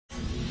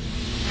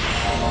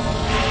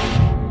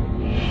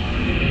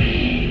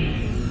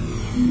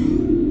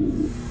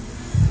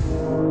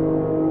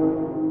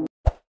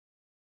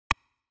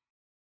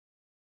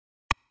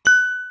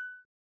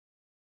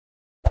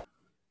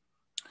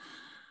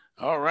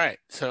All right,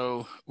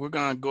 so we're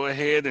going to go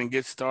ahead and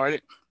get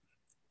started.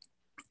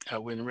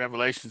 We're in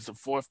Revelations, the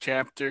fourth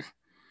chapter.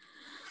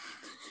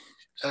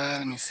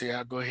 Let me see,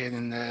 I'll go ahead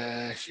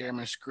and share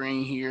my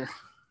screen here.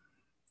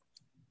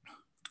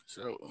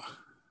 So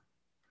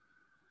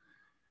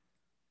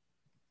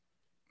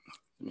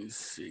let me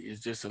see, it's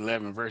just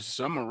 11 verses.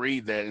 So I'm going to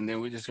read that and then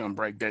we're just going to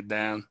break that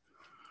down.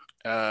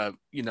 Uh,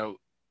 you know,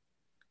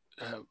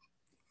 uh,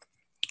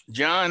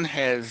 John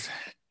has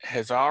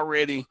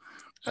already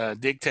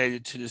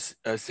dictated to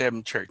the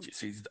seven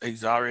churches.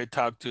 He's already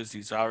talked to us.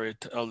 He's already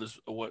told us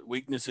what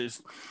weaknesses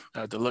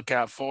to look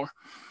out for,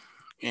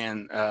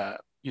 and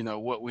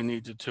what we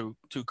need to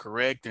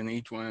correct in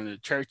each one of the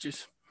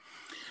churches.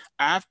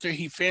 After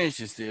he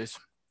finishes this,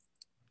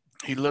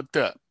 he looked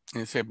up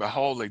and said,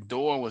 "Behold, a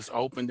door was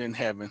opened in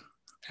heaven."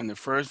 And the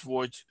first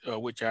voice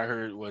which I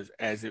heard was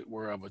as it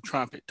were of a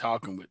trumpet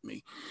talking with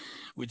me,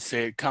 which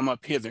said, "Come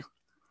up hither,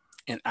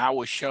 and I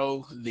will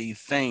show thee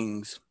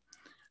things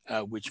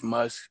which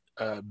must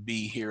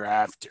be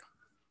hereafter."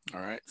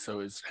 All right. So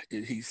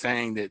he's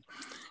saying that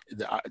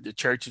the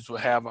churches will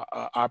have an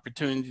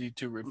opportunity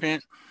to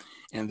repent,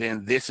 and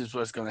then this is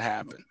what's going to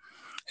happen.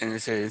 And it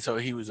says, so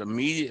he was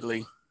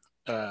immediately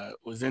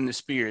was in the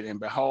spirit, and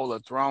behold, a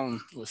throne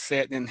was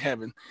set in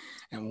heaven,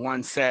 and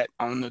one sat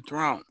on the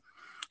throne.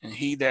 And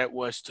he that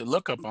was to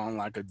look upon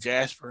like a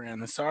jasper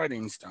and a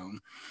sardine stone,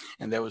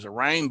 and there was a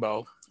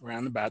rainbow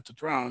round about the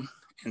throne,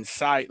 in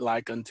sight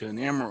like unto an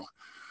emerald.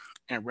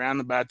 And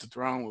round about the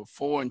throne were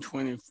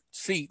 24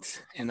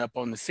 seats, and up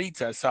on the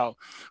seats I saw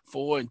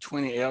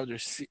 24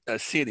 elders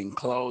sitting,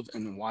 clothed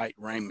in white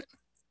raiment.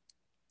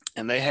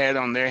 And they had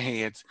on their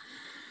heads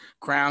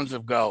crowns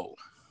of gold.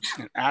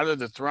 And out of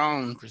the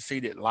throne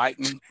proceeded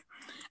lightning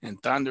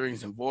and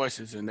thunderings and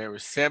voices, and there were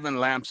seven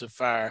lamps of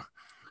fire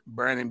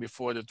burning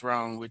before the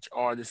throne, which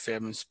are the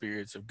seven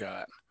spirits of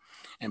God.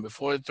 And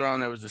before the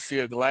throne there was a sea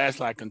of glass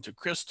like unto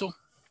crystal,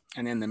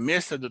 and in the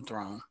midst of the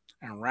throne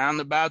and round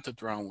about the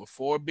throne were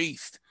four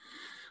beasts,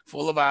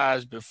 full of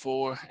eyes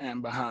before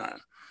and behind.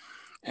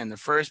 And the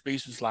first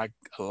beast was like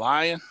a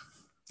lion,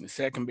 the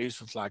second beast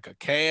was like a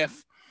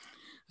calf,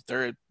 the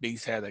third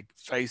beast had a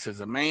face as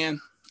a man,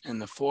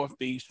 and the fourth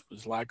beast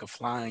was like a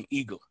flying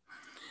eagle.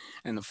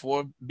 And the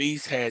four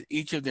beasts had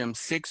each of them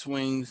 6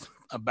 wings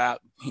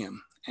about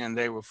him, and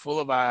they were full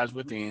of eyes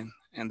within,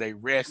 and they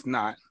rest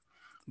not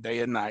day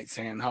and night,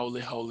 saying,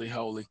 Holy, holy,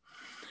 holy,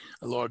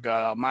 the Lord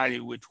God Almighty,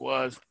 which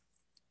was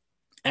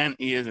and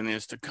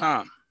is to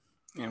come.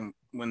 And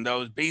when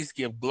those beasts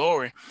give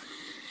glory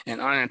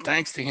and honor and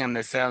thanks to him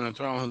that sat on the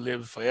throne who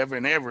lives forever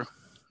and ever,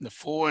 the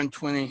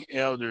 24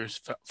 elders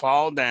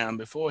fall down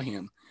before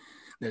him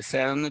that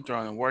sat on the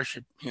throne and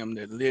worship him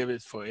that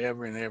liveth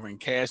forever and ever, and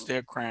cast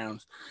their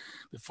crowns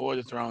before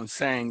the throne,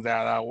 saying,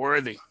 Thou art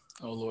worthy,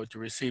 O Lord, to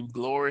receive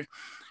glory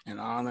and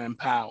honor and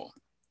power.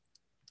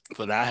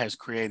 For thou hast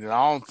created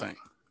all things,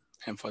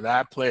 and for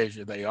thy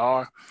pleasure they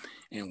are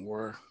and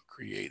were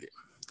created.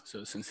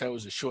 So since that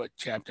was a short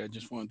chapter, I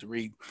just wanted to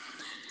read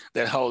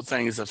that whole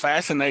thing. It's a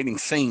fascinating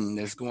scene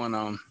that's going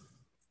on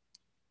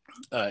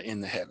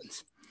in the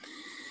heavens.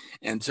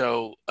 And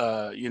so,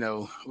 we're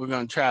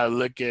going to try to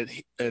look at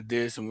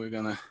this, and we're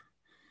going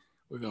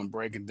to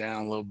break it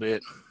down a little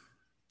bit,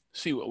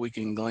 see what we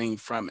can glean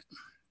from it.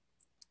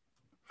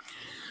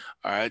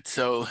 All right.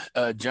 So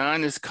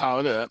John is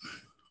caught up.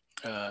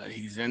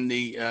 He's in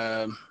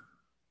the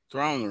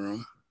throne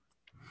room.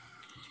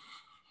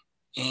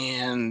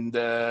 And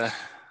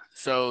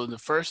so the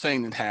first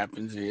thing that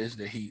happens is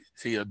that he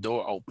sees a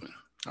door open.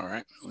 All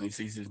right. When he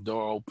sees this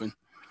door open,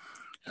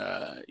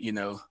 he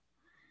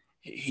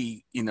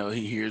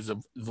hears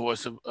the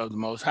voice of the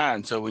Most High.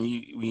 And so when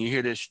you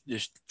hear this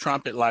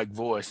trumpet like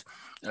voice,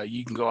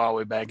 you can go all the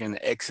way back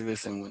into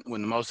Exodus, and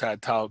when the Most High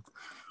talks,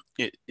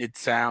 it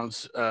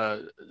sounds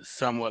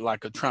somewhat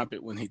like a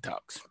trumpet when he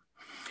talks.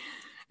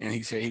 And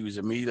he said he was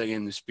immediately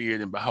in the spirit,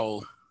 and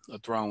behold, a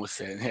throne was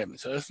set in heaven.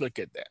 So let's look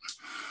at that.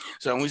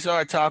 So when we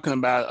start talking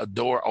about a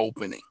door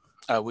opening,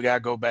 we got to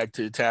go back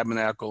to the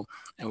tabernacle,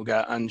 and we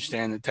got to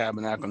understand the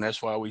tabernacle. And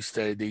that's why we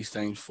studied these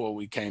things before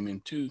we came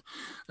into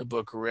the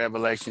book of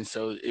Revelation,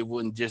 so it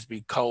wouldn't just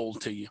be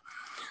cold to you.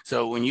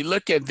 So when you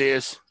look at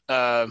this,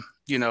 of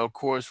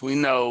course, we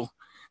know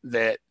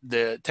that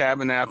the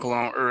tabernacle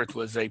on earth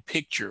was a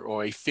picture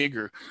or a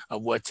figure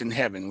of what's in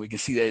heaven. We can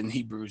see that in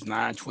Hebrews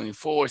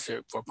 9:24.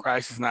 So, for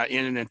Christ is not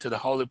entered into the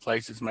holy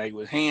places made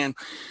with hand,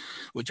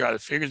 which are the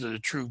figures of the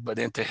truth, but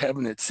into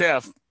heaven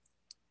itself,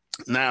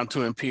 now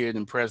to appear in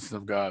the presence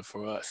of God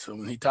for us. So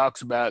when he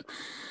talks about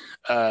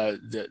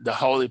the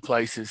holy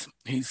places,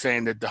 he's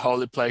saying that the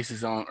holy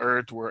places on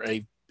earth were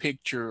a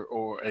picture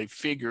or a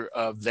figure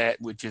of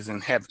that which is in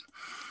heaven.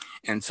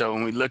 And so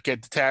when we look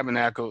at the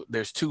tabernacle,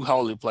 there's two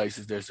holy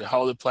places. There's the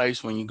holy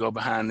place when you go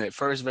behind that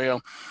first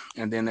veil,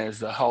 and then there's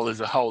the holies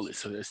of holies.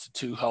 So there's the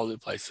two holy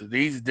places.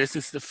 This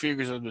is the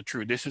figures of the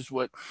truth. This is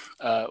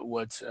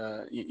what's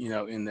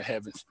in the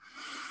heavens.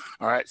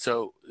 All right,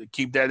 so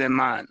keep that in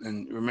mind,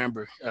 and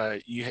remember,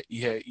 you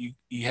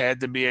had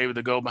to be able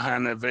to go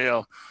behind that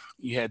veil.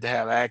 You had to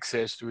have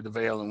access through the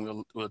veil,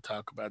 and we'll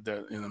talk about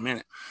that in a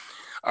minute.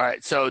 All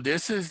right, so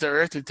this is the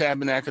earthly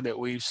tabernacle that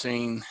we've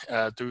seen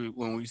through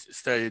when we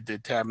studied the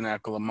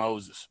tabernacle of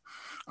Moses.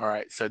 All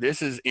right, so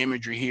this is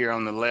imagery here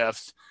on the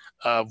left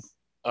of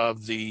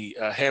the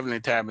heavenly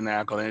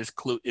tabernacle, and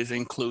is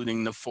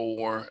including the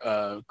four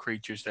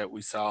creatures that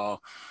we saw,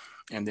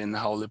 and then the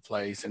holy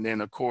place, and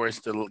then of course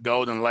the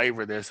golden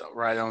laver that's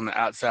right on the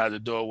outside of the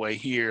doorway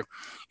here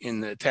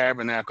in the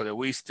tabernacle that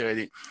we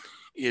studied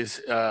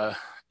is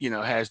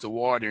has the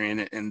water in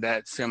it, and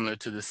that's similar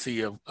to the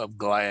sea of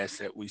glass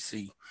that we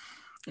see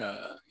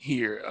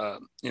here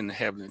in the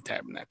heavenly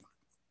tabernacle.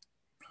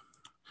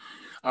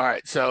 All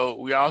right, so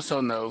we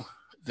also know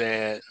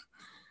that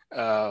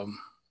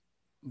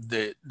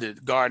the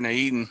Garden of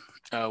Eden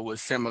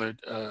was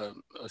a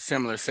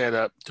similar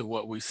setup to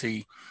what we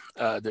see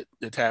the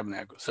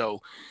tabernacle.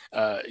 So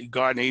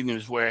Garden of Eden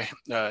is where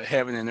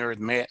heaven and earth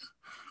met.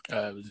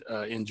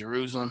 In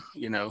Jerusalem,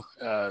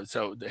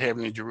 so the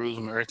heavenly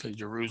Jerusalem, earthly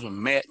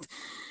Jerusalem met.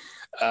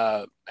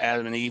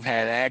 Adam and Eve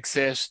had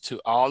access to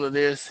all of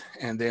this,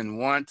 and then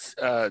once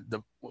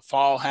the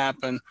fall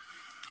happened,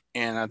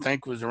 and I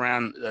think it was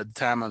around the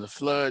time of the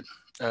flood,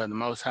 the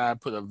Most High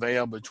put a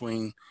veil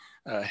between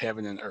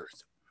heaven and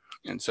earth.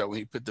 And so when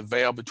he put the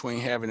veil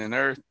between heaven and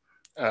earth,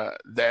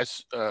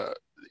 that's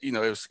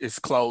it's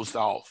closed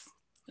off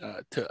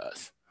to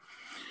us.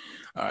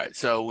 All right,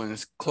 so when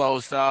it's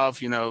closed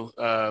off,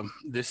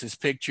 this is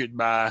pictured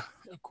by,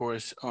 of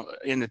course,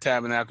 in the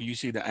tabernacle, you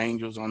see the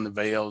angels on the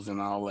veils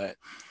and all that,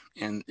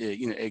 and,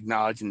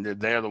 acknowledging that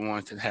they're the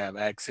ones that have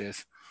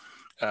access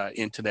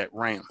into that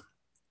realm.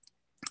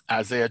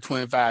 Isaiah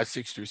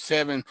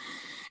 25:6-7,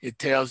 it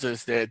tells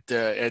us that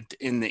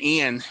in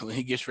the end, when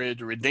he gets ready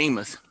to redeem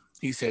us,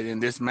 he said,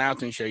 "In this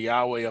mountain shall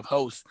Yahweh of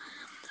hosts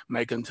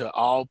make unto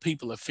all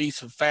people a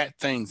feast of fat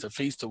things, a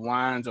feast of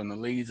wines on the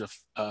lees of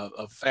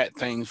fat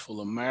things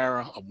full of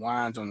marrow, of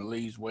wines on the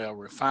lees well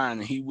refined,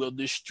 and he will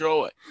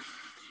destroy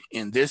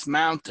in this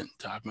mountain,"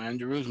 talking about in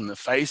Jerusalem, "the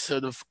face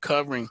of the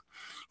covering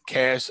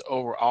cast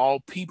over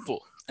all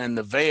people, and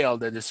the veil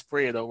that is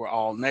spread over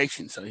all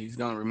nations." So he's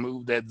going to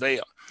remove that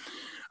veil.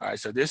 All right,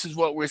 so this is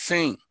what we're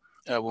seeing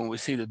when we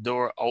see the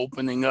door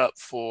opening up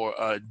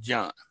for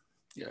John.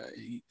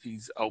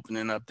 He's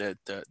opening up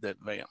that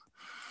veil.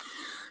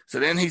 So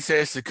then he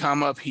says to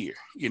come up here.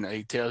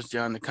 He tells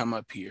John to come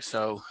up here.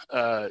 So,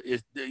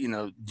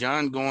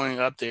 John going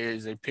up there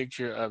is a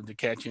picture of the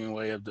catching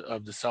away of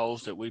the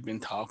souls that we've been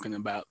talking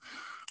about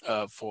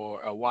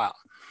for a while.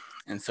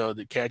 And so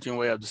the catching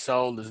away of the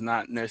soul does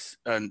not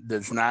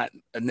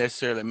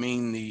necessarily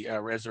mean the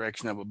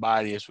resurrection of a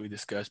body, as we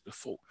discussed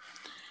before.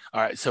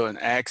 All right. So in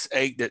Acts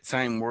 8, that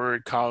same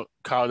word called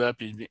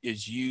up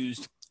is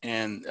used,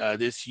 and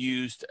this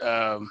used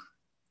when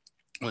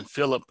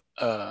Philip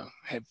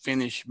had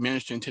finished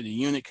ministering to the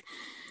eunuch,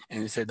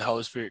 and it said the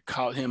Holy Spirit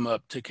caught him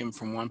up, took him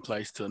from one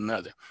place to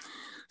another.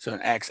 So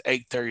in Acts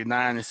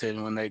 8:39, it said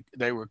when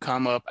they were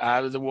come up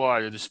out of the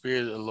water, the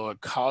Spirit of the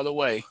Lord called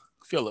away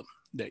Philip.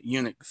 That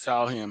eunuch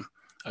saw him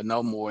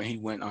no more, and he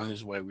went on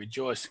his way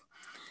rejoicing.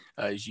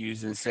 It's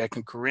used in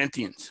 2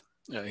 Corinthians.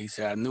 He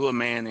said, "I knew a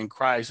man in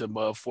Christ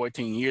above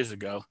 14 years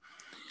ago."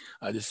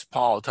 This is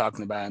Paul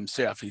talking about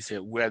himself. He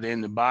said, "Whether in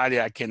the body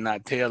I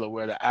cannot tell, or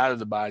whether out of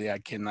the body I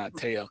cannot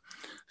tell,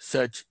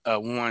 such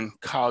one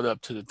called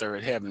up to the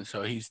third heaven."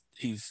 So he's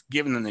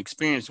given an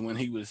experience when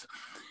he was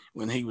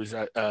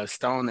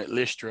stoned at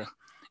Lystra,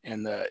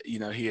 and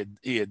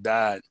he had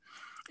died,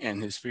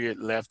 and his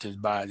spirit left his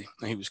body,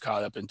 and he was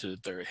caught up into the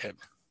third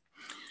heaven.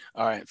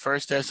 All right,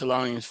 1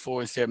 Thessalonians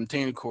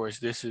 4:17, of course,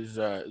 this is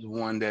the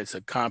one that's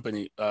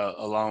accompanied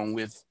along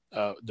with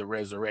the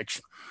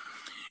resurrection.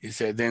 It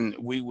said, "Then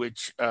we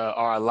which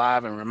are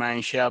alive and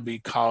remain shall be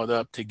caught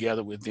up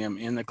together with them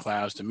in the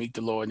clouds to meet the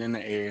Lord in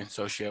the air, and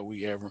so shall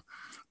we ever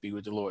be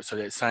with the Lord." So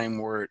that same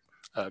word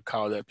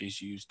caught up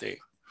is used there.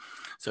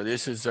 So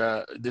this is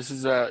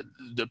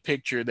the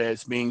picture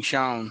that's being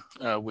shown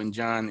when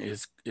John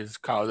is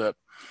caught up,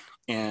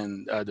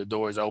 and the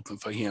door is open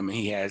for him, and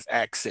he has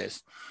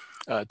access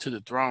to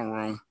the throne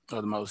room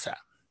of the Most High.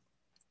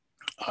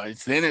 All right,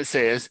 so then it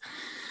says,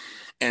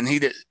 "And he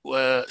that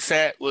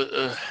sat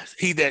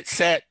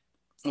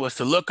was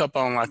to look up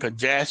on like a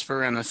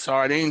jasper and a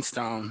sardine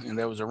stone, and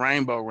there was a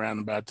rainbow round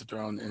about the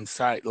throne, in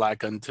sight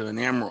like unto an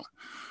emerald."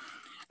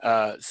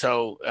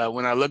 So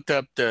when I looked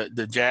up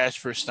the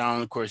jasper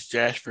stone, of course,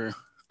 jasper,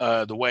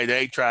 the way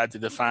they tried to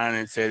define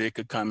it, said it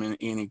could come in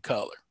any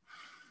color.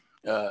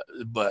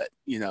 But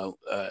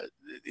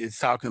it's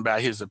talking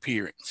about his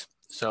appearance.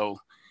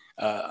 So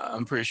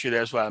I'm pretty sure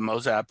that's why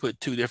Moses put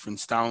two different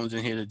stones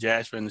in here, the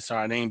jasper and the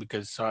sardine,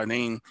 because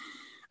sardine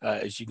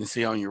As you can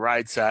see on your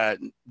right side,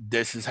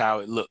 this is how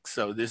it looks.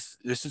 So this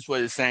is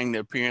what it's saying the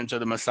appearance of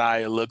the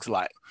Messiah looks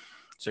like.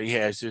 So he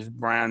has this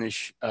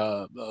brownish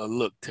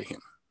look to him.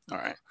 All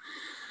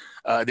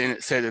right. Then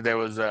it said that there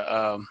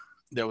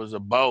was a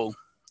bow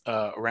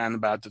round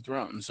about the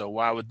throne. So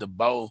why would the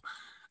bow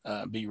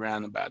be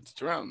round about the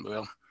throne?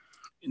 Well,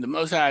 the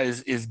Most High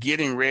is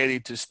getting ready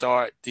to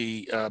start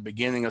the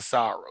beginning of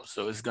sorrow.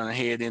 So it's going to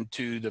head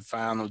into the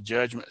final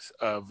judgments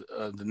of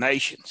the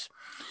nations.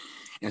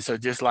 And so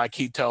just like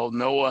he told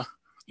Noah,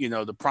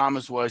 the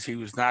promise was he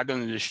was not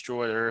going to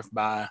destroy the earth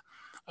by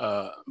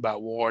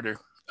water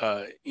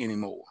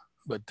anymore.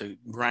 But the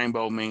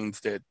rainbow means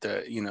that,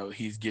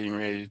 he's getting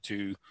ready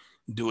to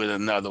do it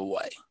another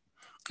way.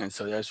 And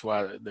so that's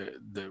why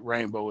the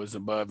rainbow is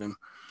above him.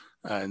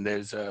 And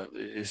there's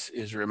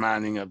is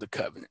reminding of the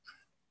covenant.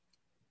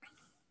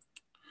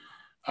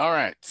 All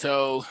right,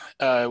 so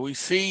we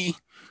see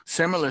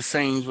similar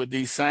scenes with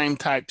these same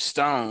type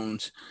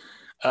stones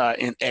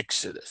in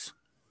Exodus.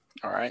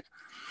 All right,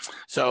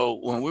 so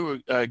when we were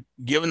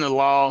given the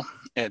law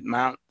at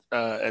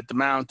the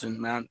mountain,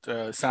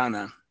 Mount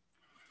Sinai,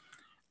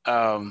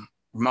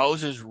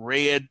 Moses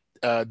read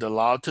the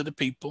law to the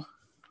people,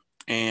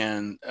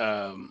 and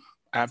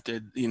after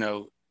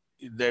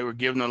they were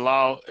given the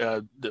law,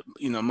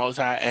 Most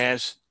High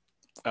asked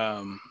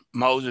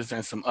Moses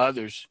and some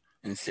others.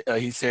 And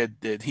he said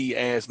that he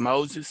asked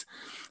Moses,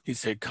 he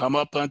said, "Come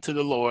up unto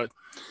the Lord,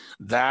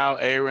 thou,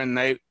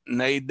 Aaron,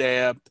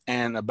 Nadab,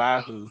 and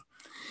Abihu,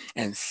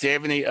 and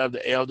 70 of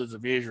the elders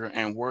of Israel,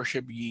 and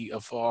worship ye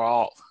afar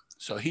off."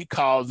 So he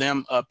called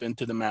them up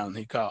into the mountain.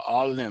 He called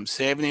all of them,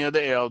 70 of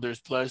the elders,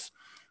 plus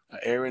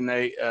Aaron,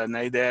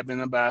 Nadab,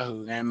 and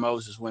Abihu, and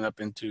Moses went up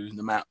into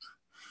the mountain.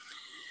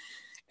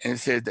 And it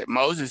said that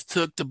Moses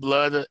took the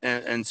blood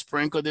and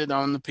sprinkled it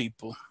on the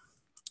people.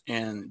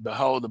 And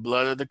behold, the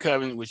blood of the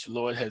covenant which the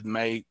Lord has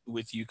made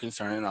with you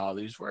concerning all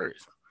these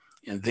words.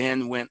 And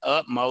then went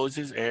up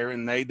Moses,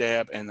 Aaron,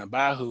 Nadab, and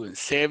Abihu, and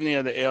 70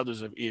 of the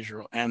elders of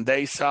Israel, and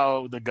they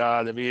saw the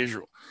God of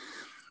Israel.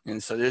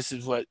 And so this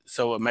is what's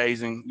so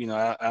amazing.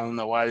 I don't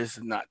know why this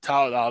is not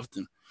taught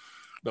often,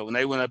 but when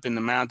they went up in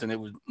the mountain, it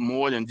was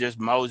more than just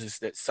Moses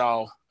that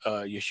saw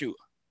Yeshua.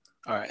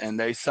 All right, and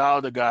they saw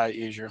the God of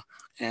Israel.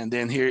 And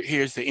then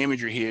here's the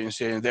imagery here, and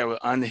saying there were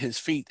under his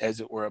feet, as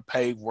it were, a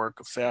paved work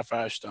of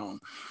sapphire stone,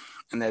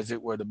 and as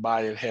it were, the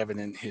body of heaven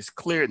in his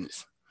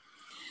clearness.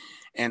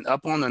 And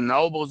upon the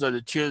nobles of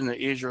the children of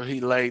Israel,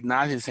 he laid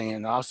not his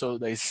hand. Also,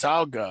 they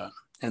saw God,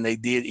 and they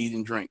did eat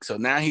and drink. So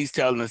now he's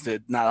telling us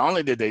that not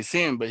only did they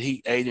sin, but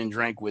he ate and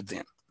drank with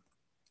them.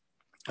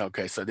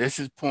 Okay, so this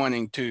is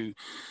pointing to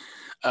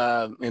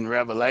in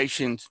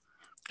Revelations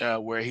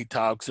where he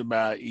talks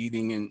about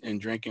eating and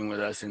drinking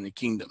with us in the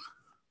kingdom.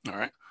 All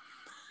right.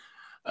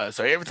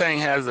 So everything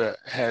has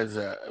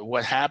a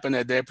what happened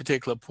at that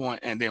particular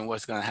point, and then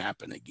what's going to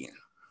happen again.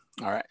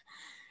 All right.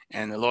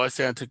 And the Lord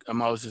said to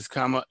Moses,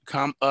 come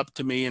up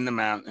to me in the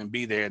mountain and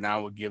be there, and I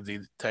will give thee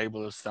the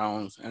table of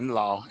stones and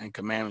law and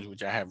commandments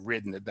which I have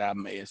written, that thou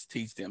mayest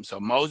teach them. So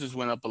Moses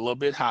went up a little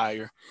bit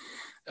higher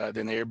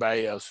than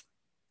everybody else,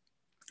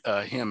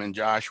 him and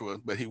Joshua,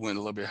 but he went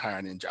a little bit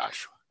higher than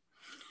Joshua.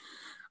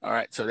 All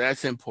right, so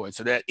that's important.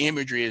 So that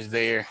imagery is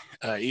there,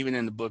 even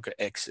in the book of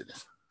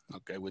Exodus,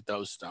 okay, with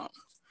those stones.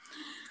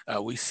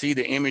 We see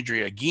the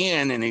imagery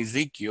again in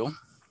Ezekiel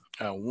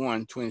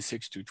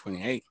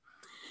 1:26-28.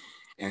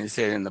 And it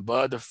said, and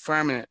above the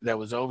firmament that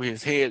was over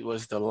his head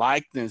was the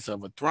likeness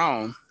of a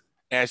throne,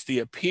 as the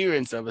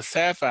appearance of a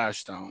sapphire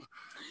stone.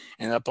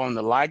 And upon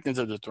the likeness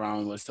of the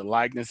throne was the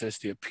likeness as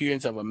the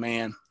appearance of a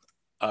man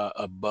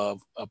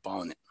above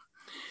upon it.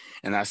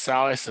 And I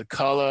saw as the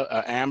color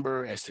of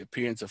amber, as the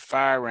appearance of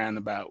fire round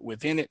about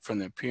within it, from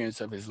the appearance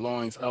of his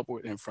loins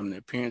upward, and from the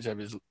appearance of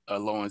his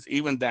loins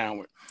even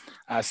downward.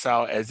 I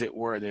saw as it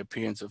were the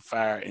appearance of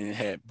fire, and it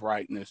had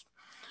brightness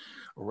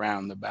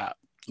round about.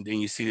 And then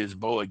you see this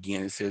bow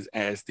again. It says,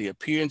 as the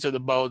appearance of the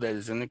bow that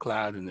is in the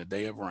cloud in the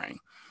day of rain.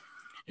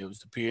 It was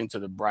the appearance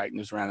of the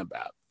brightness round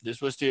about.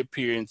 This was the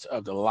appearance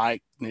of the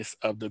likeness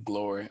of the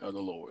glory of the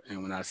Lord.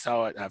 And when I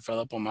saw it, I fell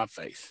upon my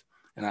face,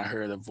 and I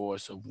heard a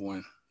voice of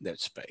one that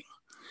spake.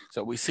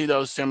 So we see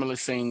those similar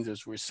scenes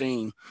as we're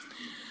seeing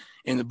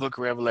in the book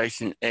of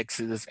Revelation,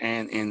 Exodus,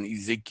 and in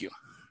Ezekiel.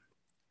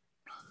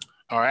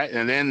 All right,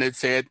 and then it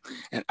said,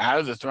 and out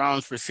of the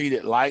thrones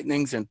proceeded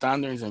lightnings and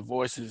thunderings and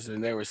voices,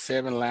 and there were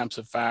 7 lamps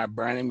of fire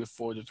burning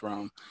before the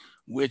throne,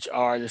 which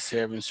are the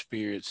 7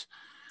 spirits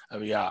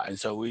of Yah. And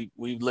so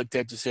we've looked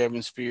at the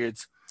 7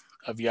 spirits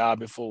of Yah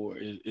before.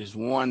 It's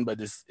one, but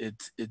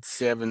it's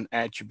 7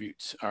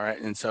 attributes. All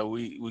right, and so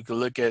we could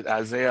look at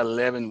Isaiah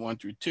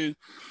 11:1-2.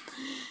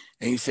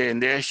 And he said,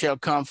 and there shall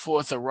come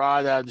forth a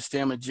rod out of the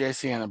stem of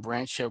Jesse, and a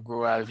branch shall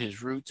grow out of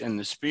his roots, and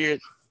the spirit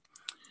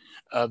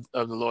of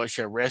the Lord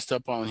shall rest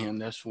upon him.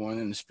 That's 1.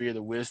 And the spirit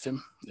of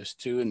wisdom. That's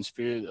 2. And the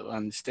spirit of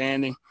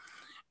understanding.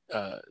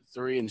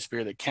 3. And the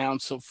spirit of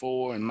counsel.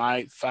 4. And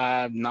might.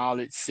 5.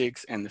 Knowledge.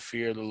 6. And the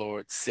fear of the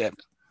Lord. 7.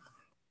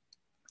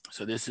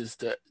 So this is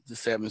the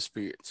 7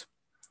 spirits.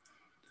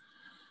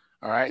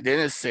 All right. Then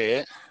it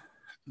said,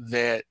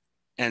 that,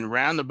 and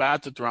round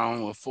about the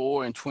throne were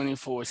 4 and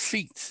 24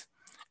 seats.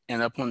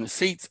 And upon the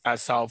seats I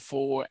saw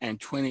 24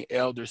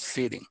 elders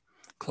sitting,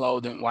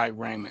 clothed in white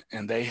raiment,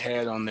 and they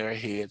had on their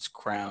heads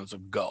crowns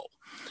of gold.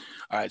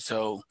 All right,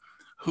 so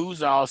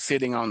who's all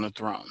sitting on the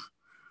throne?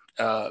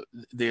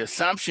 The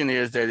assumption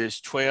is that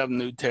it's 12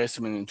 New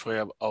Testament and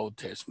 12 Old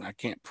Testament. I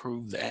can't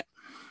prove that,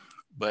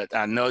 but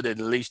I know that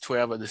at least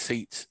 12 of the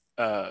seats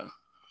are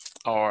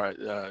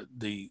of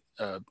the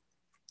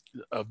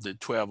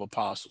 12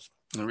 apostles.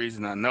 And the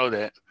reason I know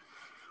that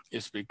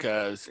is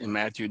because in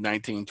Matthew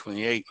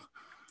 19:28,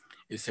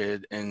 it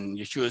said, and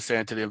Yeshua said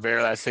unto them,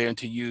 verily I say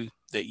unto you,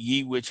 that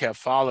ye which have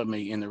followed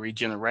me in the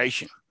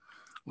regeneration,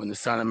 when the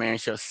Son of Man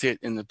shall sit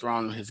in the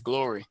throne of his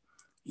glory,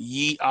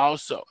 ye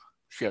also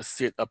shall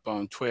sit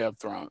upon 12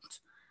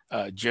 thrones,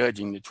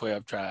 judging the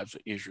 12 tribes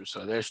of Israel.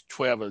 So there's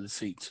 12 of the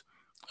seats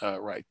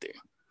right there.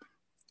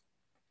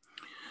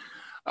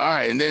 All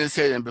right, and then it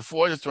said, and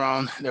before the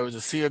throne there was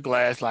a sea of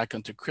glass like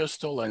unto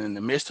crystal, and in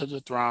the midst of the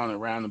throne,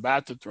 around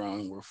about the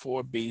throne, were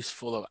 4 beasts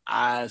full of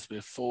eyes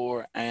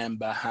before and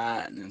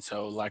behind. And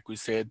so, like we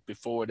said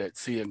before, that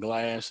sea of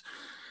glass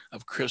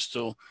of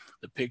crystal,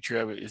 the picture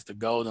of it is the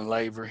golden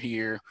laver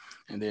here,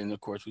 and then of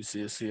course we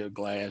see a sea of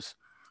glass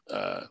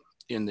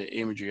in the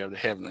imagery of the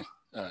heavenly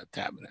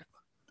tabernacle.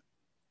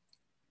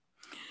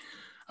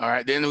 All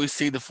right, then we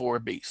see the 4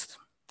 beasts.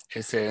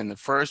 It said, and the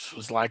first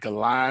was like a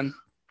lion,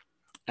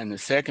 and the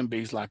second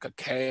beast like a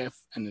calf,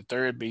 and the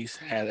third beast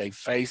had a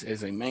face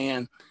as a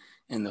man,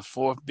 and the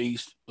fourth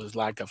beast was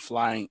like a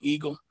flying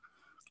eagle.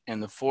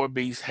 And the 4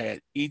 beasts had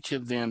each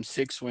of them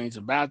 6 wings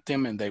about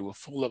them, and they were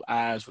full of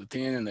eyes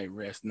within, and they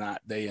rest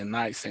not day and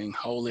night, saying,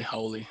 holy,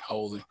 holy,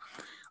 holy,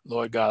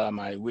 Lord God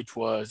Almighty, which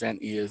was and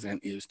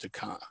is to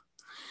come.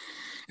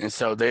 And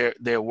so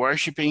they're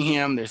worshiping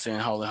him. They're saying,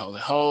 holy, holy,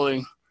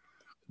 holy.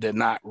 They're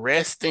not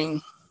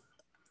resting,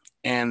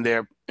 and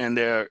they're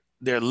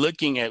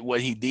looking at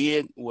what he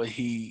did, what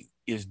he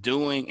is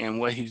doing, and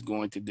what he's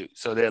going to do.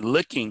 So they're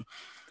looking,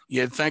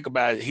 you think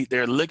about it,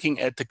 they're looking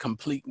at the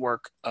complete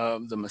work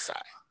of the Messiah.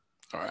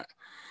 All right.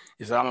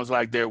 It's almost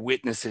like they're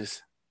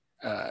witnesses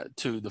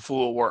to the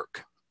full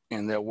work,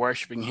 and they're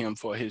worshiping him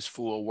for his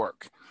full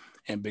work.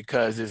 And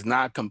because it's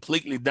not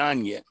completely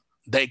done yet,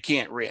 they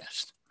can't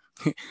rest.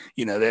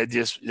 You know,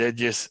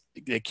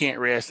 they can't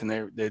rest, and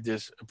they're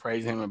just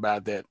praising him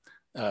about that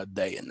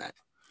day and night.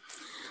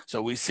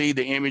 So we see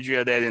the imagery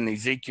of that in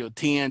Ezekiel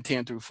 10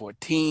 through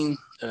 14.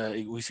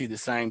 We see the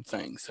same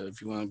thing. So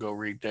if you want to go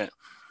read that,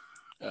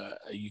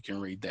 you can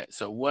read that.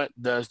 So what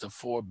does the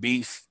 4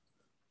 beasts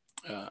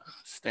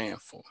stand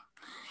for?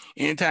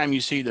 Anytime you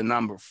see the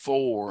number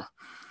 4,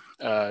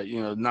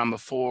 number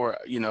 4,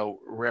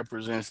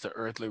 represents the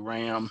earthly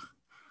realm.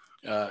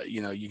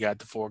 You got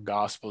the 4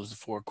 gospels, the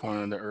 4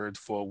 corners of the earth,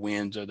 4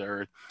 winds of the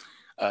earth.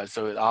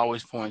 So it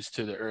always points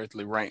to the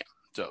earthly realm.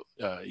 So,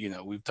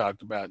 we've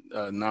talked about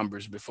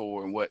numbers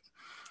before and what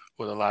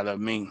a lot of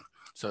them mean.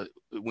 So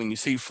when you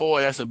see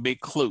 4, that's a big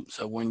clue.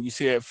 So when you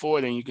see that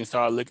 4, then you can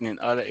start looking in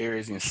other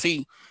areas and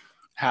see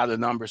how the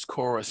numbers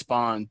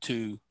correspond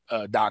to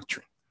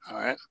doctrine. All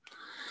right.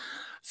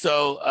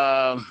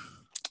 So,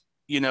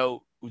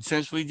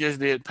 since we just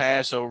did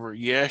Passover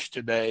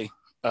yesterday,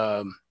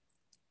 and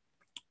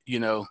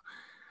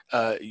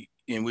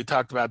we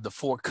talked about the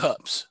 4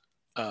 cups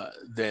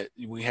that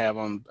we have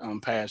on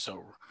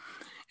Passover.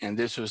 And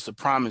this was the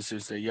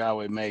promises that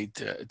Yahweh made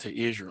to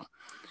Israel.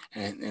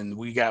 And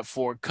we got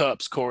 4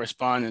 cups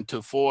corresponding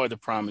to 4 of the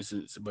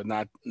promises, but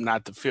not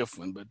the 5th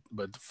one,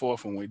 but the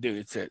 4th one we do.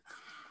 It said,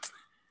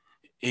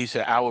 he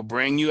said, I will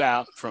bring you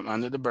out from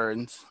under the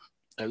burdens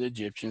of the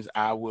Egyptians.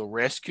 I will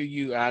rescue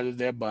you out of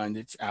their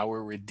bondage. I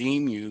will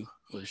redeem you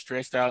with a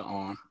stretched out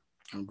arm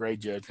and great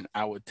judgment.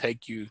 I will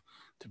take you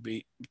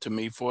to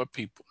me for a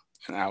people,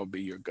 and I will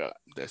be your God.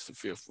 That's the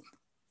 5th one.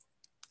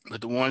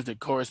 But the ones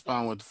that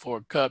correspond with the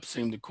 4 cups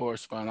seem to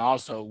correspond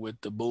also with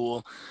the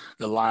bull,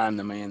 the lion,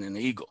 the man, and the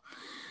eagle,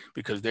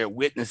 because they're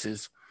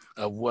witnesses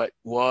of what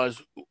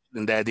was,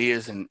 and that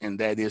is, and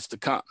that is to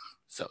come.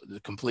 So the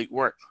complete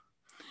work.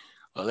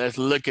 Well, let's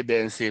look at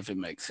that and see if it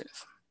makes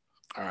sense.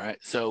 All right.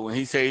 So when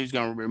he says he's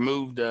going to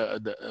remove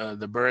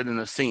the burden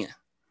of sin,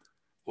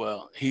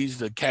 well, he's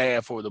the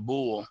calf or the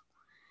bull.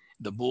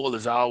 The bull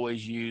is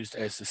always used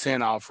as the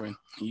sin offering,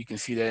 and you can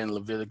see that in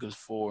Leviticus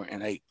 4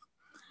 and 8.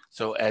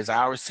 So as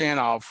our sin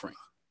offering,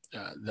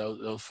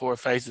 those 4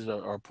 faces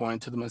are pointing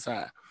to the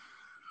Messiah.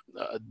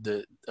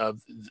 The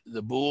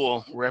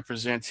bull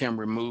represents him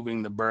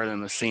removing the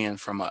burden of sin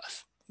from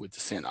us with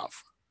the sin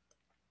offering.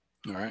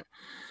 All right.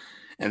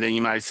 And then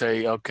you might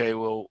say, okay,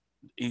 well,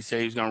 he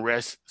said he's going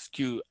to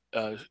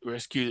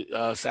rescue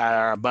us out of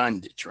our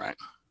bondage, right?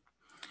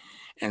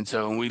 And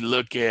so when we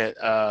look at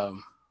 2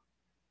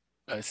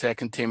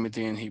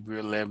 Timothy and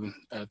Hebrew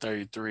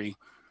 11:33,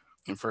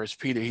 in First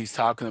Peter, he's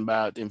talking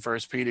about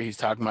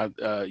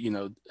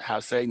how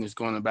Satan is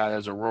going about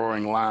as a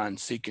roaring lion,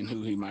 seeking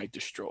who he might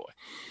destroy.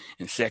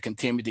 In 2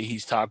 Timothy,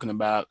 he's talking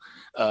about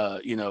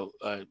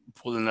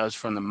pulling us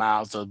from the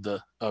mouths of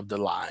the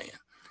lion.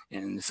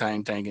 And the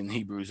same thing in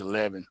Hebrews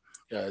 11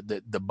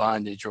 the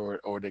bondage or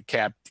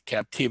the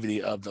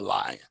captivity of the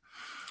lion.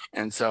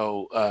 And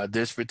so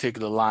this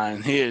particular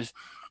lion here,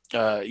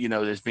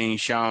 that's being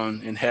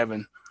shown in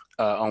heaven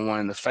on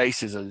one of the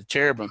faces of the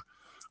cherubim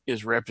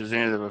is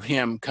representative of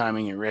him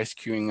coming and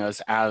rescuing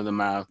us out of the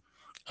mouth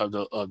of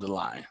the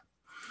lion.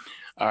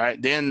 All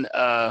right, then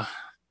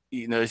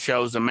it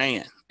shows a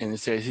man, and it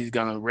says he's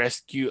going to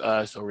rescue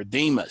us or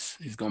redeem us.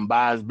 He's going to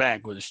buy us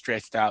back with a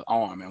stretched out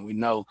arm, and we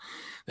know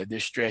that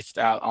this stretched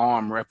out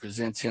arm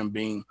represents him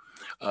being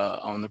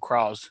on the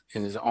cross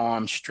and his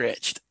arm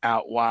stretched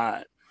out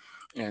wide,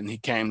 and he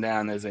came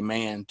down as a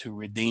man to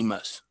redeem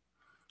us.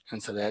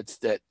 And so that's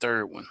that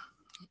third one.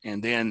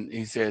 And then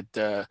he said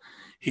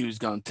he was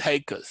going to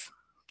take us,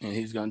 and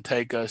he's going to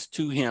take us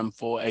to him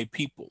for a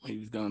people. He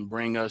was going to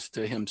bring us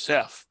to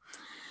himself.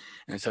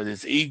 And so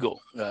this eagle,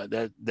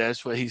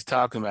 that's what he's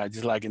talking about.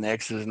 Just like in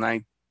Exodus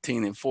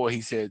 19:4,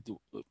 he said,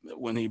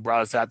 when he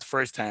brought us out the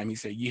first time, he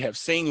said, "You have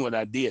seen what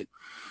I did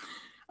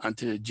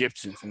unto the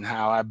Egyptians, and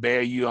how I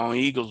bear you on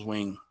eagle's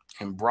wing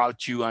and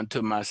brought you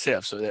unto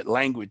myself." So that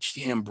language,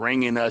 him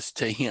bringing us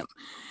to him.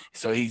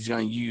 So he's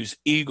going to use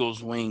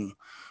eagle's wing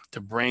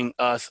to bring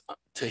us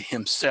to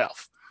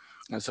himself.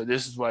 And so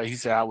this is why he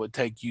said, "I would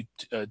take you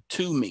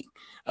to me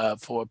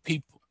for a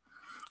people."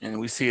 And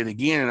we see it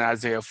again in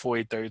Isaiah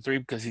 40:33,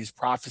 because he's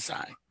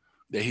prophesying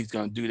that he's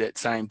going to do that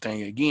same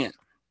thing again.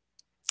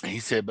 And he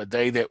said, "But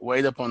they that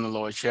wait upon the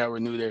Lord shall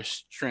renew their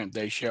strength.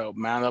 They shall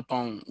mount up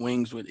on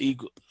wings with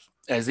eagles,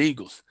 as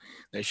eagles.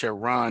 They shall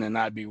run and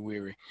not be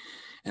weary,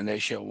 and they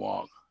shall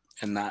walk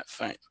and not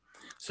faint."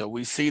 So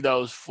we see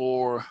those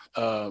four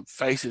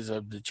faces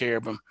of the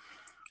cherubim.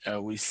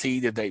 We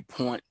see that they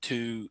point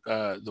to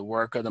the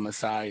work of the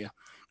Messiah.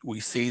 We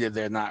see that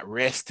they're not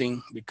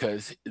resting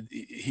because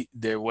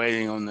they're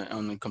waiting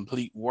on the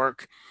complete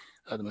work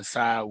of the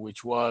Messiah,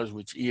 which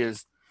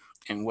is,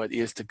 and what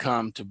is to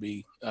come to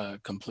be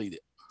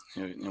completed.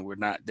 And we're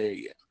not there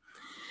yet.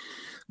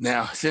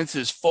 Now, since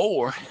it's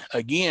four,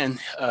 again,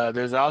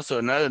 there's also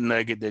another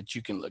nugget that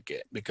you can look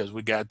at, because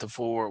we got the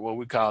four, what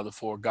we call the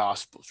four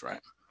Gospels,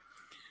 right?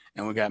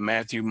 And we got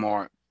Matthew,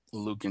 Mark,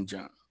 Luke, and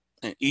John.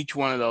 And each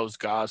one of those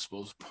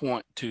Gospels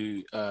point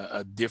to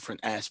a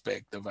different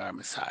aspect of our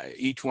Messiah.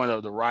 Each one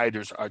of the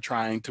writers are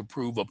trying to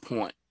prove a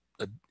point,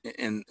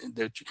 and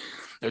they're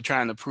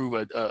trying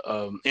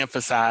to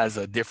emphasize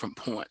a different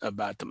point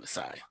about the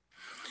Messiah.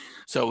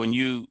 So when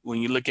you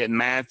look at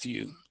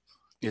Matthew,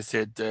 it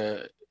said,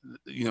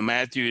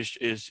 Matthew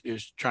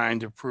is trying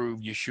to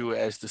prove Yeshua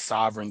as the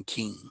sovereign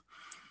king,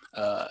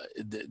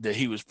 that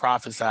he was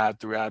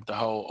prophesied throughout the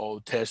whole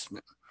Old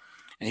Testament.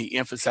 And he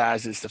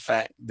emphasizes the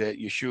fact that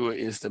Yeshua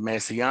is the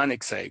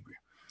messianic savior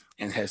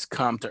and has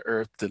come to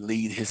earth to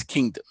lead his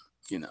kingdom,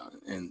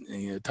 and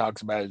it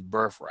talks about his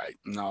birthright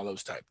and all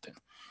those type of things.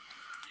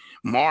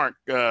 Mark,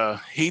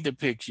 he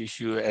depicts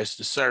Yeshua as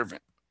the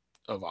servant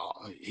of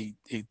all. He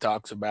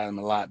talks about him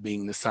a lot,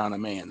 being the Son of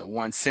Man, the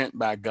one sent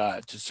by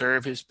God to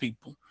serve his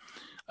people,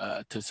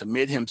 to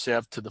submit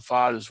himself to the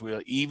Father's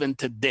will, even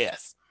to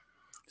death.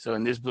 So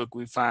in this book,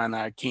 we find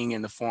our king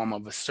in the form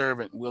of a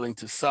servant willing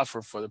to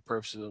suffer for the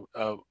purposes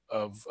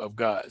of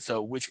God.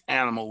 So which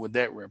animal would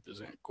that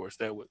represent? Of course,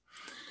 that would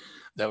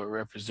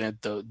represent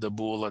the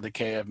bull or the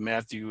calf.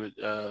 Matthew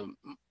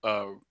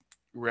would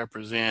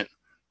represent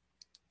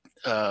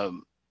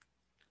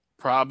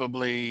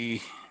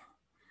probably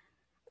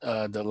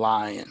the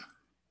lion.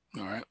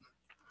 All right.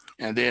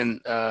 And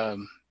then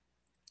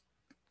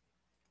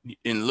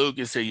in Luke,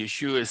 it says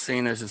Yeshua is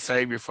seen as a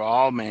savior for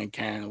all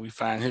mankind. We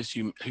find his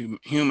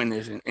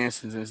humanness in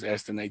instances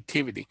as the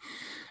nativity,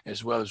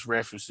 as well as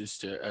references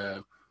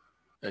to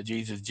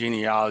Jesus'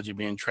 genealogy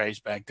being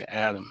traced back to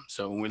Adam.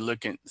 So when we're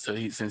looking,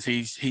 since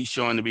he's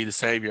showing to be the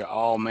savior of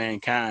all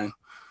mankind,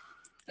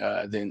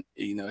 then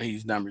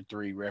he's number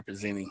 3,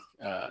 representing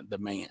the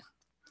man.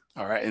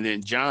 All right, and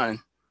then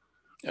John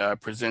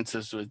presents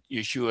us with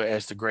Yeshua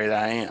as the great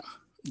I am,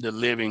 the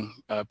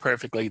living,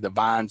 perfectly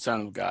divine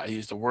Son of God.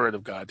 He's the Word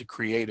of God, the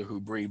Creator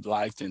who breathed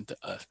life into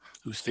us,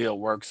 who still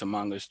works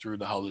among us through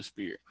the Holy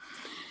Spirit.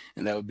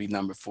 And that would be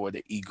number 4,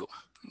 the eagle.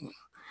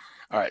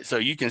 All right, so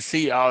you can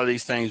see all of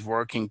these things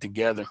working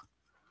together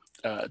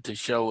to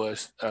show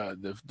us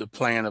the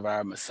plan of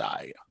our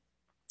Messiah.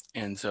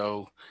 And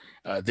so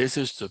this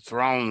is the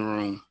throne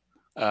room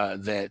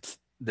that's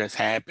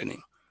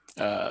happening,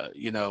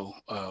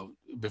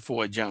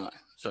 before John.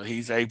 So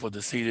he's able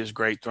to see this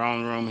great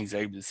throne room. He's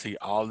able to see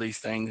all these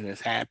things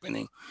that's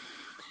happening.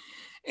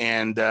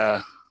 And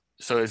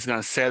so it's going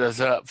to set us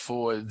up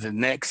for the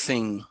next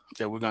scene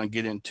that we're going to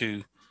get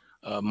into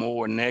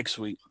more next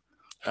week.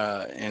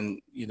 And,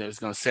 it's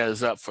going to set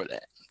us up for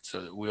that.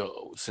 So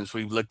that since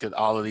we've looked at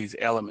all of these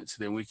elements,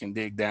 then we can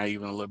dig down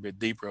even a little bit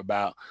deeper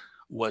about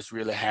what's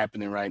really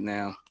happening right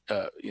now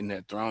in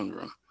that throne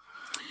room.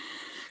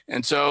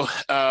 And so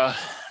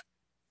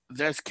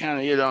that's kind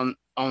of it on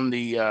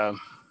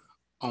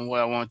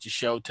what I want to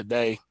show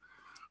today.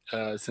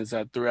 Since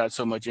I threw out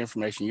so much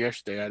information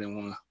yesterday, I didn't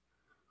want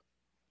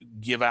to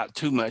give out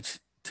too much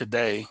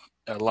today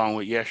along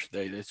with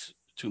yesterday. That's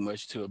too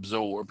much to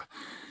absorb.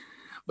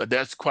 But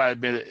that's quite a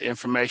bit of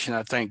information,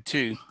 I think,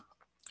 too.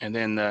 And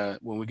then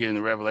when we get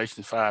into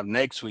Revelation 5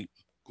 next week,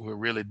 we'll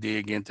really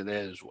dig into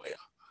that as well.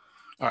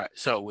 All right.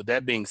 So with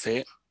that being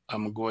said,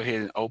 I'm gonna go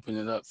ahead and open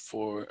it up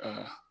for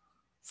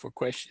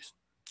questions,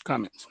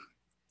 comments.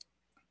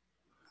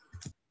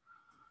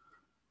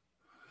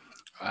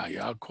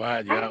 Y'all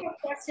quiet, I y'all. have a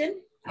question.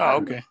 Oh,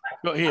 okay.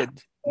 Go ahead,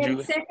 In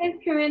Julie. 2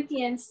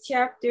 Corinthians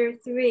chapter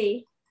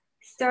 3,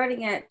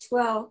 starting at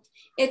 12,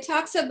 it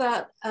talks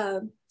about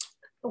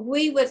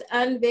we with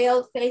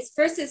unveiled face.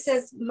 First it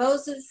says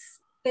Moses'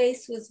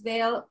 face was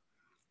veiled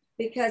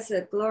because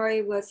the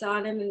glory was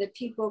on him and the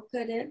people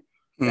couldn't.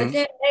 But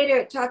then later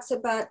it talks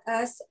about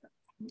us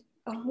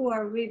who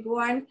are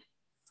reborn.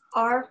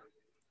 Our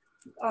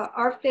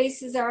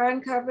faces are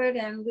uncovered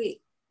and we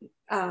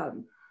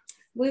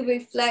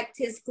reflect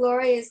his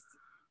glory.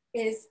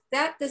 Is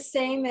that the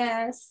same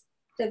as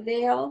the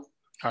veil?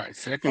 All right,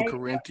 2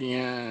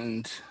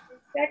 Corinthians.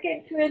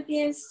 2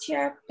 Corinthians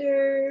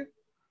chapter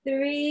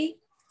 3,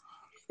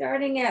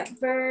 starting at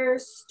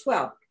verse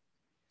 12.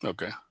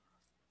 Okay.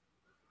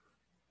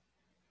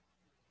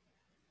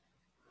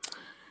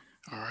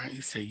 All right,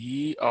 he said,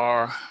 ye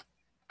are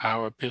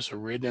our epistle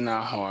written in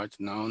our hearts,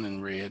 known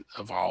and read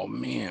of all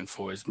men,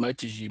 for as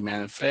much as ye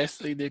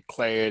manifestly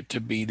declared to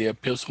be the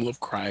epistle of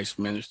Christ,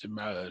 ministered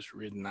by us,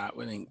 written not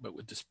with ink, but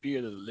with the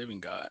Spirit of the living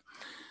God,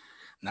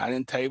 not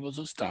in tables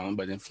of stone,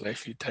 but in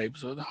fleshly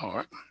tables of the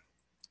heart.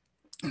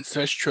 And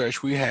such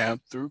trust we have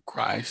through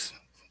Christ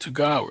to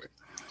Godward.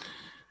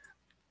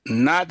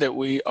 Not that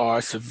we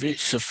are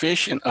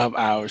sufficient of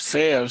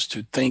ourselves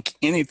to think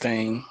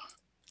anything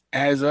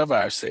as of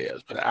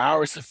ourselves, but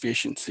our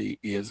sufficiency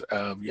is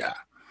of Yah,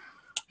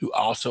 who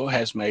also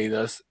has made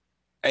us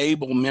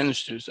able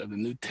ministers of the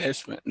New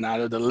Testament,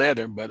 not of the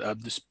letter, but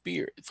of the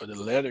Spirit. For the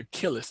letter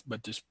killeth,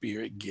 but the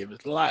Spirit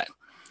giveth life.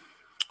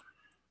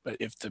 But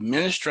if the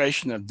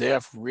ministration of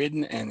death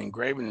written and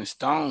engraven in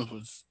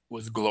stones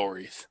was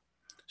glorious,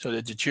 so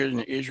that the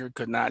children of Israel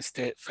could not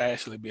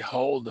steadfastly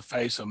behold the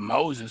face of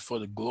Moses for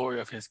the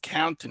glory of his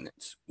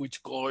countenance,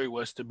 which glory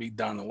was to be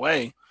done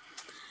away,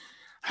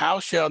 how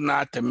shall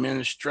not the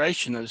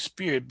ministration of the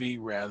Spirit be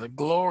rather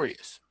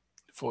glorious?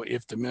 For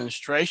if the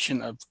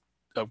ministration of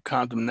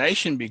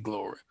condemnation be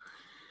glory,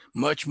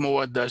 much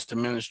more does the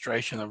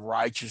ministration of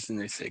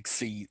righteousness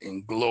exceed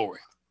in glory.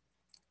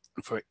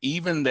 For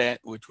even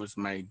that which was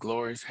made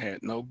glorious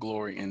had no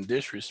glory in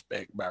this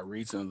respect by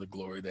reason of the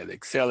glory that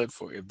excelleth.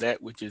 For if that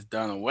which is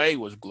done away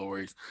was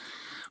glorious,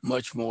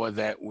 much more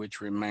that which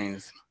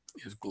remains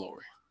is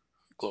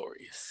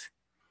glorious.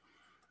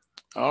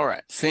 All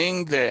right.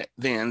 Seeing that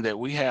then that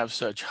we have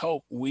such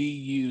hope, we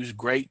use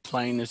great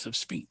plainness of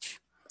speech,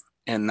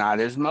 and not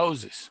as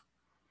Moses,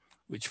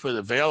 which put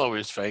a veil over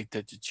his face,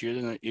 that the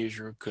children of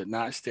Israel could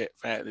not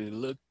steadfastly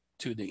look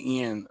to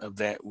the end of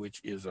that which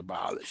is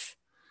abolished.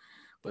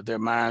 But their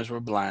minds were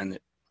blinded.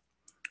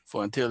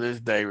 For until this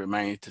day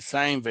remains the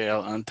same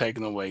veil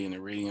untaken away in the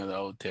reading of the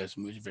Old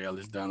Testament, which veil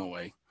is done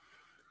away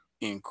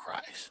in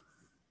Christ.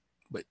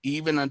 But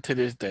even unto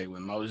this day,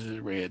 when Moses is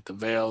read, the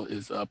veil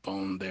is up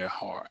on their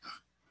heart.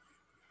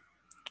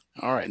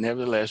 All right,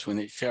 nevertheless, when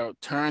it shall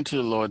turn to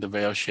the Lord, the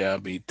veil shall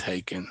be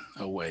taken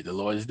away. The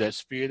Lord is that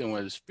Spirit, and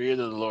where the Spirit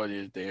of the Lord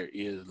is, there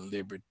is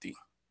liberty.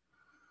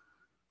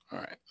 All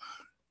right.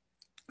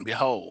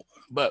 Behold,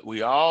 but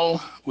we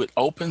all with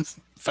open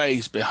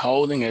face,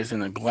 beholding as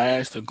in a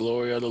glass the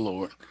glory of the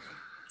Lord,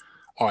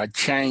 are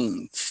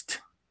changed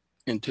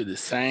into the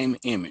same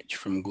image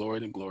from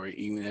glory to glory,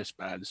 even as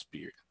by the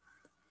Spirit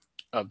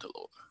of the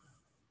Lord.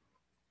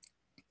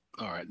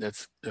 All right,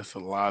 that's a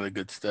lot of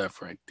good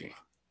stuff right there.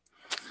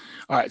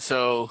 All right,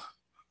 so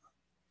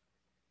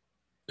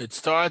it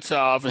starts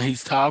off and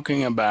he's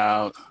talking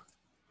about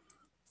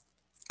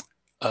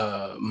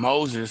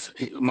Moses.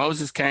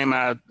 Moses came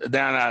down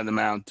out of the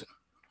mountain.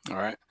 All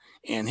right,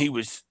 and he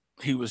was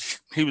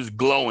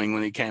glowing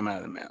when he came out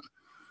of the mountain,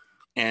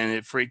 and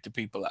it freaked the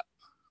people out,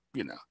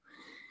 you know,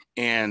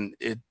 and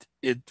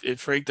it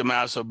freaked him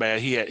out so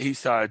bad he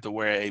started to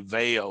wear a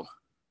veil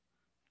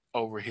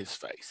over his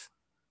face,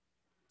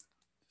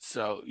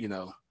 so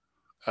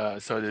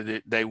so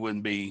that they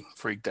wouldn't be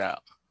freaked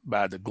out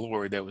by the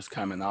glory that was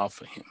coming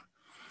off of him.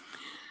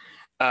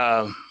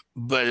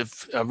 But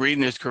if I'm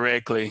reading this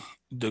correctly,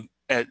 the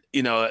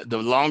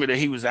longer that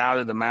he was out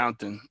of the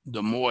mountain,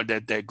 the more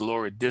that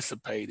glory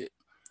dissipated,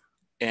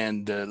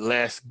 and the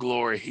less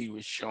glory he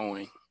was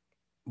showing.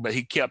 But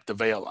he kept the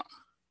veil on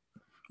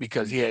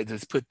because he had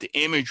to put the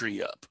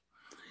imagery up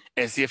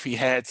as if he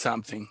had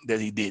something that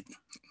he didn't.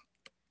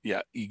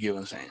 Yeah, you get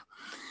what I'm saying?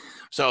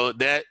 So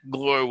that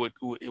glory,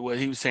 what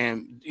he was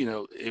saying,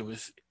 it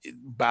was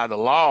by the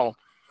law,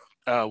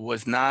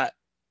 was not,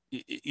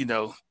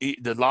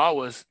 the law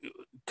was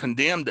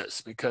condemned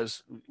us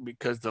because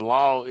the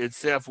law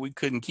itself, we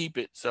couldn't keep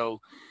it.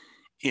 So,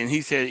 and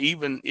he said,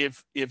 even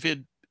if it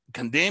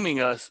condemning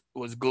us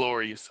was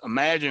glorious,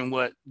 imagine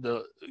what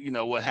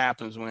what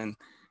happens when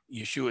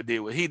Yeshua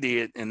did what he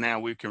did, and now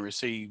we can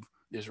receive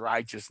this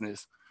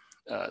righteousness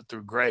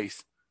through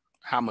grace.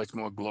 How much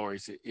more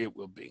glorious it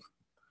will be.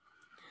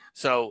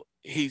 So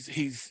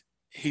he's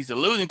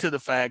alluding to the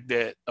fact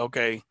that,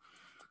 okay,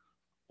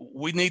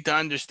 we need to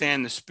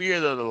understand the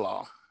spirit of the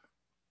law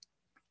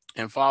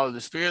and follow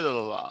the spirit of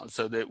the law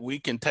so that we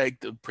can take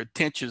the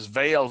pretentious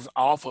veils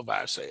off of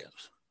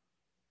ourselves.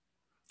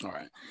 All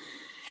right.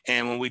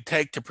 And when we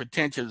take the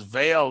pretentious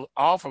veil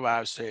off of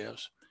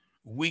ourselves,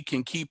 we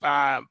can keep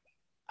our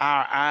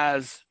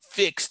eyes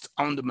fixed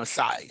on the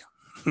Messiah.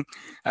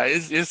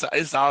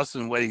 It's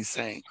awesome what he's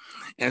saying.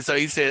 And so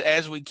he said,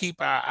 as we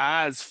keep our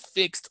eyes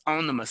fixed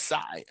on the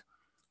Messiah,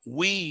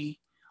 we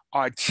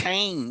are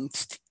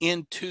changed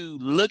into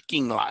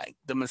looking like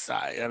the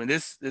Messiah. I mean,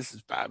 this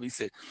is Bob.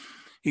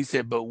 He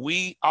said, but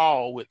we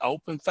all with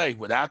open faith,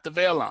 without the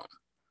veil on,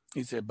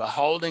 he said,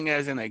 beholding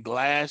as in a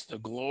glass the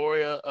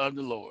glory of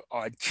the Lord,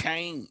 are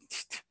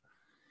changed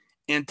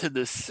into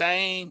the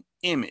same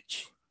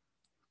image.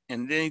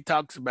 And then he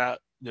talks about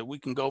that we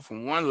can go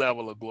from one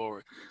level of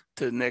glory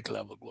to the next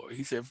level of glory.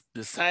 He said,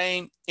 the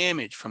same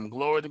image from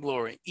glory to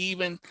glory,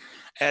 even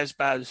as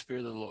by the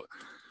Spirit of the Lord.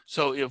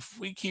 So if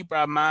we keep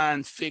our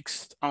minds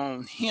fixed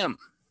on him,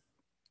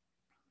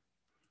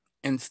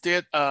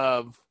 instead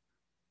of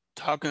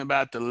talking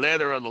about the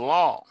letter of the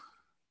law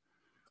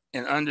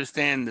and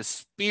understand the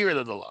spirit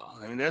of the law,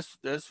 I mean,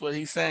 that's what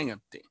he's saying up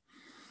there,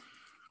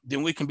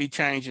 then we can be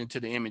changed into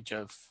the image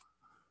of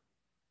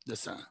the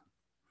Son.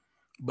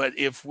 But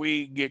if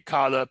we get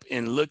caught up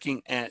in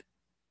looking at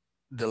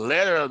the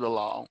letter of the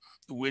law,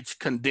 which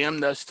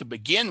condemned us to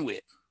begin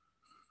with,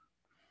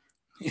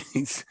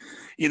 he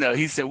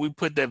said we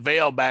put that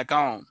veil back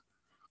on,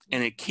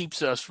 and it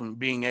keeps us from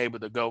being able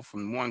to go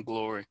from one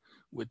glory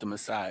with the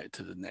Messiah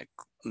to the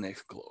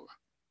next glory.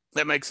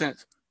 That makes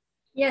sense?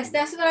 Yes,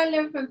 that's what I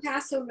learned from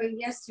Passover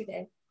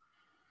yesterday.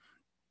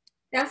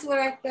 That's what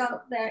I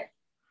felt that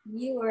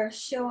you were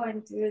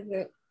showing through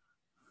the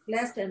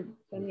lesson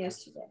from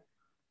yesterday.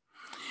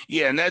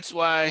 Yeah, and that's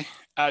why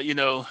I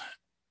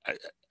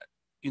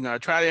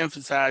try to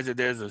emphasize that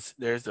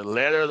there's the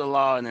letter of the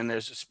law, and then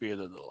there's the spirit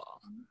of the law.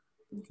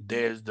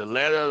 There's the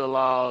letter of the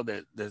law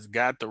that's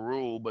got the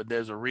rule, but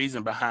there's a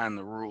reason behind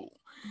the rule.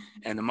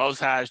 And the Most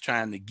High is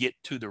trying to get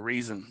to the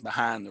reason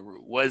behind the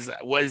rule.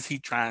 What is he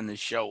trying to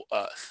show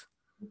us?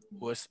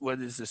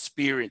 What is the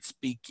Spirit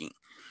speaking?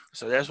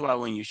 So that's why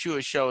when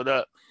Yeshua showed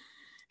up,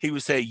 he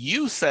would say,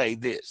 you say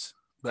this,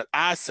 but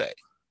I say,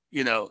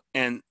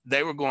 and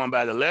they were going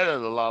by the letter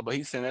of the law, but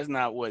he said that's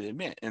not what it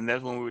meant. And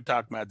that's when we were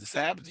talking about the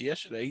Sabbath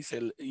yesterday. He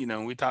said,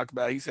 we talked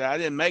about, he said, I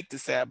didn't make the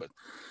Sabbath.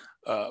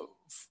 I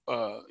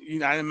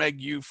didn't make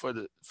you for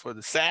the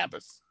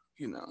Sabbath,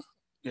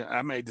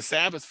 I made the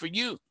Sabbath for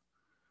you,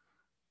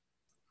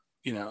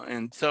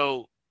 and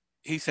so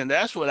he said,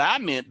 that's what I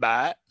meant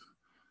by it.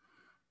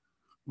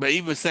 But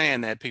even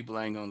saying that, people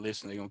ain't going to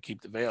listen. They're going to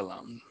keep the veil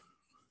on,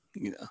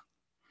 because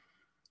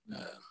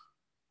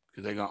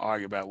they're going to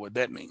argue about what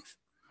that means.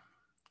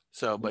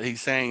 So, but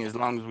he's saying, as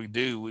long as we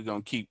do, we're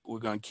not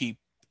going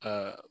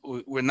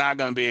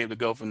to be able to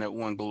go from that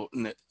one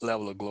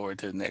level of glory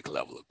to the next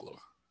level of glory.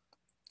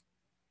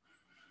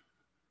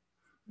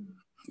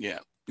 Yeah.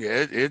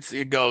 Yeah,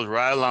 it goes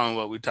right along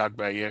what we talked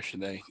about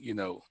yesterday,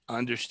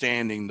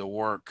 understanding the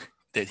work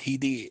that he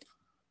did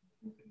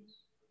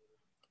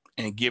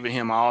and giving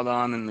him all the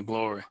honor and the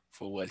glory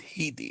for what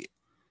he did.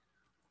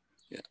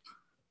 Yeah.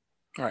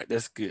 All right,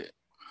 that's good.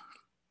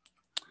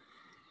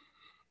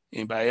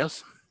 Anybody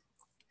else?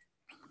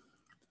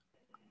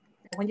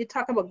 When you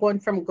talk about going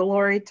from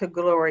glory to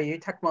glory, you're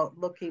talking about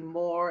looking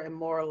more and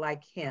more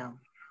like him.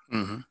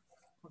 Mm-hmm.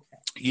 Okay.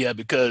 Yeah,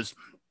 because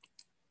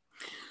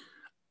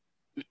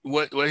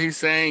what he's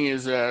saying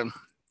is the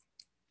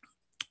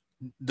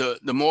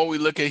more we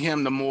look at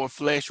him, the more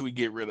flesh we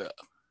get rid of.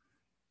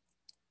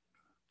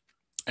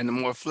 And the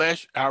more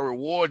flesh, our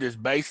reward is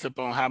based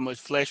upon how much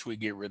flesh we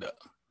get rid of.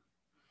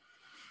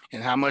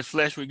 And how much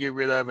flesh we get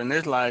rid of in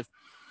this life,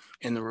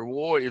 and the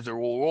reward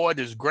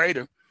is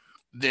greater,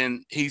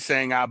 then he's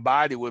saying our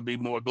body would be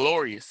more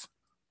glorious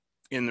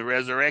in the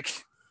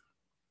resurrection.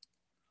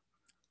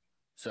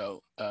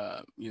 So,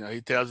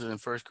 he tells us in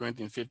 1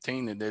 Corinthians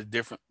 15 that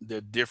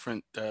there's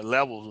different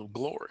levels of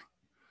glory.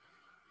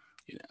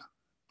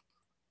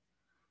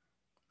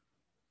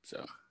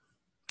 So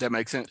that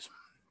makes sense.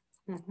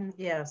 Mm-hmm.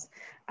 Yes.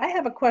 I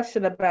have a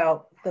question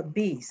about the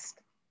beast.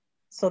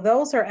 So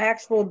those are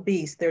actual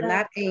beasts. They're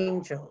not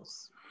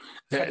angels.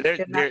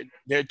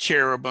 They're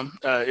cherubim.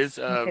 They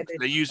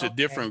use a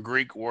different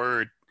Greek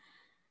word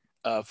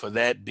for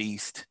that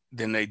beast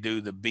than they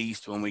do the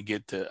beast when we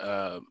get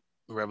to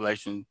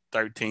Revelation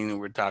 13, and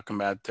we're talking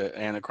about the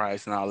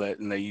Antichrist and all that,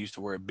 and they use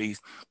the word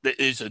beast.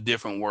 It's a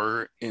different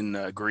word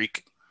in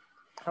Greek.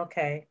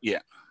 Okay. Yeah.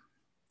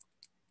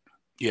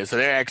 Yeah, so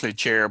they're actually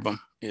cherubim,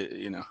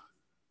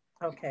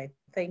 Okay,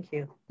 thank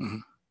you. Mm-hmm.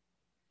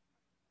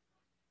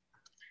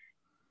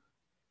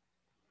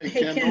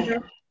 Hey,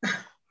 Kendra.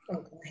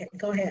 Oh,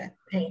 go ahead,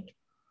 Hank.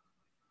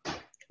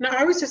 No,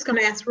 I was just going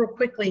to ask real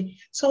quickly.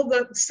 So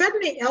the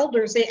 70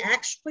 elders, they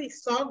actually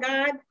saw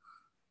God?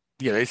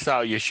 Yeah, they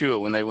saw Yeshua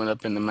when they went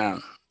up in the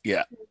mountain.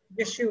 Yeah.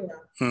 Yeshua.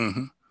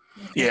 Mm-hmm.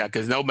 Okay. Yeah,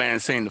 because no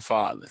man's seen the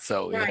Father.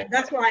 So Right. yeah.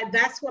 That's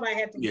what I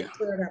had to Yeah. get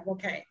cleared up.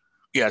 Okay.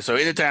 Yeah. So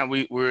anytime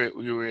we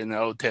were in the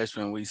Old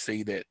Testament, we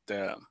see that,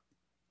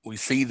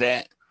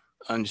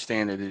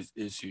 understand that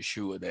it's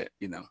Yeshua that,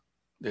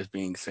 that's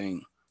being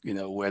seen.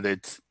 Whether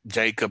it's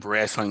Jacob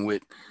wrestling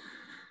with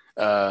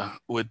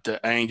the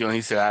angel, and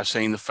he said, "I've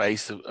seen the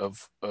face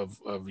of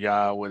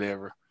Yah,"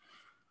 whatever.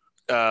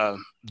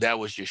 That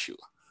was Yeshua.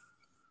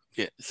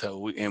 Yeah. So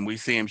we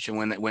see him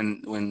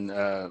when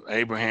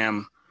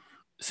Abraham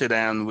sit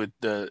down with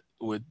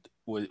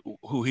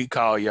who he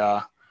called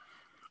Yah,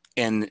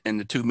 and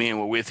the two men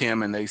were with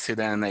him, and they sit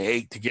down and they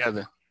ate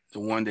together. The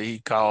one that he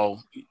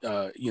called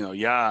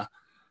Yah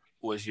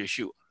was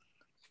Yeshua.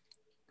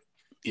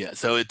 Yeah.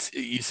 So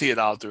you see it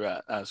all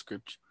throughout our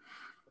scripture.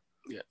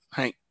 Yeah.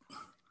 Hank.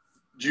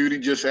 Judy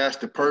just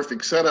asked the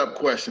perfect setup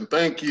question.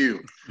 Thank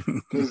you.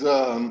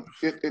 Because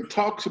it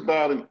talks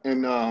about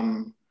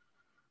in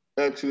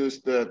Exodus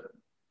that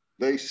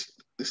the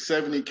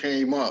 70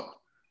 came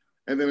up.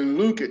 And then in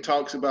Luke, it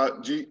talks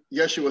about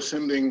Yeshua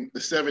sending the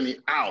 70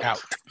 out.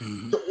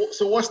 Mm-hmm.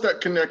 So what's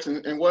that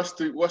connection, and what's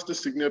the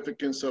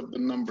significance of the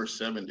number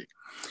 70?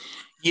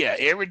 Yeah,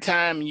 every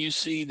time you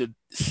see the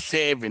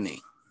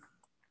 70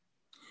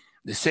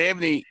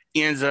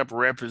 ends up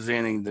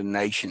representing the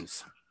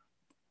nations.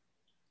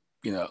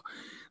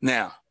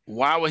 Now,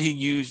 why would he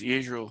use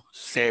Israel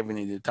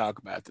 70 to talk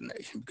about the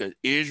nation? Because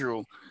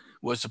Israel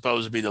was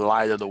supposed to be the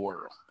light of the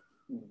world.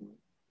 Mm-hmm.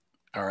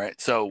 All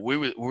right. So we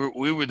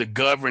were the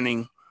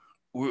governing.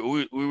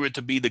 We were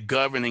to be the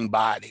governing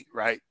body,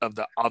 right, of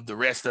the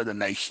rest of the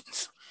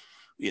nations.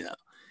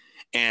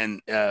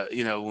 And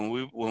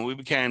when we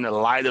became the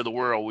light of the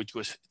world, which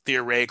was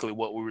theoretically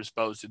what we were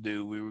supposed to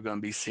do, we were going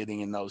to be sitting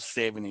in those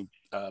 70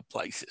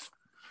 places.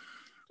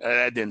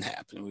 That didn't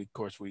happen. Of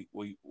course, we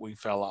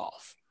fell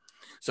off.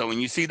 So when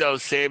you see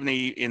those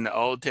 70 in the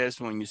Old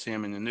Testament, when you see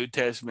them in the New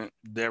Testament,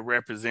 they're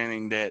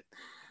representing that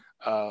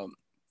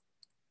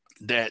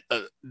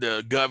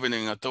the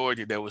governing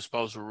authority that was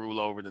supposed to rule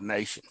over the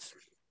nations.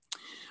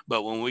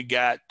 But when we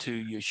got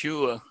to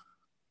Yeshua,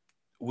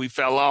 we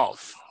fell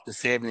off. The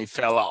 70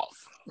 fell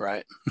off,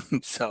 right?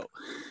 So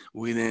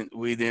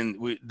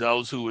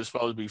those who were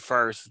supposed to be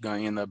first is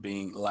going to end up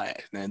being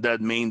last. Now, it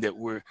doesn't mean that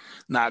we're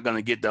not going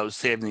to get those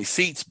 70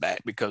 seats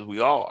back, because we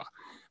are,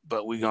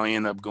 but we're going to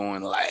end up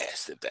going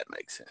last, if that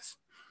makes sense.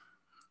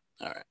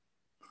 All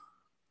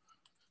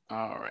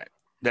right.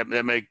 That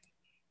make.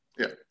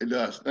 Yeah, it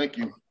does. Thank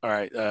you. All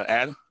right,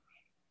 Adam.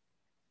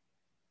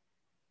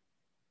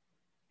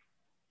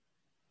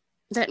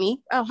 Is that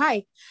me? Oh,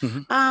 hi.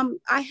 Mm-hmm.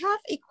 I have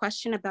a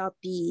question about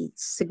the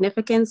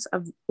significance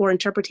of or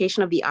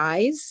interpretation of the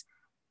eyes.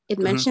 It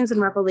mentions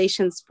in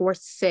Revelations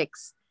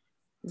 4:6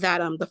 that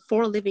the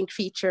four living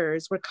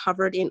creatures were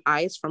covered in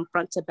eyes from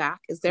front to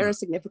back. Is there a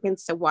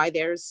significance to why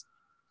they're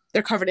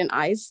covered in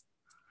eyes?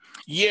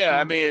 Yeah,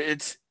 I mean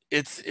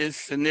it's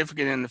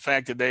significant in the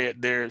fact that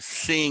they're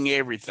seeing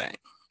everything.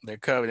 They're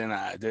covered in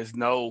eyes. There's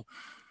no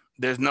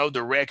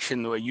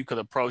direction where you could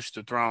approach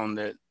the throne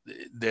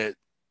that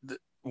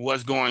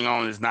what's going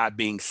on is not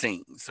being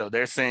seen. So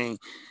they're saying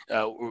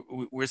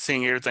we're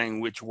seeing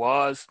everything which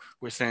was,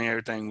 we're seeing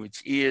everything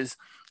which is,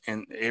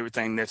 and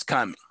everything that's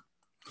coming.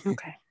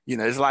 Okay.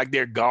 It's like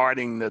they're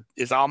guarding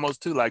it's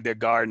almost too like they're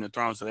guarding the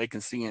throne, so they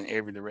can see in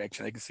every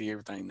direction. They can see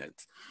everything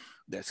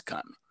that's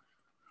coming.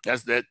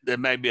 That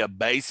may be a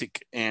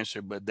basic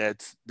answer, but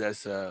that's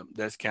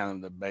kind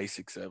of the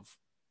basics of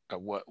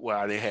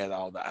why they had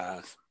all the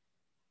eyes.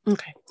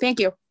 Okay,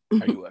 thank you.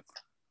 Are you welcome?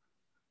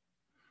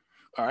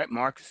 All right,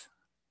 Marcus.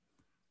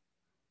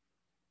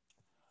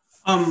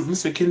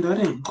 Mr. Kendall, I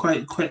didn't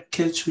quite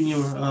catch when you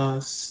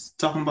were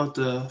talking about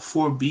the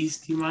four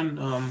beasts. Do you mind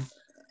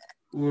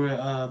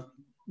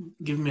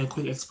giving me a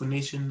quick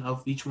explanation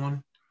of each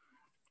one?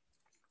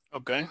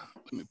 Okay,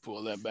 let me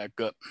pull that back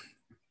up.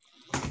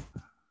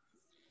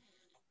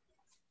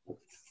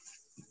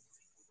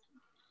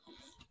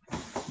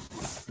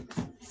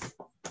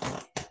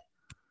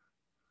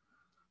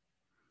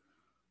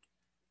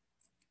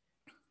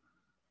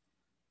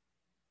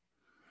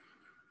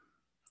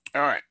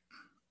 All right.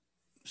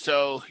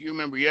 So you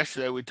remember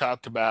yesterday we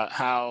talked about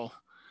how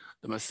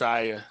the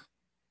Messiah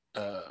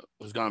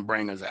was going to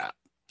bring us out.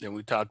 Then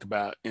we talked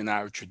about in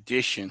our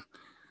tradition,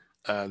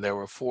 there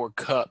were 4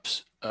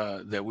 cups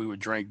that we would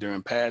drink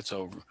during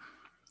Passover,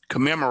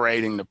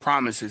 commemorating the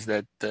promises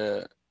that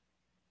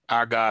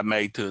our God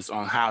made to us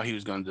on how he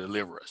was going to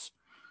deliver us.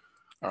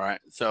 All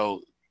right.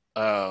 So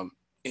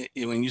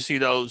when you see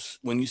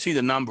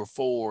the number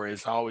 4,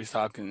 it's always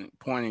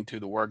pointing to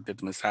the work that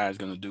the Messiah is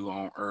going to do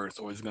on earth,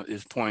 or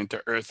it's pointing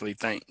to earthly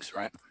things,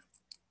 right?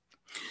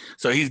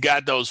 So he's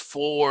got those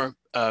 4,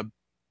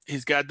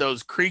 he's got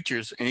those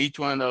creatures, and each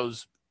one of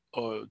those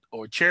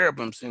or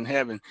cherubims in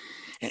heaven,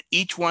 and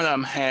each one of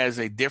them has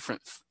they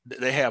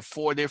have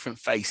 4 different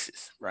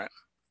faces, right?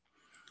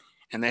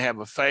 And they have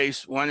a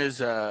face. One of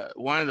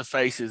the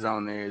faces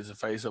on there is the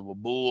face of a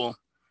bull.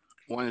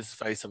 One is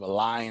the face of a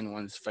lion,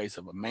 one is the face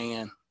of a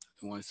man,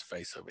 and one is the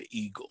face of an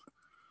eagle.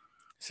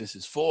 Since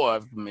it's 4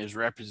 of them is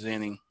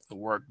representing the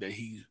work that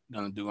he's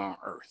going to do on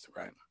earth,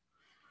 right?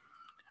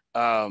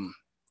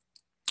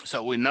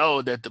 So we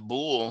know that the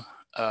bull,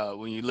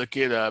 when you look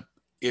it up,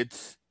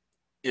 it's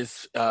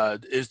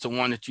the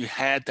one that you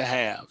had to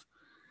have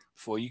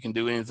before you can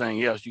do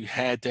anything else. You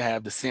had to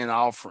have the sin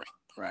offering,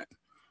 right?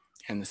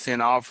 And the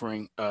sin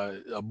offering,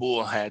 a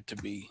bull had to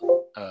be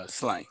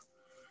slain.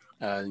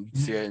 You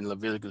see it in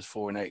Leviticus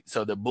 4:8.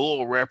 So the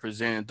bull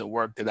represented the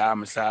work that our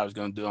Messiah was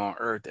going to do on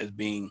earth as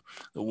being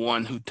the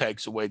one who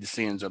takes away the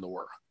sins of the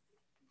world,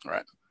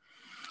 right?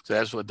 So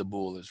that's what the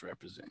bull is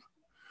representing.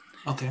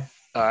 Okay.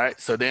 All right.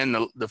 So then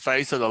the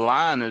face of the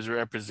lion is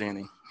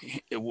representing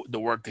the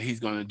work that he's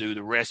going to do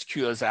to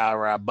rescue us out of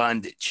our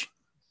bondage.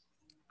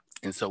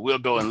 And so we'll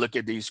go and look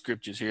at these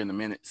scriptures here in a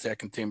minute.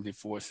 2 Timothy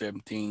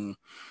 4:17,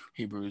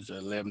 Hebrews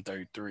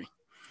 11:33.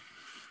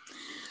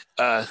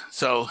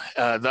 So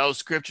those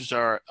scriptures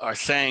are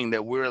saying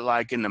that we're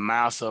like in the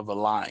mouth of a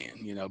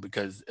lion, you know,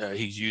 because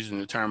he's using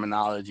the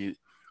terminology,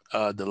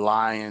 the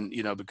lion,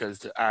 you know,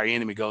 because our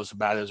enemy goes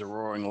about as a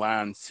roaring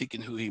lion,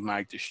 seeking who he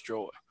might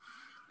destroy.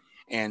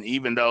 And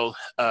even though,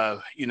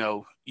 you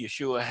know,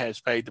 Yeshua has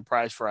paid the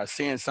price for our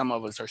sins, some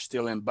of us are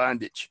still in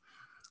bondage,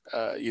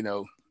 you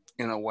know,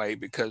 in a way,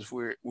 because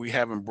we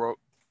haven't broke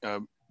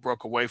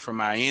away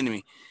from our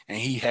enemy, and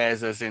he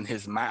has us in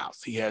his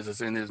mouth. He has us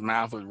in his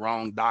mouth with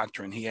wrong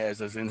doctrine. He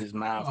has us in his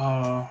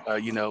mouth,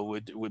 you know,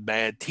 with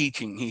bad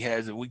teaching. He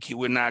has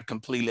we're not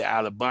completely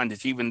out of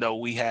bondage, even though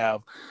we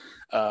have,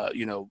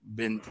 you know,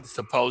 been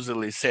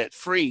supposedly set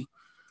free,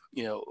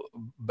 you know,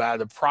 by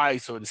the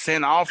price or the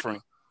sin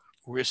offering.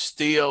 We're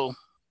still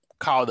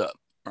caught up,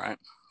 right?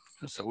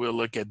 So we'll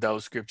look at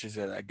those scriptures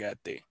that I got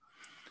there.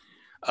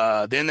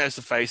 Then there's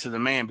the face of the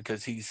man,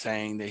 because he's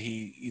saying that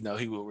he, you know,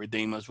 he will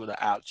redeem us with an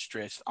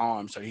outstretched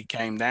arm. So he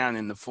came down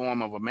in the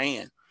form of a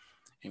man.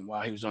 And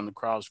while he was on the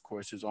cross, of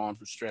course, his arms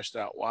were stretched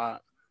out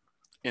wide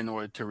in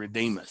order to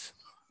redeem us,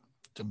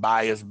 to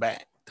buy us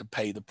back, to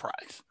pay the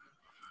price.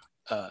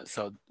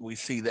 So we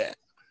see that.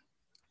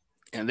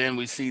 And then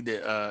we see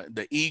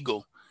the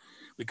eagle,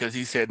 because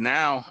he said,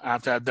 now,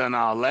 after I've done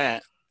all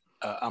that,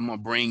 I'm going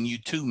to bring you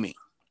to me.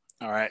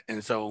 All right.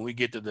 And so when we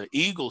get to the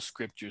eagle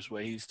scriptures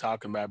where he's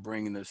talking about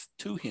bringing us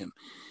to him,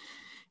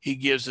 he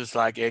gives us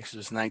like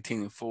Exodus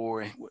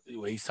 19:4,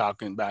 where he's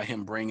talking about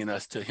him bringing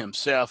us to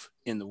himself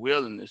in the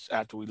wilderness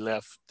after we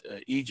left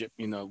Egypt,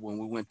 you know, when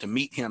we went to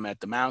meet him at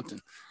the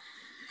mountain.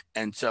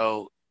 And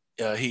so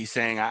he's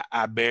saying,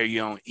 I bear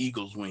you on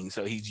eagle's wings.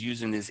 So he's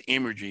using this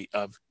imagery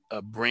of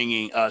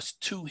bringing us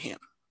to him,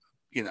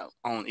 you know,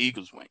 on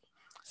eagle's wing.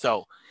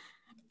 So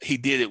he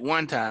did it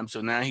one time,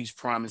 so now he's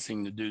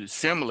promising to do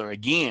similar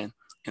again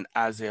in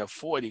Isaiah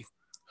 40,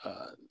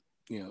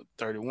 you know,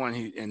 31.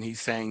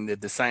 He's saying that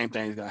the same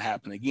thing is going to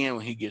happen again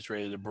when he gets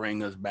ready to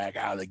bring us back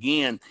out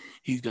again.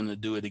 He's going to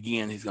do it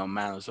again. He's going to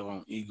mount us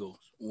on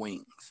eagle's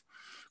wings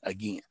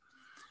again.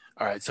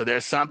 All right, so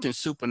there's something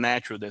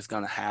supernatural that's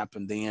going to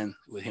happen then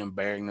with him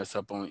bearing us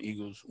up on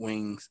eagle's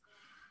wings.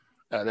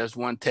 There's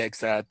one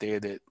text out there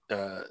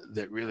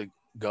that really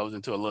goes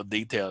into a little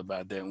detail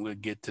about that, and we'll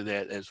get to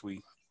that as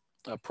we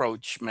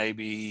approach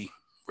maybe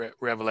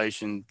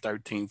Revelation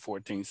 13,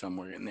 14,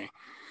 somewhere in there.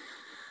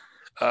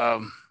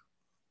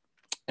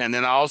 And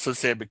then I also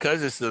said,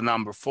 because it's the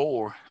number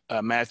 4,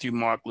 Matthew,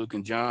 Mark, Luke,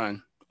 and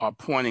John are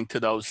pointing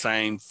to those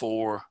same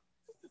 4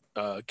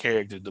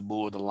 characters: the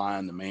bull, the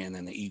lion, the man,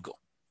 and the eagle.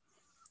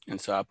 And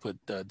so I put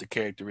the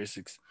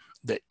characteristics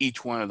that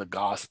each one of the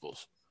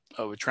gospels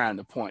were trying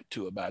to point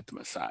to about the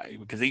Messiah,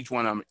 because each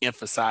one of them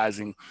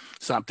emphasizing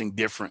something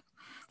different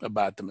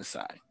about the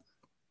Messiah.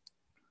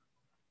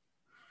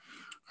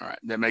 All right,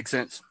 that makes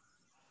sense?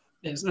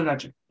 Yes, I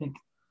got you. Thank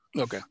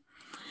you. Okay.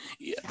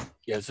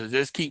 Yeah. So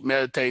just keep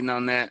meditating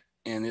on that,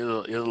 and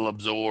it'll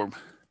absorb.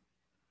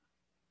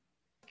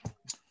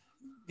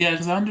 Yeah,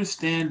 because I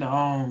understand.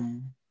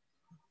 I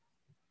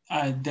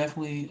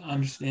definitely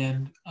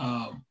understand.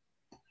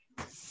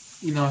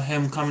 You know,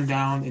 him coming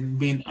down and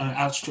being an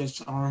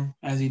outstretched arm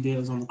as he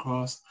did on the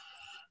cross.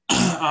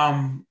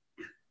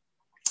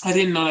 I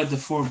didn't know that the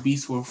 4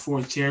 beasts were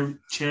 4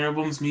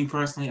 cherubims. Me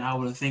personally, I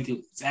would think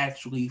it's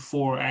actually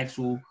 4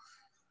 actual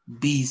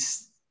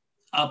beasts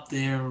up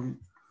there,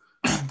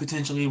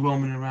 potentially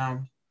roaming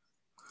around,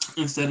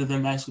 instead of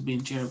them actually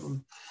being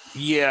cherubim.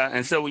 Yeah,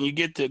 and so when you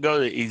get to go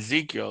to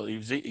Ezekiel,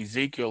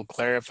 Ezekiel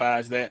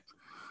clarifies that.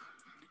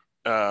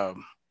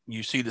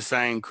 You see the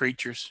same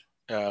creatures,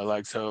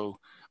 like, so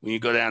when you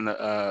go down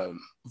to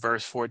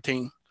verse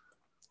 14,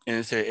 and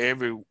it said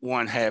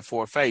everyone had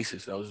 4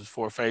 faces. Those are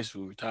 4 faces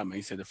we were talking about.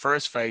 He said the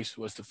first face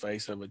was the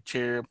face of a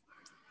cherub,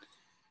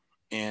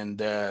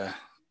 and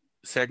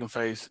second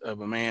face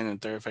of a man,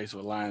 and third face of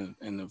a lion,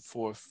 and the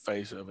 4th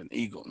face of an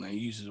eagle. Now he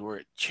uses the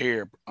word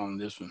cherub on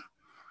this one,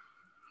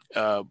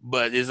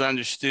 but it's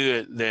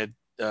understood that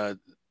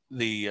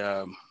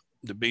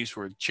the beasts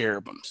were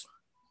cherubims,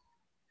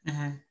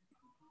 Mm-hmm.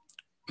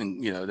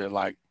 and you know, they're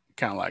like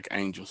kind of like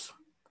angels.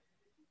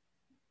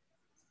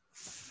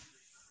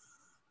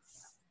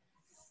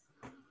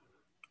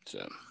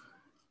 So,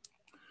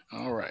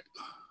 all right.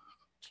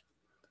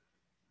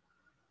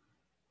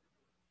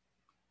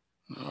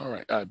 All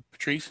right,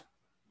 Patrice.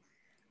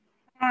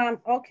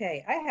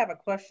 Okay, I have a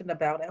question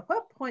about at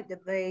what point did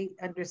they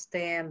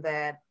understand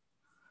that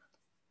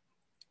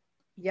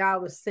Yah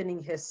was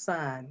sending his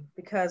son?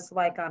 Because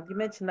like you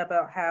mentioned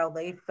about how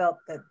they felt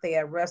that they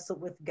had wrestled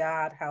with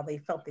God, how they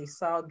felt they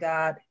saw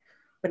God,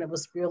 when it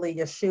was really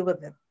Yeshua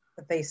that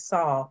they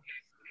saw.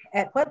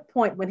 At what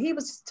point, when he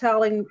was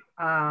telling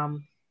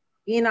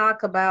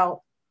Enoch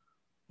about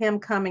him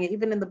coming,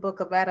 even in the book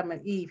of Adam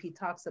and Eve, he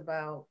talks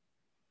about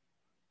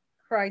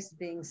Christ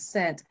being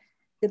sent.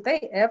 Did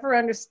they ever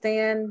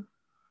understand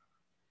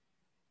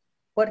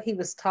what he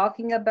was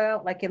talking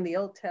about, like in the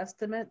Old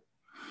Testament?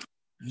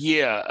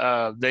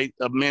 Yeah, they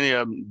many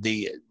of them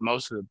did.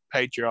 Most of the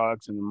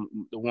patriarchs and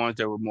the ones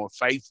that were more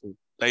faithful,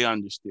 they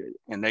understood it,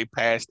 and they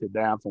passed it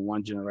down from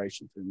one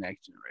generation to the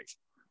next generation.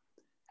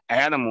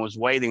 Adam was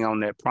waiting on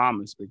that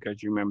promise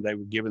because you remember they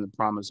were given the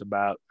promise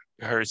about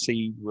her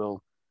seed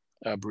will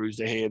bruise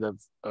the head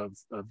of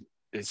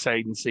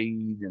Satan's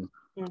seed, and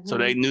so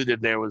they knew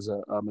that there was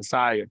a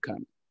Messiah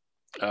coming.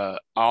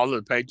 All of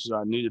the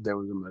patriarchs knew that there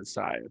was a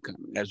Messiah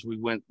coming. As we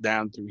went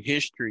down through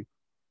history,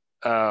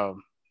 that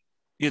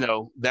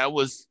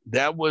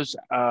was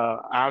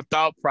our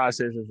thought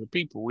process as a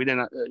people. We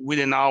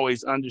didn't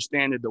always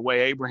understand it the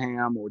way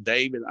Abraham or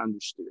David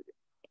understood it,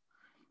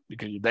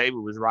 because David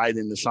was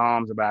writing the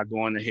Psalms about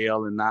going to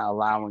hell and not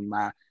allowing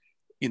my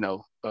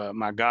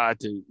God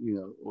to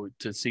or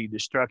to see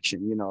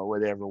destruction, or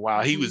whatever,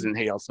 while he was in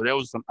hell. So there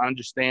was some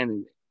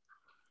understanding.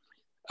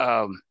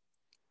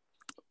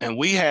 And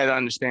we had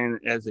understanding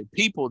as a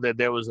people that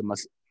there was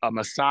a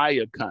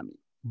Messiah coming,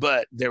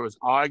 but there was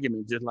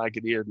argument, just like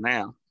it is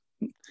now,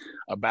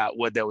 about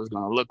what that was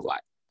going to look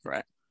like,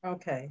 right?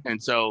 Okay.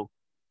 And so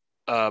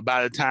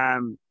by the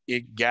time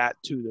it got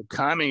to the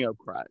coming of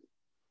Christ,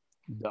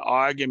 the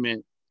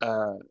argument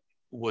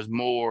was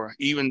more,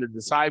 even the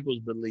disciples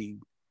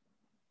believed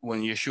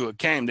when Yeshua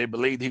came, they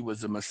believed he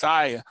was the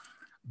Messiah,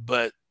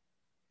 but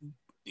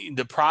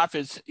the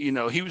prophets, he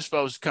was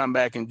supposed to come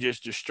back and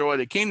just destroy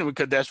the kingdom,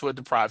 because that's what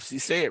the prophecy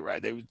said,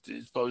 right? They were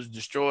supposed to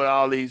destroy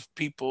all these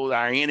people,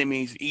 our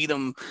enemies, eat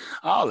them,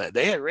 all that.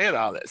 They had read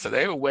all that. So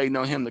they were waiting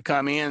on him to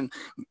come in,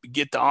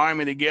 get the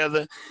army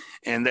together,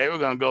 and they were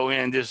going to go in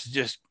and just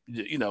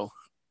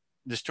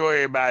destroy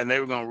everybody, and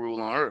they were going to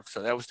rule on earth.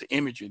 So that was the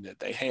imagery that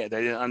they had.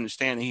 They didn't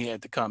understand that he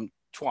had to come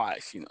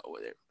twice,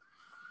 whatever.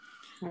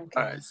 Okay.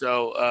 All right.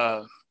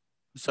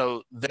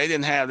 So they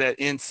didn't have that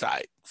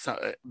insight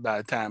by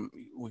the time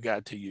we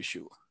got to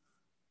Yeshua.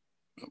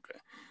 Okay.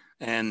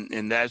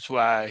 And that's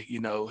why,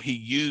 he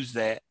used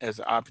that as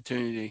an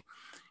opportunity,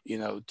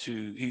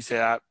 he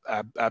said,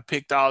 I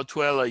picked all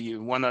 12 of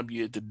you, one of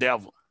you is the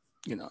devil.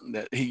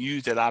 That he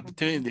used that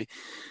opportunity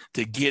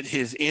to get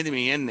his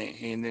enemy in there.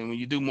 And then when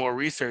you do more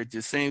research,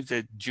 it seems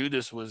that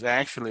Judas was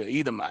actually an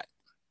Edomite.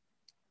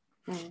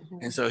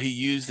 And so he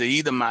used the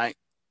Edomite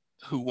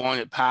who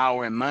wanted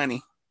power and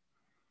money,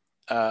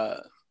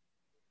 and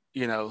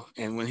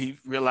when he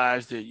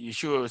realized that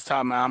Yeshua was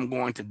talking about, I'm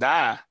going to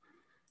die,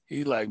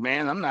 he's like,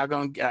 man, I'm not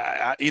going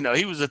to,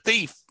 he was a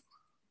thief,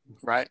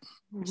 right?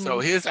 So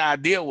his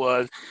idea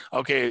was,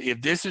 okay,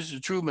 if this is the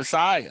true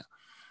Messiah,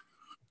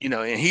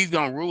 and he's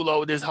going to rule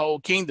over this whole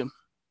kingdom,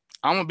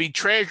 I'm going to be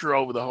treasurer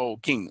over the whole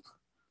kingdom.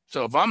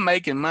 So if I'm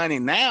making money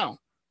now,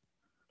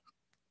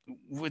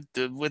 with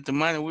the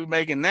money we're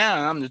making now,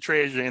 and I'm the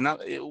treasurer, and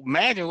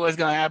imagine what's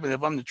going to happen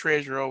if I'm the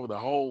treasurer over the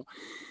whole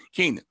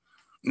kingdom.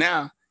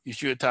 Now,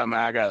 Yeshua talking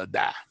about, I got to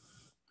die.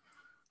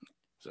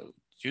 So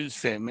Judas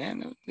said,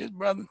 man, this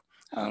brother,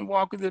 I don't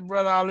walk with this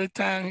brother all the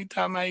time. He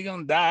talking about he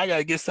gonna die. I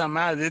gotta get something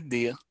out of this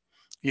deal.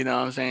 You know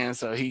what I'm saying?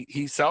 So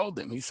he sold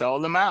him. He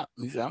sold him out.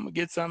 He said, I'm gonna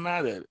get something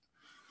out of it.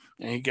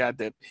 And he got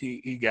that,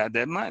 he got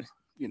that money,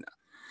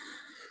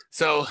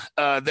 So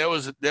there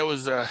was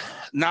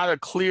not a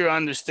clear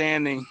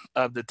understanding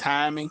of the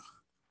timing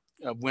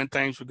of when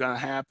things were gonna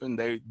happen.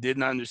 They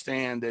didn't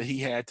understand that he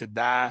had to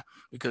die,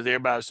 because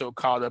everybody was so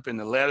caught up in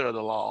the letter of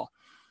the law.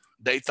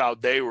 They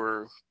thought they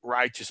were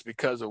righteous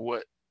because of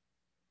what,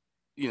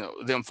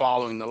 them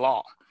following the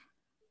law.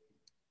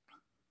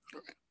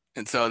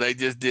 And so they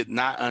just did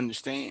not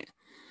understand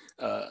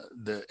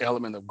the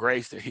element of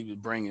grace that he was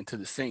bringing to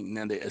the scene.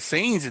 Now the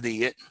Essenes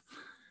did,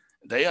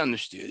 they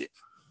understood it,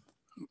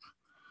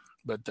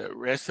 but the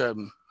rest of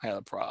them had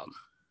a problem.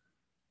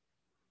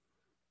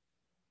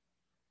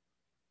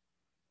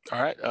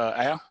 All right,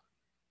 Al?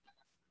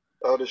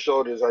 The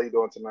shoulders, how you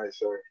doing tonight,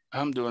 sir?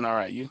 I'm doing all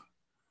right. You?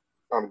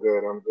 I'm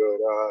good.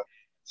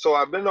 So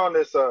I've been on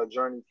this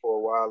journey for a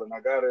while, and I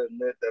gotta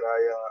admit that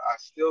I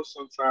still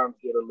sometimes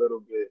get a little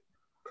bit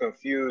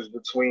confused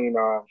between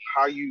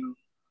how you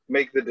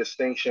make the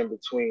distinction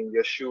between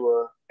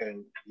Yeshua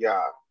and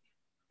Yah,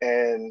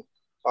 and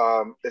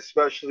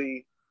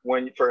especially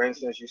when, for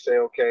instance, you say,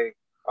 okay,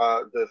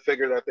 the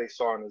figure that they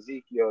saw in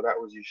Ezekiel, that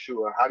was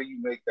Yeshua. How do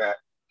you make that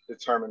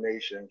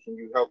determination? Can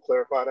you help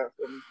clarify that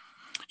for me?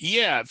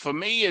 Yeah, for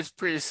me, it's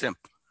pretty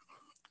simple.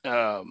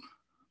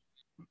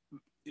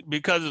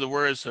 Because of the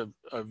words of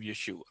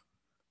Yeshua.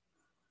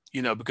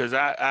 You know, because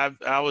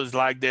I was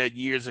like that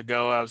years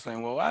ago. I was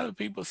saying, well, why do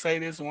people say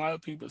this and why do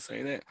people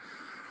say that?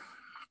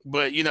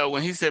 But you know,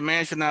 when he said,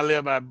 "Man should not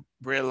live by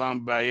bread alone,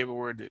 but by every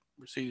word that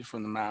proceeds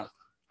from the mouth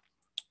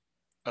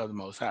of the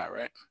Most High,"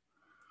 right?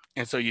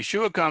 And so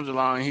Yeshua comes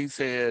along and he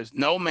says,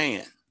 "No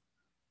man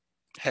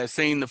has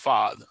seen the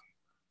Father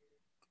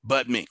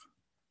but me."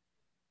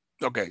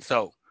 Okay,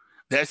 so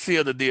that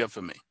sealed the deal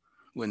for me.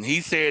 When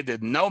he said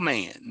that no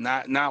man,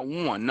 not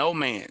one, no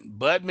man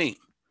but me,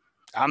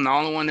 I'm the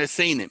only one that's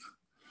seen him,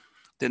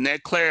 then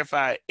that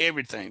clarified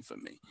everything for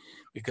me,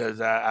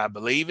 because I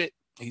believe it.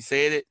 He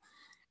said it.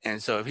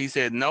 And so if he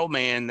said no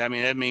man, I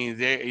mean, that means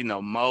there, you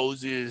know,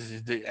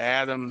 Moses,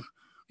 Adam,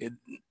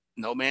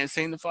 no man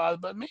seen the Father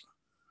but me.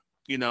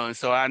 You know, and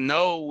so I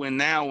know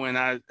when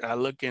I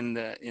look in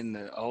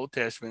the Old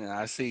Testament and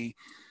I see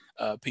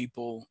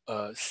people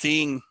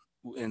seeing,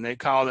 and they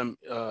call him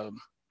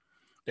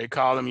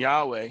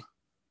Yahweh.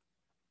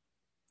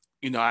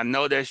 You know, I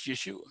know that's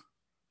Yeshua.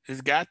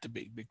 It's got to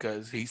be,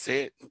 because he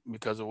said,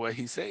 because of what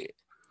he said,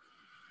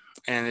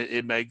 and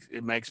it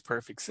makes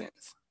perfect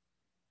sense.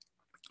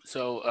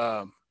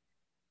 So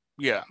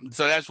yeah,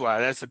 so that's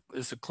why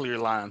it's a clear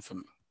line for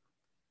me.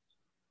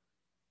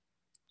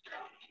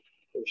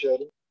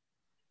 Appreciate it.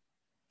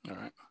 All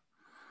right,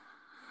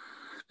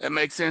 that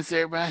makes sense to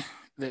everybody.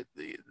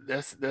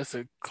 That's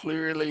a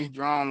clearly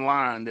drawn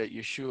line that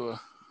Yeshua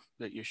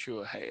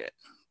had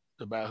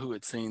about who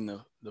had seen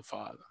the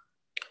Father.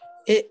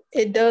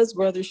 It does,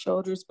 Brother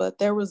Shoulders, but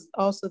there was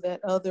also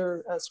that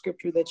other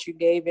scripture that you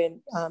gave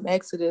in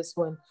Exodus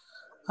when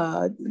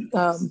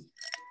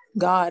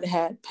God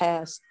had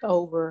passed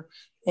over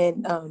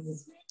and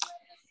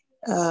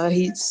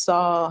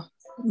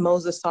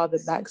Moses saw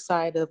the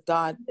backside of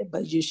God,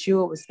 but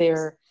Yeshua was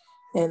there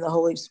and the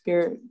Holy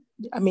Spirit.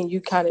 I mean,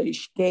 you kind of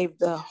gave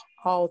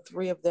all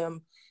three of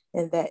them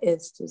in that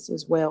instance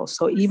as well.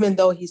 So even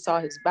though he saw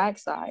his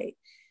backside,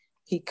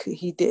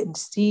 he didn't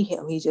see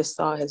him. He just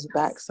saw his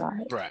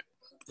backside. Right.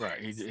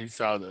 He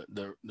saw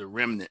the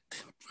remnant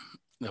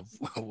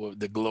of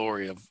the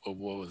glory of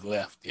what was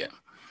left. Yeah.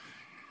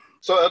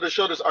 So, Elder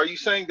Shoulders, are you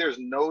saying there's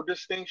no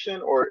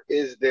distinction, or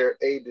is there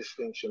a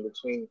distinction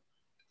between,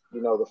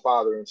 you know, the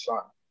Father and Son?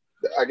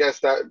 I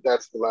guess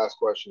that's the last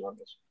question on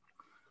this.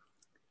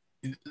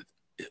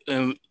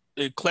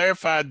 It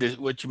clarified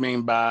what you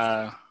mean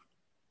by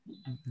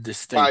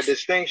distinction. By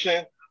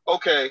distinction,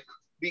 okay,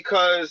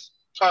 because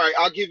all right,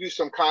 I'll give you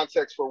some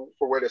context for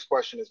where this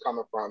question is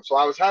coming from. So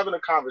I was having a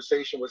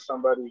conversation with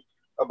somebody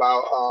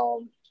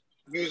about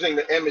using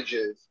the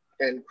images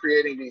and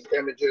creating these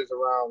images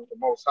around the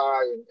Most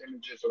High and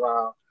images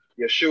around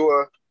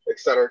Yeshua, et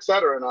cetera, et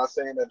cetera. And I was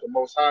saying that the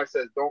Most High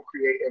says, don't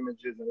create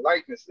images and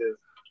likenesses.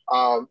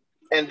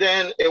 And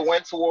then it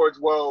went towards,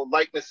 well,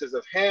 likenesses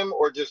of him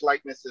or just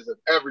likenesses of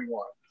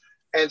everyone.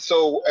 And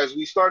so as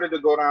we started to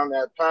go down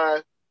that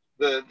path,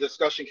 the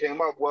discussion came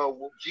up,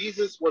 well,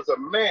 Jesus was a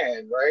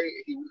man, right?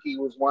 He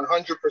was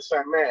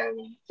 100%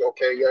 man.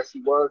 Okay, yes, he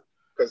was,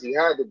 because he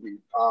had to be.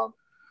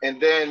 And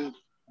then,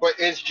 but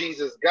is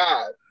Jesus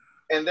God?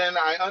 And then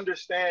I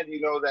understand, you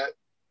know, that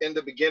in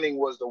the beginning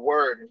was the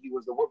Word, and he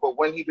was the Word. But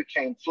when he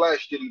became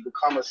flesh, did he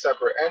become a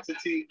separate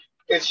entity?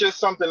 It's just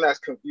something that's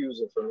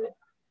confusing for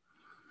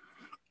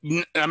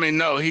me. I mean,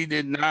 no, he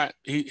did not.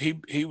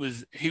 He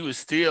was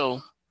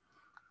still.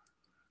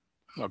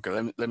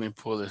 Okay, let me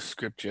pull this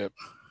scripture up.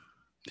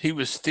 He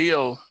was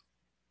still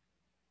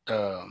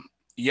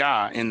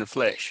Yah in the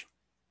flesh,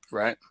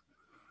 right?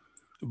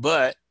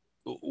 But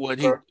what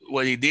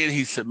he did,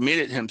 he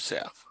submitted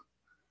himself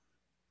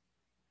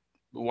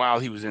while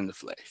he was in the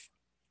flesh,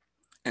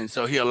 and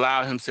so he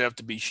allowed himself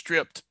to be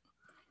stripped,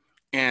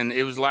 and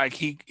it was like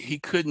he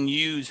couldn't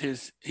use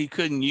his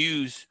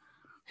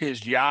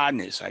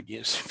Yahness, I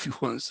guess, if you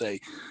want to say,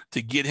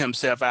 to get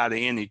himself out of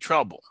any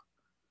trouble.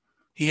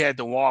 He had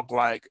to walk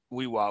like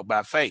we walk,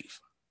 by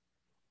faith.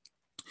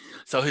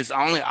 So his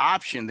only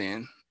option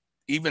then,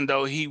 even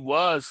though he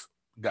was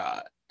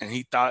God and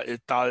he thought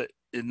it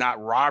not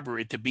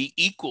robbery to be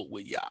equal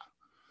with Yah,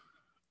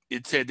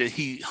 it said that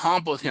he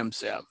humbled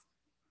himself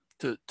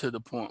to the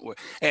point where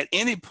at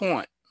any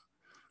point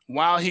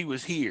while he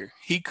was here,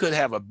 he could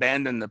have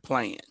abandoned the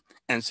plan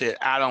and said,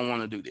 I don't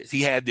want to do this.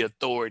 He had the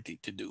authority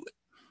to do it.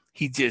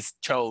 He just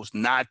chose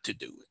not to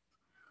do it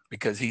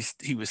because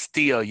he was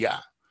still Yah.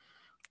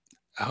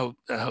 I hope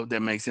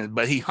that makes sense.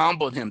 But he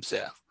humbled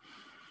himself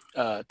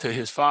to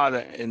his Father,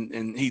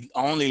 and he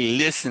only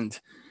listened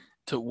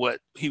to what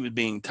he was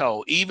being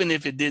told, even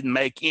if it didn't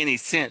make any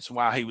sense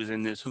while he was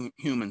in this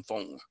human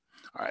form.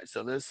 All right,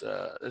 so let's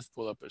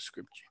pull up a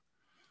scripture.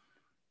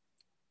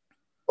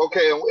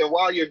 Okay, and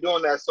while you're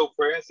doing that, so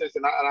for instance,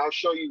 and I'll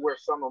show you where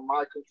some of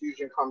my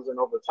confusion comes in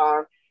over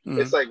time.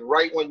 Mm-hmm. It's like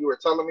right when you were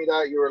telling me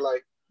that, you were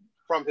like,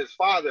 from his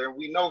Father, and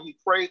we know he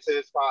prayed to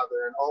his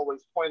Father and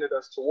always pointed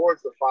us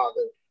towards the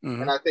Father.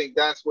 Mm-hmm. And I think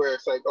that's where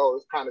it's like, oh,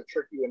 it's kind of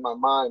tricky in my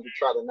mind to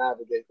try to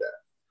navigate that.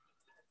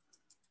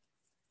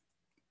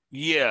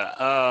 Yeah.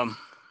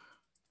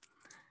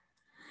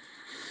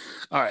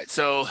 All right.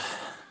 So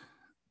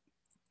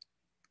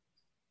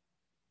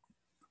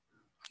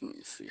let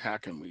me see, how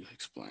can we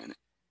explain it?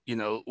 You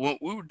know, when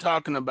we were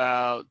talking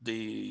about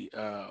the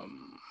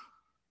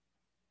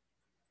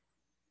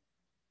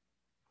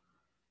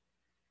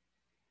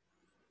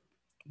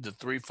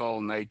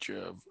threefold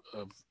nature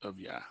of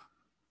Yah.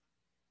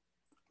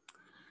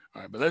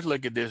 All right, but let's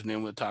look at this and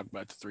then we'll talk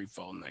about the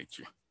threefold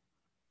nature.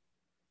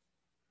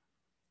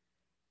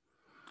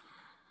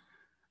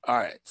 All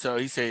right, so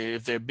he said,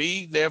 if there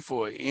be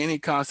therefore any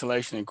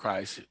consolation in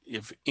Christ,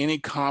 if any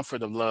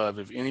comfort of love,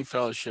 if any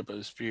fellowship of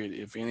the Spirit,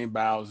 if any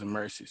bowels and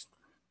mercies,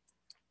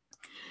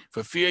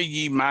 fulfill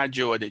ye my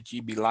joy that ye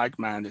be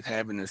like-minded,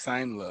 having the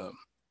same love,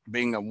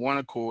 being of one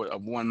accord,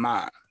 of one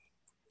mind.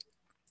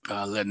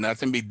 Let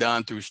nothing be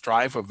done through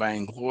strife or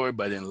vainglory,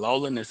 but in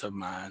lowliness of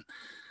mind,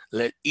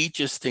 let each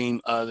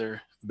esteem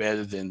other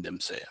better than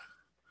themselves.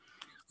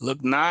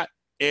 Look not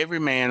every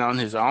man on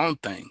his own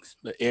things,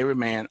 but every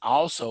man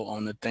also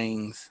on the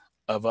things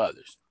of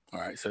others. All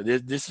right, so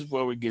this is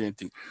where we get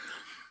into.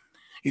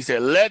 He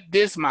said, let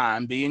this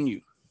mind be in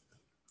you,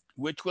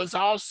 which was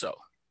also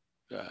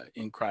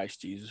in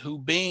Christ Jesus, who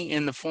being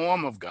in the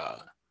form of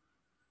God,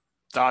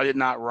 thought it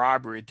not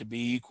robbery to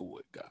be equal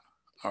with God.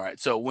 All right,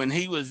 so when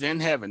he was in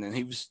heaven and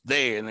he was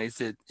there, and they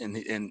said, and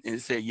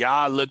it said,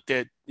 Yah looked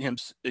at him,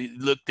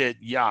 looked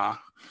at Yah,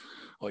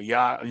 or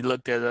Yah, he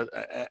looked at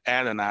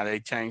Adonai, they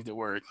changed the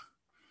word,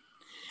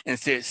 and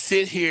said,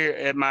 sit here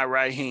at my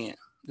right hand.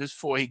 This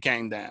before he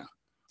came down,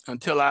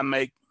 until I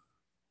make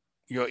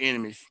your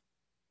enemies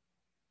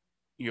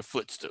your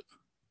footstool.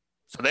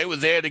 So they were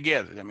there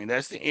together. I mean,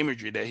 that's the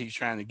imagery that he's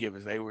trying to give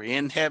us. They were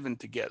in heaven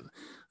together,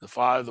 the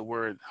Father, the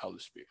Word, Holy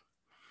Spirit.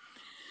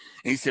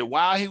 And he said,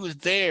 while he was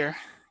there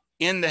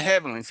in the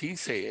heavens, he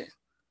said,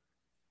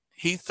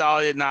 he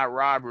thought it not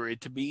robbery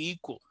to be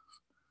equal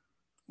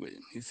with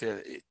him. He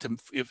said,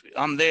 if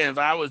I'm there, if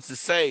I was to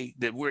say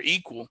that we're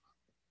equal,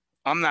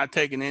 I'm not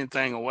taking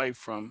anything away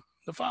from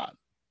the Father.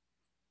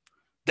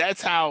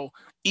 That's how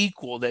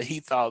equal that he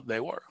thought they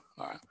were.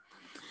 All right.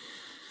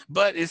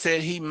 But it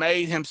said he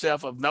made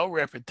himself of no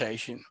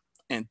reputation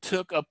and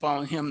took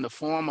upon him the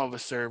form of a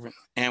servant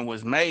and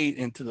was made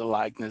into the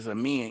likeness of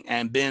men.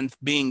 And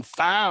being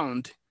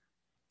found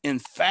in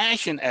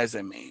fashion as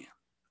a man,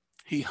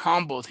 he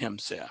humbled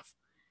himself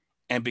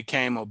and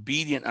became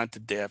obedient unto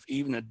death,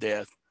 even the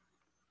death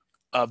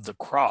of the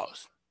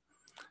cross.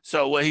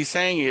 So what he's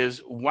saying is,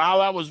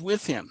 while I was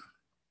with him,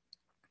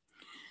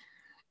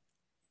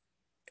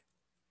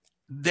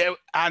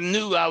 I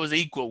knew I was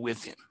equal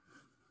with him.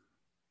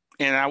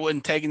 And I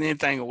wasn't taking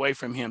anything away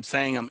from him,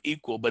 saying I'm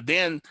equal. But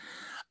then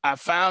I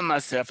found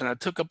myself, and I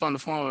took up on the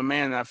form of a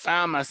man, and I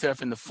found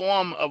myself in the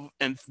form of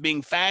and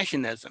being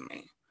fashioned as a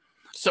man.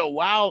 So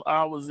while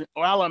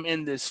I'm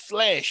in this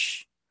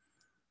flesh,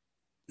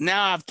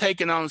 now I've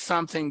taken on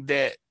something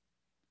that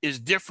is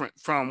different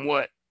from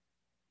what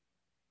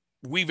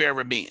we've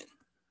ever been.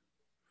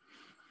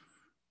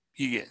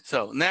 You get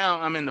so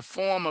now I'm in the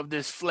form of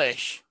this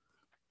flesh,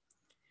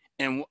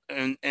 and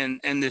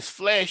this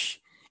flesh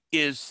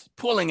is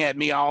pulling at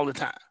me all the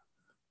time.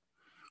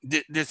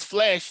 This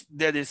flesh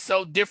that is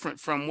so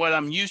different from what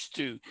I'm used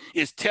to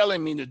is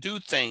telling me to do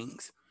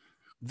things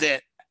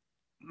that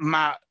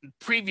my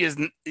previous,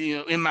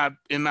 in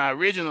my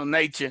original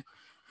nature,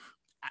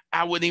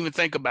 I wouldn't even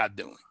think about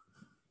doing.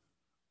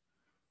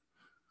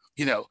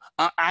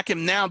 I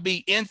can now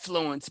be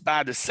influenced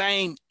by the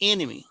same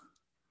enemy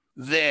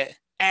that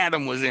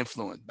Adam was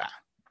influenced by.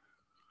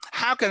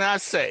 How can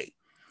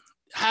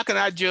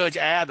I judge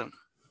Adam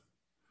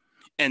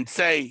and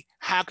say,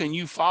 how can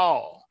you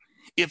fall,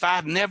 if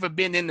I've never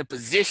been in the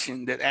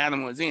position that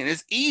Adam was in?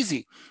 It's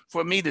easy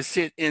for me to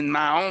sit in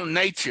my own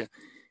nature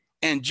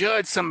and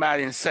judge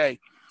somebody and say,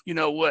 you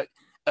know what,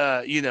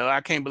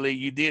 I can't believe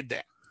you did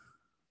that.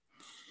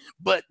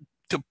 But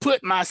to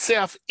put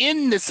myself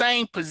in the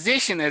same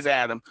position as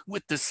Adam,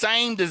 with the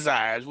same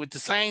desires, with the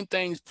same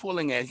things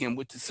pulling at him,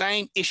 with the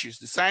same issues,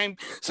 the same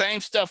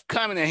stuff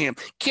coming at him,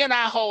 can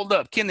I hold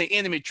up? Can the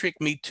enemy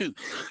trick me too?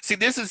 See,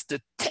 this is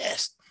the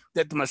test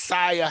that the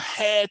Messiah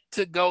had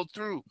to go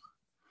through.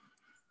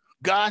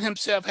 God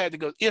himself had to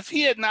go. If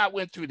he had not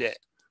went through that,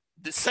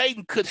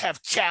 Satan could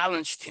have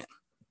challenged him.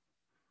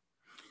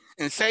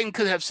 And Satan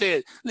could have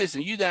said,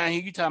 listen, you down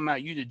here, you talking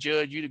about you the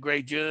judge, you the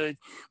great judge,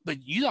 but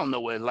you don't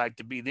know what it's like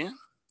to be them.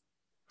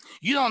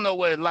 You don't know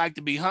what it's like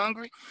to be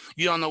hungry.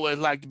 You don't know what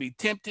it's like to be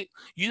tempted.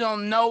 You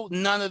don't know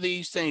none of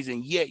these things,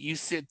 and yet you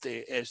sit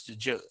there as the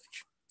judge.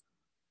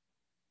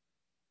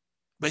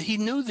 But he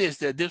knew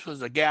that this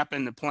was a gap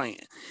in the plan.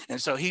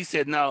 And so he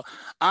said, no,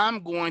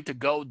 I'm going to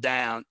go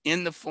down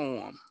in the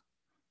form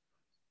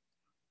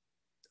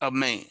of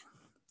man.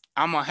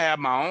 I'm going to have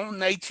my own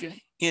nature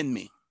in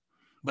me,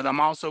 but I'm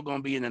also going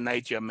to be in the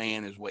nature of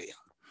man as well.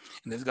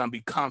 And there's going to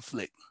be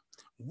conflict.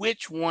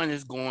 Which one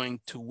is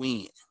going to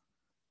win?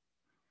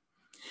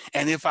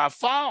 And if I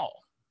fall,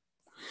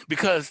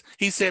 because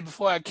he said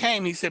before I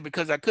came, he said,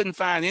 because I couldn't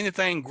find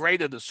anything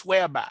greater to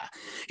swear by.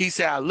 He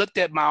said, I looked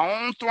at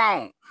my own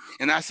throne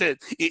and I said,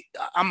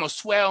 I'm going to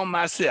swear on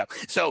myself.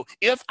 So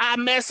if I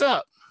mess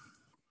up,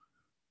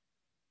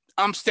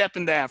 I'm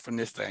stepping down from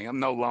this thing. I'm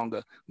no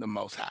longer the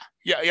Most High.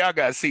 Y'all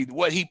gotta see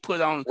what he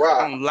put on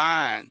Wow.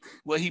 online.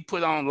 What he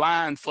put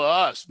online for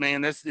us,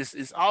 man.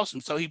 It's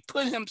awesome. So he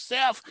put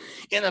himself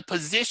in a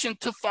position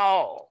to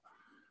fall,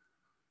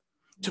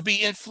 to be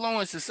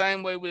influenced the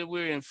same way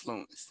we're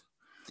influenced.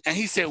 And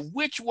he said,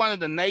 which one of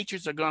the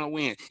natures are going to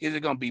win? Is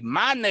it going to be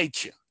my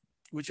nature,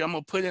 which I'm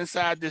going to put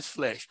inside this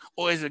flesh?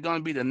 Or is it going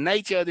to be the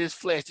nature of this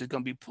flesh that's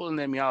going to be pulling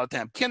at me all the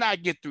time? Can I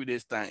get through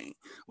this thing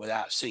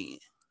without seeing?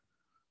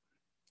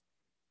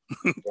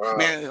 Wow.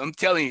 Man, I'm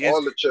telling you.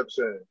 All the chips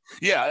in.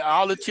 Yeah,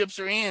 all the chips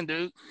are in,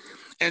 dude.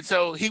 And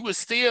so he was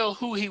still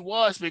who he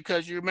was,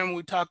 because you remember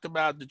we talked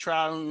about the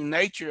triune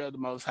nature of the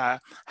Most High,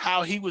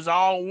 how he was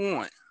all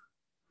one.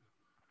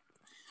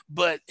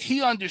 But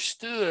he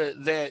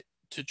understood that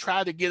to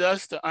try to get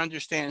us to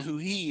understand who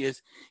he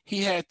is,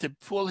 he had to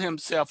pull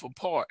himself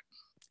apart.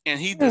 And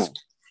he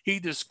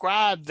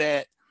described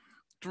that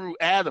through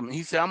Adam.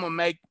 He said, I'm going to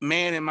make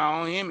man in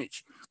my own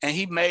image. And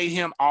he made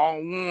him all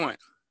one,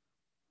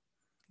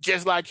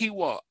 just like he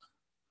was,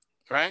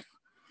 right?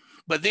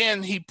 But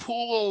then he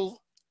pulled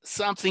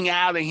something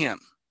out of him,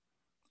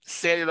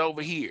 set it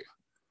over here.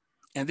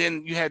 And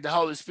then you had the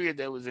Holy Spirit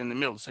that was in the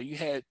middle. So you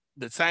had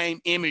the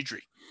same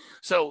imagery.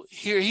 So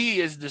here he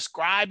is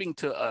describing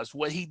to us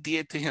what he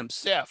did to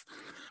himself.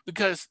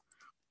 Because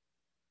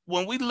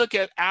when we look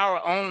at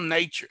our own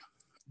nature,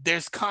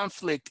 there's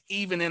conflict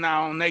even in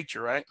our own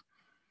nature, right?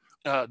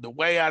 The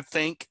way I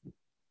think,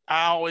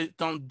 I always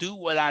don't do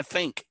what I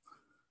think.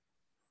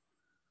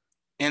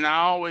 And I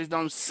always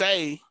don't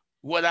say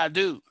what I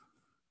do.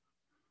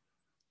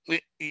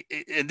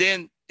 And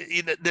then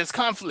there's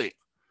conflict.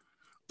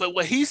 But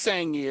what he's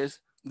saying is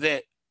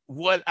that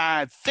what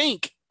I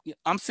think,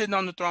 I'm sitting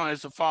on the throne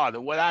as the Father,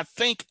 what I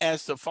think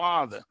as the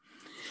Father,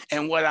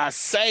 and what I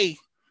say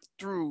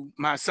through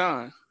my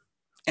Son,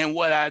 and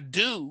what I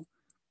do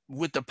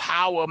with the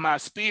power of my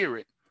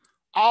Spirit,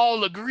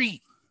 all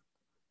agree.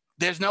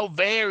 There's no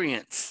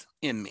variance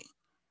in me,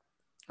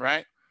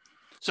 right?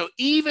 So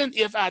even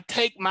if I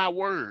take my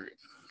word,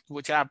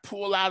 which I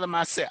pull out of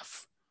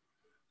myself,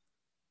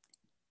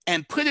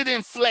 and put it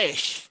in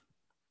flesh,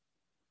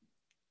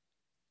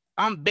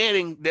 I'm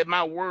betting that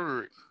my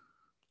word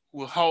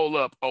will hold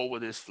up over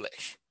this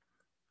flesh.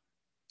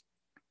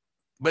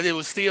 But it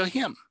was still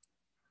him.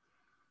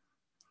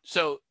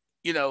 So,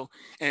 and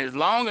as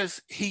long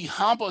as he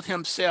humbled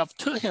himself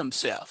to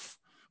himself,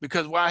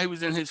 because while he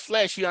was in his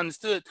flesh, he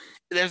understood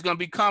there's going to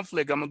be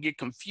conflict. I'm going to get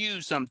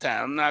confused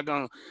sometimes. I'm not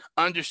going to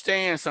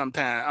understand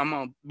sometimes. I'm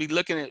going to be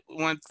looking at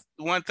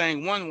one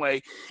thing one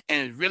way,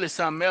 and it's really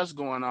something else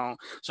going on.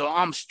 So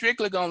I'm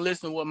strictly going to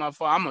listen to what my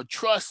Father, I'm going to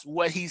trust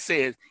what he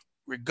says,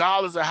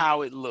 regardless of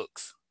how it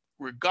looks.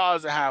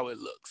 Regardless of how it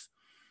looks.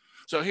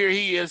 So here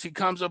he is. He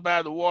comes up out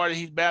of the water.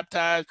 He's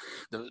baptized.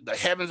 The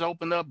heavens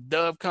open up.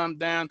 Dove comes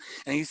down,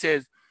 and he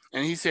says,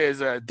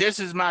 this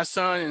is my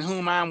Son in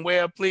whom I'm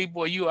well pleased.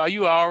 Boy, you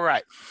all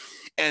right.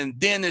 And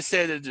then it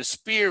said that the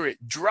Spirit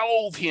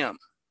drove him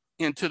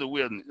into the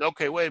wilderness.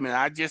 Okay, wait a minute.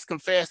 I just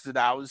confessed that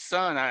I was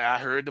son. I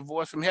heard the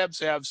voice from heaven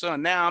say I was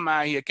son. Now I'm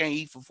out here, can't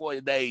eat for 40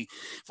 days,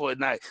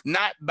 40 nights.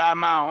 Not by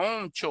my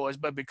own choice,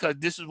 but because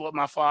this is what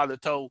my Father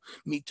told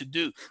me to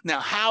do. Now,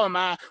 how am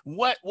I,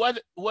 what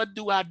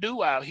do I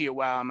do out here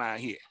while I'm out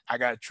here? I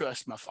got to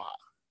trust my Father.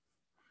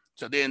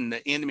 So then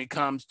the enemy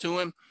comes to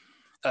him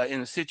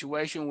in a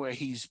situation where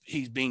he's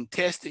being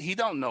tested. He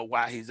don't know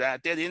why he's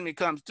out there. The enemy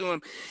comes to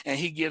him and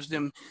he gives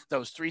them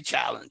those 3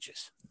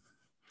 challenges.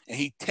 And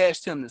he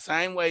tests him the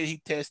same way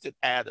he tested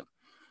Adam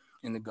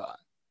in the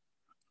garden,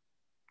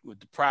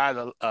 with the pride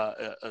of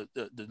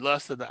the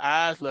lust of the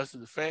eyes, lust of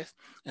the flesh,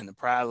 and the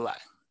pride of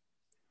life.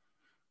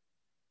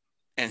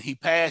 And he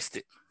passed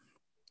it.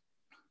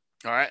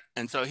 All right.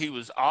 And so he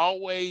was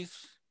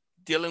always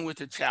dealing with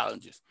the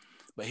challenges,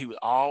 but he would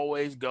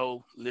always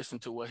go listen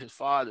to what his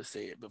Father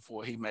said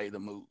before he made a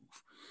move,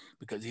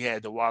 because he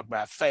had to walk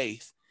by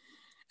faith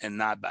and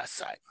not by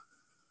sight.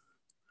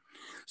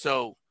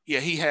 So yeah,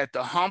 he had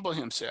to humble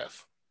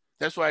himself.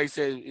 That's why he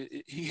said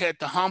he had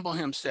to humble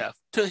himself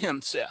to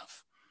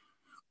himself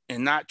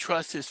and not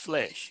trust his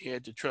flesh. He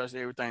had to trust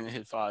everything that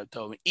his Father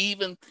told him,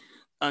 even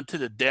unto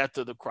the death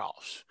of the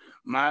cross.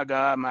 My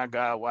God,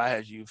 why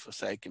has you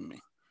forsaken me?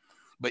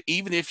 But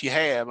even if you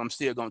have, I'm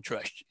still going to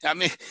trust you. I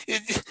mean,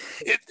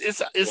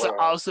 it's an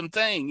awesome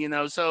thing,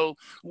 So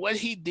what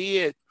he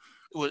did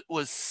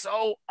was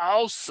so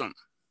awesome.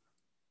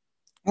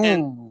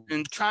 And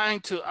trying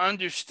to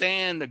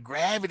understand the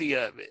gravity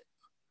of it,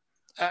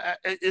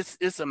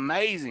 it's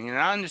amazing. And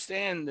I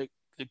understand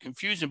the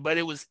confusion, but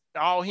it was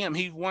all him.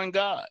 He's one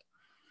God,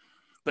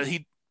 but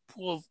he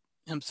pulled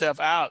himself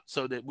out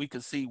so that we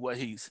could see what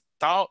he's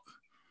thought,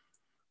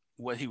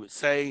 what he would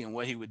say, and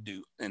what he would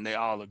do, and they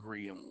all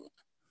agree in one.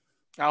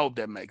 I hope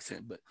that makes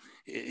sense, but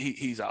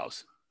he's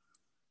awesome.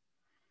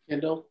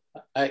 Kendall,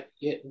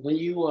 when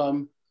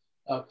you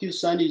a few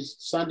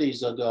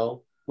Sundays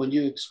ago, when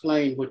you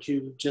explained what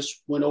you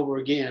just went over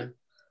again,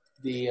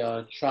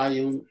 the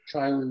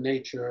triune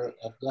nature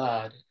of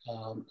God,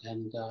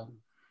 and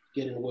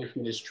getting away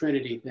from this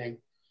Trinity thing,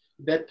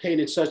 that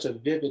painted such a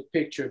vivid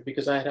picture,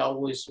 because I had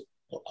always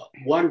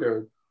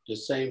wondered the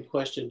same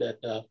question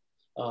that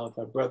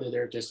my brother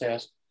there just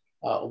asked,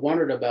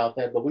 wondered about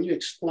that. But when you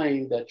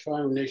explained that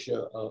triune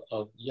nature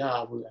of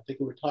Yah, I think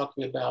we were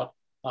talking about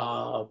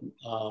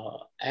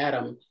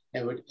Adam,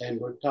 and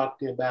we're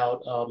talking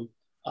about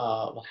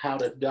how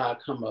did God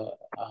come,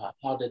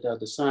 how did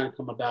the Son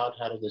come about,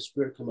 how did the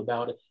Spirit come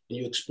about, and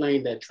you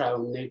explained that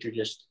triune nature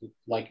just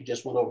like you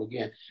just went over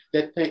again.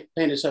 That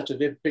painted such a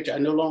vivid picture. I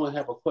no longer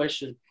have a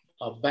question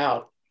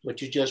about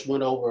what you just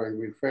went over and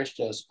refreshed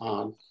us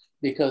on,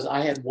 because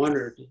I had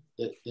wondered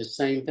the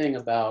same thing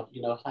about,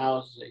 you know, how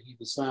is he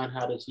the Son,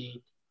 how does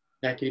he,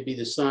 that could be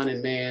the Son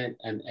and man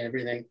and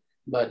everything,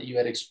 but you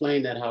had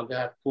explained that how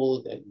God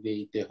pulled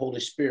the Holy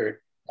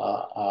Spirit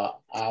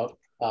out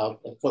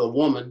for the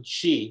woman,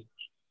 she,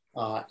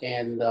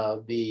 and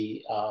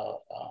the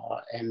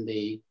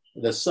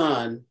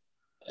Son,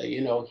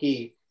 you know,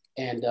 he,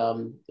 and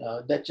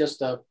that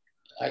just,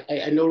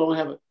 I no longer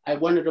have, I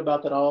wondered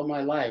about that all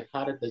my life.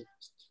 How did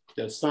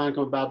the Son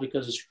come about?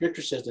 Because the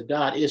scripture says that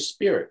God is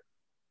spirit.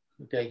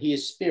 Okay, he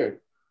is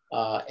spirit.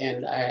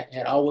 And I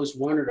had always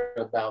wondered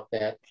about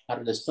that. How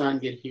did the Son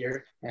get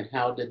here? And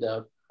how did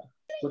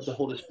what the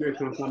Holy Spirit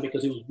come from?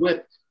 Because he was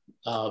with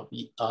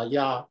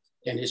Yah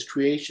and his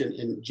creation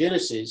in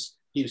Genesis.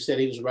 He said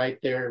he was right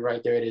there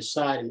at his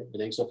side and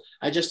everything. So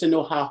I just didn't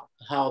know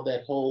how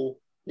that whole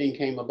thing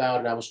came about.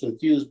 And I was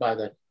confused by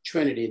the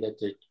Trinity that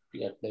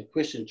the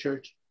Christian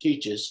church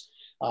teaches.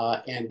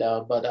 But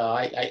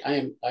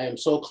I am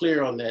so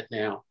clear on that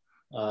now,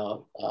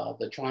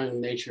 the triune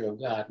nature of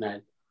God. And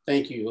I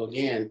thank you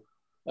again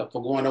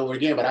for going over it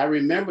again. But I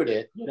remembered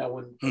it, you know,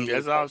 when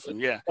that's awesome.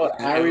 Yeah,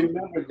 I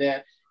remembered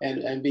that,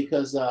 and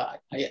because I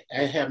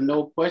have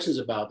no questions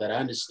about that. I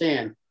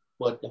understand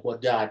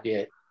what God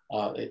did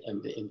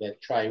in that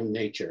triune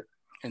nature.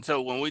 And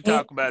so when we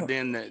talk about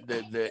then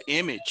the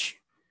image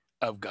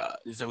of God,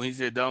 so he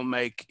said, "Don't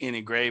make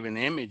any graven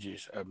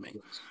images of me."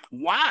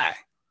 Why?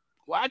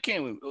 Why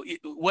can't we?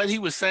 What he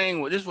was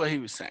saying, this is what he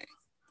was saying.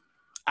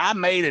 I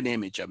made an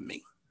image of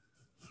me.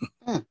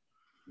 And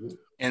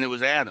it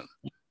was Adam.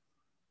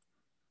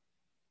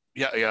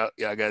 Yeah,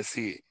 I gotta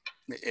see it.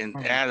 And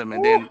Adam,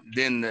 and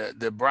then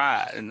the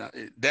bride, and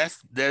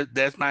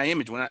that's my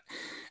image. When I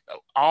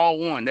all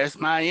one, that's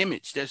my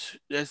image.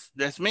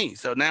 That's me.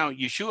 So now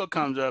Yeshua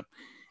comes up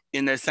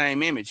in that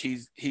same image.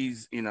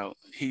 He's you know,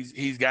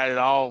 he's got it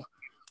all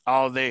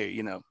there.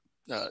 You know,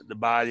 the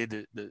body,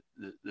 the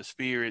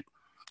spirit.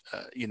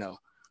 You know,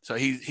 so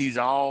he's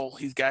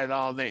got it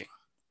all there.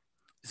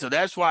 So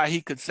that's why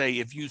he could say,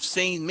 if you've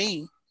seen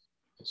me,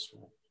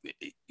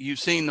 you've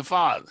seen the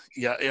Father.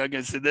 Yeah, like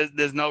I said,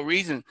 there's no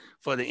reason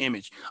for the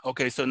image.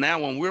 Okay, so now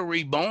when we're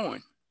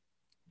reborn,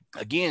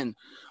 again,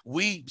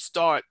 we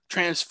start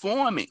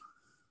transforming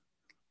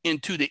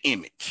into the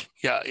image.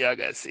 Yeah, I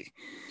gotta see.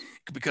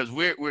 Because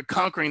we're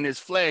conquering this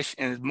flesh,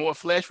 and the more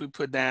flesh we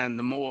put down,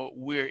 the more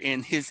we're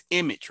in his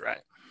image,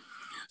 right?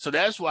 So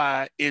that's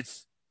why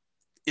it's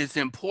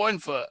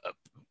important for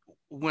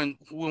when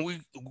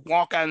we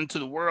walk out into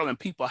the world and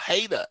people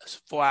hate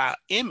us for our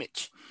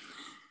image,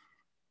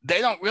 they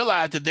don't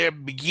realize that they're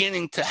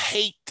beginning to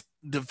hate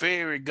the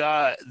very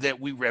God that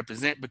we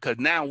represent, because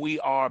now we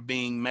are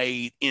being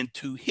made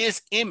into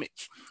his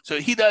image. So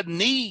he doesn't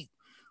need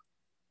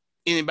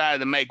anybody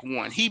to make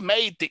one. He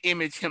made the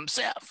image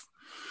himself.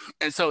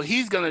 And so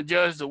he's going to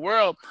judge the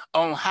world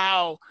on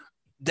how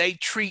they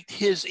treat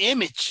his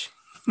image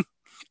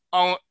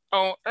on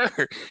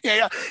earth.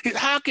 Yeah,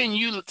 how can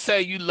you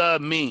say you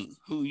love me,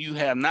 who you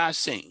have not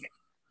seen,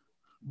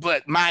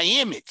 but my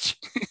image?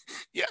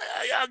 Yeah,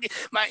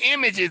 my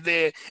image is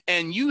there,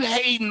 and you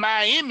hating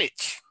my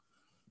image.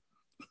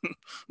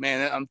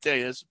 Man, I'm telling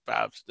you, that's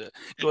powerful stuff.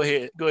 Go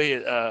ahead.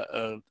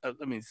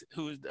 Let me see.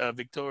 Who's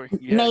Victoria?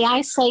 May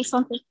I say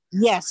something?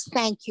 Yes,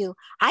 thank you.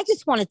 I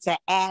just wanted to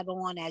add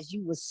on, as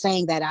you were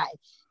saying, that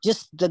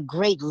just the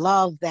great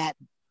love that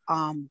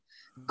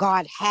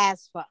God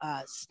has for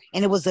us.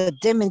 And it was a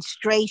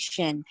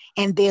demonstration,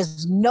 and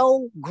there's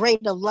no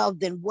greater love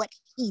than what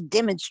he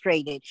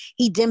demonstrated.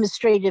 He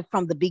demonstrated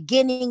from the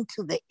beginning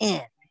to the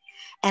end.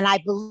 And I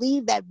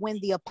believe that when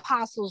the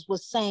apostles were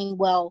saying,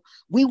 well,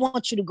 we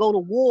want you to go to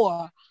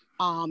war,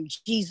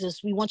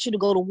 Jesus, we want you to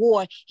go to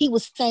war, he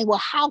was saying, well,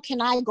 how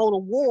can I go to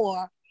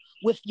war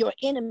with your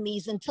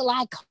enemies until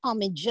I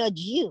come and judge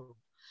you?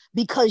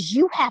 Because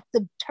you have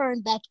to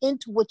turn back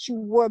into what you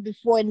were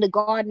before in the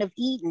Garden of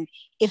Eden,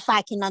 if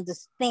I can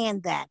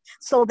understand that,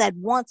 so that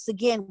once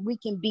again, we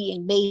can be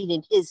made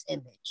in his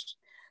image.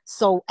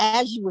 So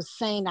as you were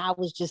saying, I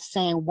was just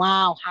saying,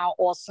 wow, how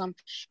awesome.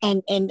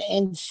 And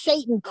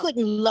Satan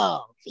couldn't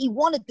love. He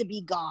wanted to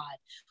be God,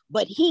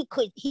 but he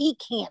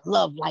can't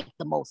love like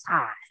the Most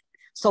High.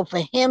 So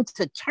for him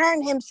to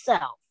turn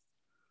himself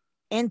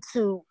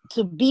into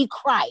to be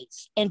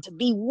Christ and to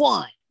be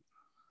one,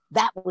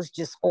 that was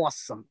just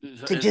awesome.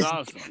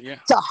 Awesome, yeah.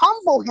 To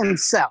humble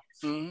himself.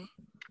 Mm-hmm.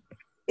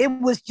 It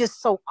was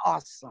just so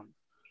awesome.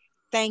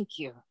 Thank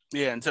you.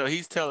 Yeah, and so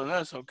he's telling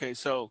us, okay,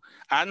 so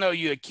I know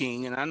you're a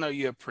king and I know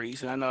you're a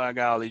priest and I know I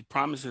got all these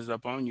promises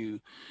up on you,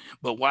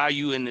 but while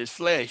you in this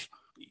flesh,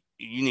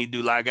 you need to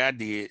do like I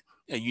did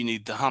and you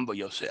need to humble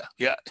yourself.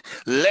 Yeah.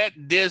 Let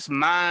this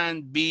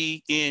mind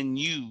be in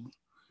you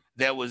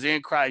that was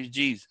in Christ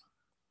Jesus,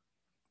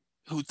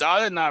 who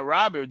thought it not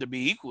robbery to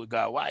be equal with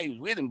God while he was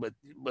with him, but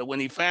when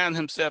he found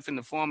himself in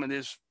the form of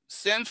this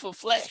sinful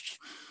flesh,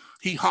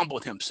 he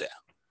humbled himself.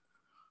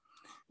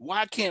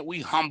 Why can't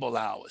we humble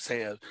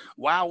ourselves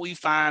while we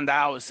find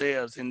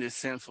ourselves in this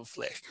sinful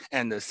flesh?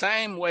 And the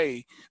same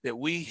way that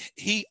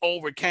he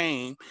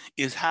overcame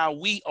is how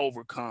we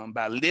overcome,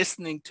 by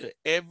listening to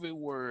every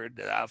word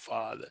that our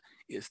Father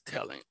is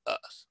telling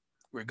us,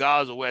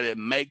 regardless of whether it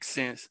makes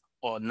sense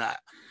or not.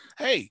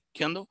 Hey,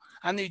 Kendall,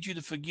 I need you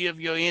to forgive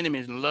your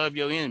enemies and love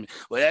your enemies.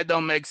 Well, that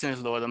don't make sense,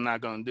 Lord. I'm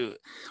not going to do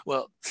it.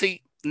 Well,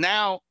 see,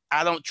 now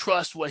I don't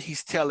trust what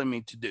he's telling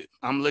me to do.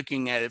 I'm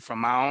looking at it from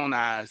my own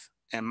eyes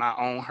and my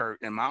own hurt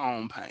and my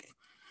own pain.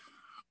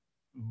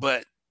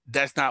 But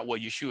that's not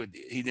what Yeshua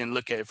did. He didn't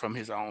look at it from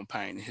his own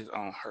pain and his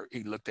own hurt.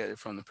 He looked at it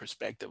from the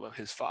perspective of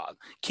his Father.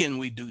 Can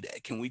we do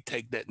that? Can we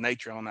take that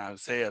nature on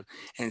ourselves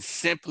and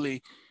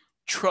simply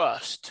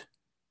trust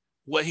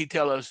what he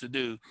tells us to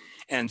do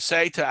and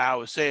say to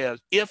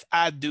ourselves, if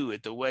I do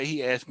it the way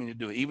he asked me to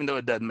do it, even though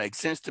it doesn't make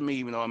sense to me,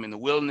 even though I'm in the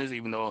wilderness,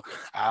 even though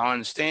I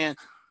understand,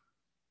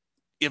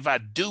 if I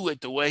do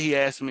it the way he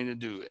asked me to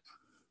do it,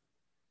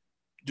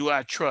 do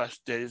I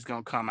trust that it's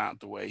going to come out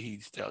the way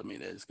he's telling me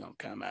that it's going to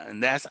come out?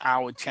 And that's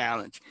our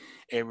challenge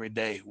every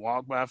day.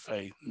 Walk by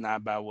faith,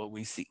 not by what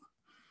we see.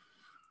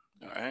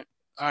 All right.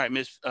 All right,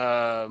 Miss,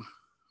 let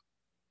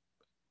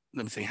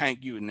me see, Hank,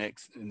 you were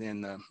next, and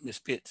then Miss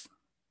Pitts.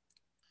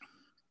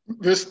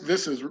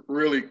 This is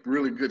really,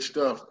 really good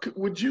stuff.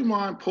 Would you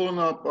mind pulling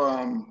up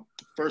 1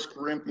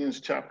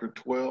 Corinthians chapter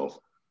 12?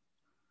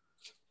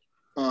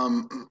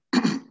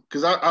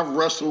 Because I've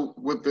wrestled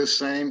with this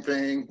same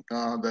thing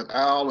that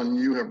Al and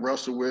you have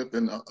wrestled with,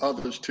 and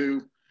others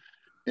too.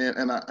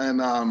 And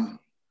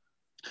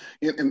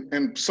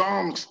in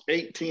Psalms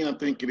 18, I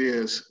think it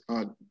is,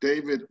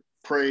 David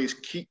prays,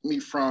 "Keep me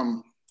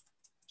from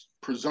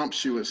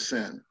presumptuous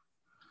sin."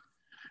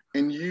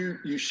 And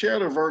you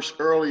shared a verse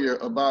earlier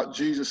about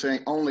Jesus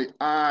saying, "Only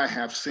I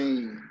have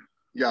seen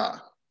Yah,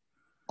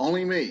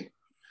 only me."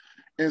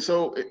 And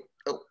so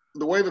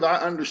the way that I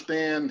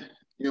understand,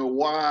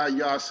 why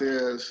Yah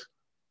says,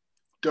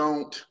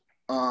 "Don't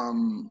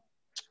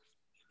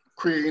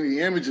create any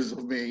images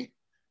of me,"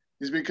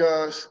 is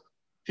because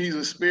he's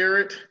a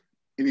spirit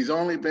and he's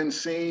only been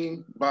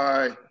seen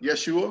by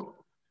Yeshua.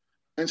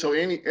 And so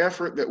any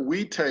effort that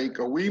we take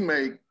or we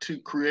make to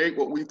create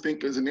what we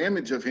think is an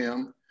image of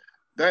him,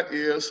 that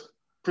is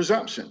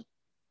presumption.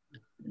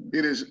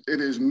 It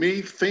is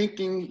me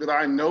thinking that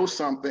I know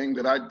something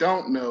that I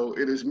don't know.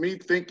 It is me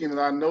thinking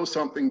that I know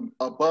something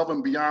above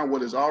and beyond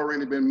what has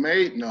already been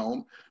made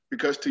known.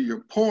 Because to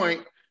your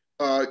point,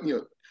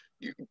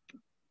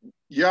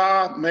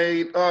 Yah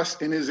made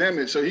us in his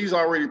image. So he's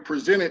already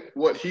presented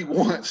what he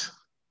wants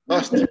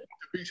us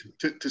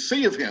to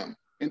see of him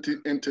and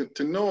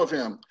to know of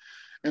him.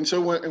 And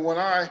so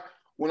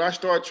when I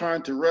start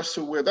trying to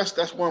wrestle with,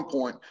 that's one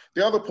point.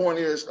 The other point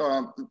is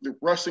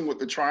wrestling with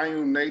the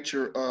triune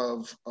nature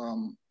of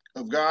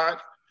God.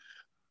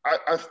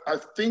 I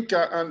think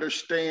I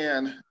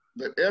understand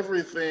that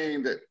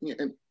everything that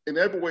in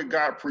every way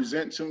God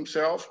presents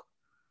himself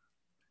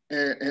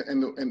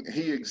and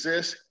he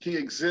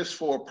exists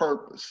for a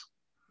purpose.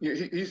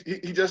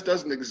 He just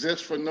doesn't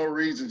exist for no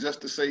reason,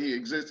 just to say he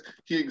exists.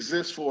 He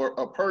exists for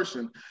a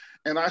person.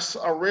 And I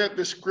read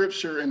the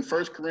scripture in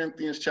 1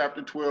 Corinthians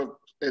chapter 12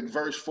 at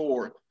verse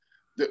 4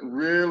 that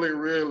really,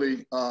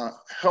 really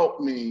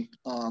helped me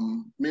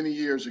many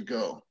years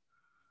ago.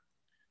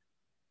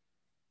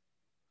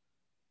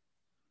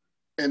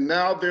 And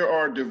now there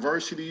are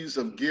diversities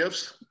of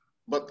gifts,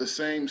 but the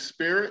same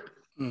Spirit.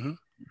 Mm-hmm.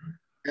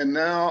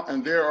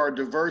 And there are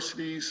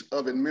diversities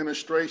of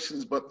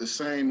administrations, but the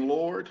same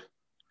Lord.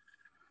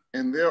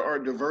 And there are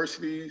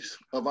diversities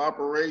of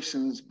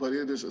operations, but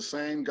it is the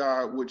same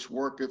God which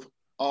worketh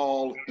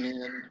all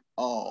in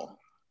all.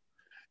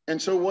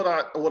 And so what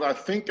I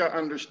think I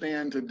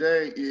understand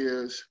today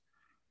is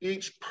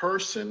each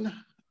person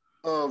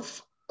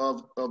of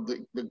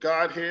the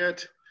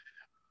Godhead,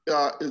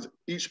 is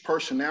each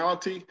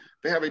personality,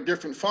 they have a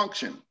different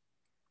function.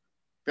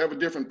 They have a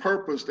different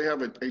purpose. They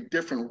have a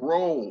different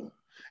role.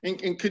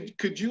 And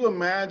could you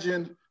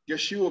imagine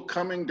Yeshua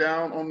coming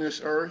down on this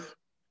earth,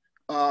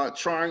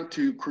 trying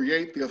to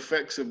create the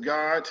effects of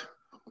God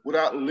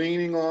without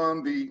leaning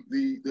on the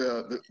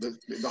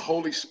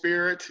Holy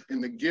Spirit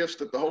and the gifts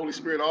that the Holy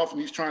Spirit offers?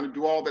 He's trying to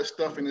do all that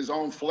stuff in his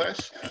own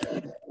flesh.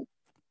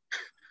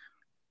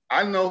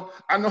 I know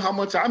how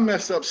much I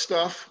mess up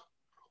stuff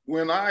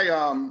when I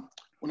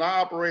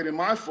operate in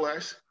my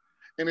flesh,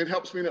 and it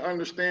helps me to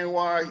understand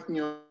why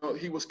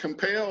he was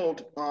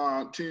compelled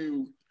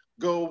to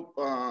go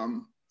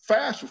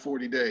fast for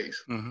 40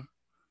 days. Mm-hmm.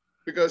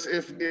 Because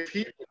if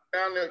he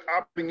down there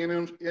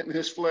operating in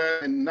his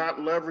flesh and not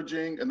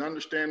leveraging and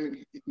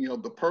understanding,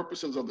 the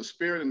purposes of the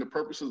Spirit and the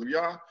purposes of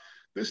Yah,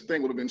 this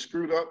thing would have been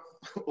screwed up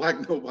like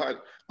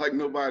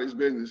nobody's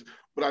business.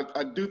 But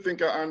I do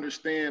think I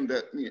understand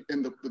that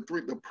in the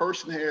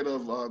personhead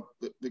of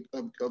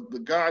the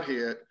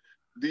Godhead,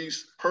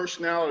 these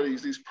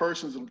personalities, these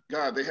persons of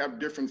God, they have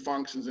different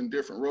functions and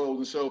different roles.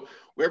 And so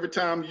every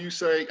time you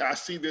say, I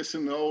see this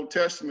in the Old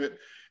Testament,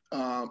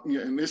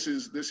 and this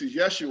is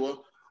Yeshua,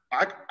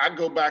 I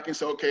go back and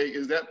say, okay,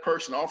 is that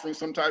person offering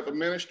some type of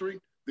ministry?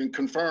 Then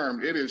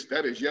confirm that is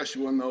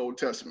Yeshua in the Old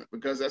Testament,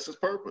 because that's his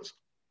purpose.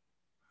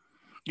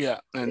 Yeah.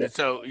 And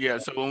so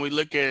when we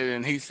look at it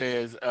and he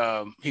says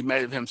he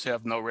made of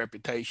himself no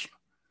reputation.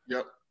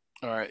 Yep.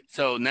 All right.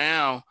 So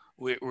now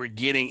we're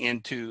getting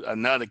into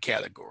another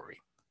category.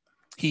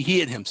 He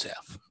hid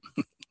himself.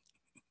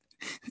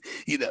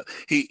 He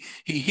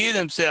hid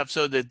himself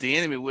so that the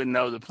enemy wouldn't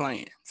know the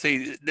plan.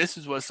 See, this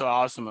is what's so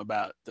awesome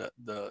about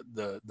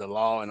the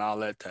law and all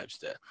that type of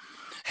stuff.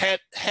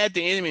 Had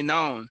the enemy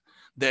known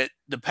that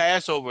the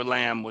Passover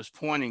lamb was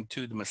pointing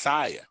to the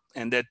Messiah,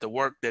 and that the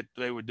work that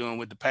they were doing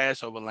with the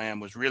Passover lamb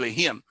was really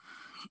him,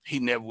 he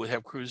never would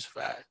have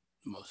crucified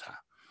the Most High.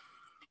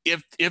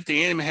 If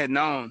the enemy had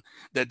known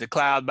that the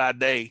cloud by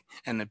day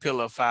and the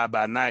pillar of fire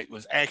by night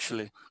was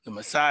actually the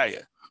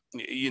Messiah,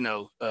 he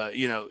would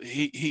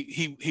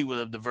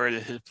have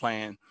diverted his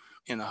plan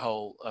in a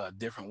whole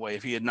different way.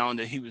 If he had known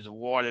that he was the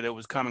water that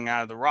was coming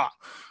out of the rock,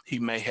 he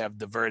may have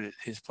diverted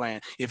his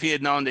plan. If he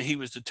had known that he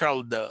was the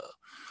turtle dove,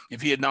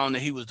 if he had known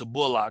that he was the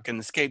bullock and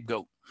the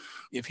scapegoat,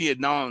 if he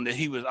had known that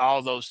he was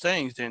all those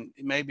things, then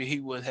maybe he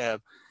would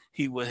have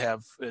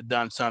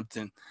done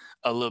something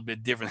a little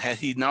bit different. Had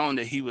he known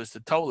that he was the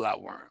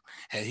toadlot worm,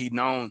 had he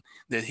known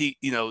that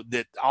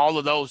that all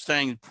of those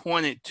things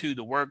pointed to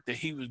the work that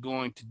he was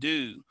going to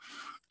do,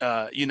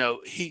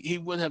 he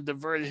would have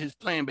diverted his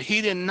plan. But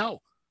he didn't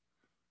know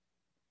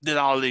that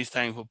all of these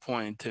things were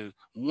pointing to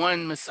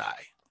one Messiah.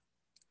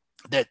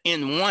 That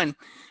in one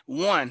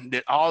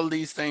that all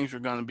these things were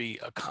going to be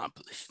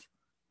accomplished.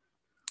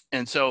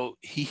 And so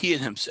he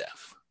hid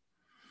himself.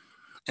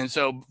 And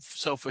so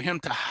for him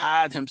to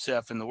hide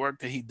himself in the work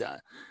that he done,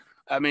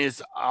 I mean,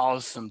 it's an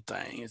awesome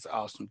thing. It's an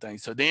awesome thing.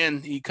 So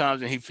then he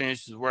comes and he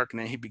finishes his work,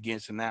 and then he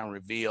begins to now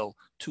reveal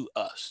to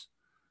us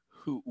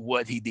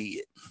what he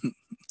did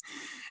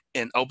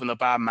and open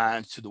up our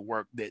minds to the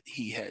work that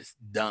he has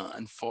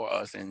done for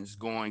us and is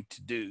going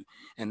to do.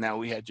 And now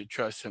we have to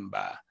trust him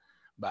by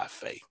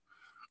faith.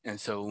 And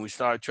so when we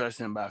start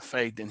trusting him by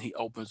faith, then he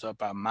opens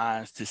up our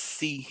minds to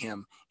see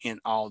him in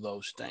all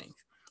those things.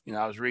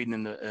 I was reading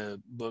in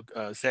the book,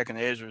 Second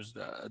Ezra,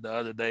 the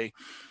other day,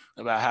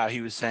 about how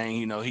he was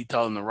saying, he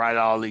told him to write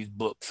all these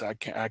books. I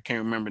can't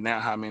remember now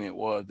how many it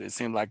was. It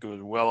seemed like it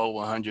was well over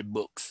 100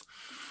 books.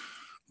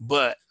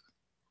 But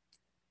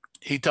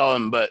he told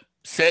him, but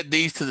set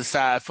these to the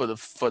side for the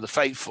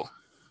faithful.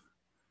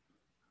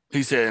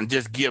 He said, and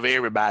just give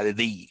everybody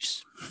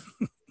these.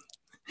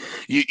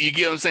 You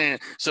get what I'm saying?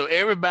 So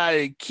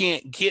everybody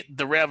can't get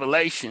the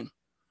revelation,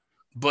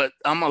 but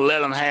I'm gonna let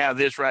them have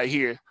this right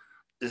here.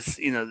 This,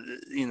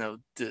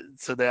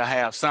 so they'll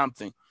have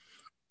something,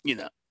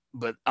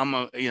 But I'm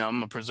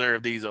gonna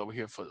preserve these over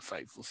here for the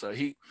faithful. So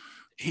he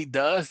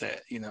does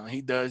that.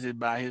 He does it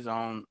by his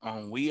own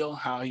will,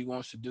 how he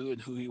wants to do it,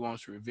 who he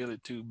wants to reveal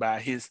it to by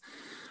his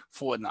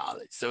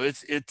foreknowledge. So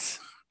it's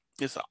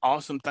an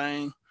awesome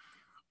thing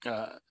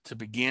to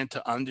begin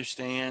to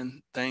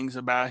understand things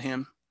about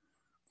him.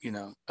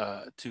 To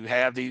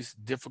have these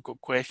difficult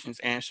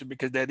questions answered,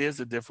 because that is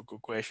a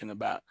difficult question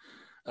about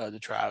the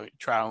trial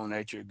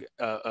nature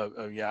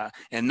of Yah,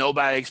 and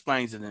nobody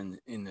explains it in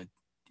the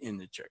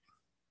church.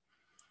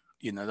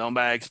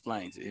 Nobody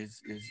explains it.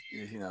 It's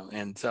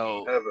and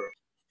so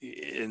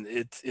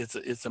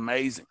it's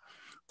amazing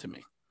to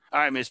me. All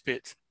right, Miss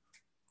Pitts.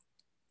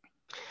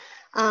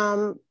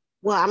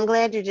 Well, I'm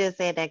glad you just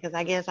said that, because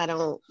I guess I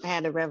don't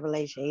have the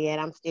revelation yet.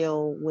 I'm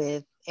still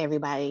with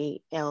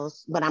everybody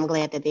else, but I'm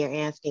glad that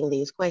they're asking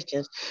these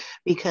questions,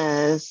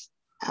 because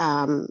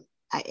I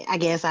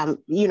guess I'm,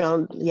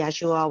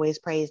 Yeshua always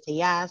prays to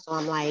Yah. So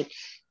I'm like,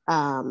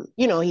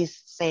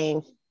 he's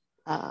saying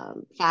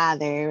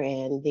Father,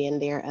 and then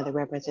there are other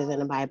references in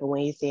the Bible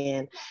when he's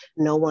saying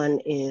no one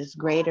is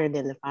greater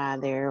than the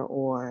Father,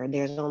 or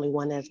there's only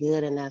one that's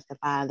good, and that's the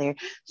Father.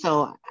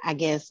 So I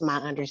guess my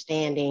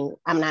understanding,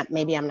 I'm not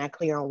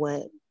clear on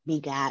what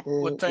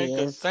begotten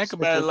is. Think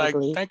about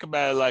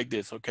it like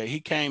this. Okay,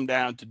 he came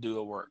down to do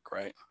a work,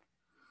 right?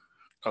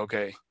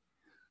 Okay,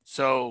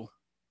 so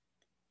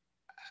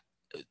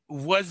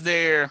was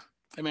there?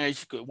 I mean,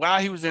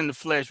 while he was in the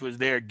flesh, was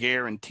there a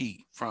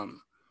guarantee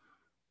from?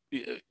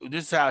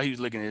 This is how he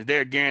was looking at it. Is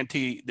there a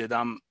guarantee that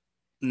I'm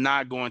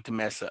not going to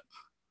mess up?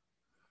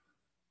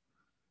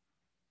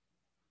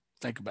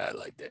 Think about it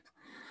like that.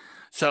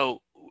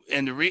 So,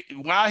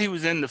 while he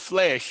was in the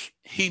flesh,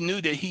 he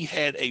knew that he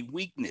had a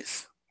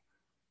weakness.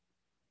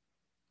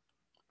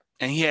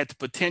 And he had the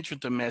potential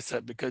to mess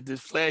up, because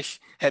this flesh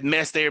had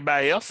messed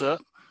everybody else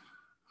up.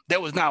 There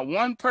was not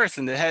one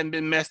person that hadn't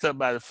been messed up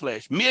by the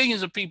flesh.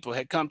 Millions of people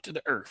had come to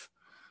the earth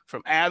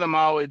from Adam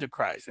all the way to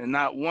Christ, and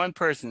not one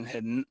person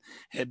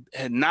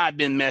had not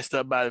been messed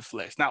up by the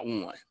flesh. Not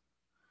one.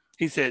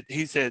 He said,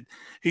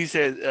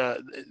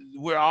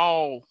 we're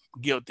all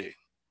guilty,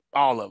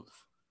 all of us.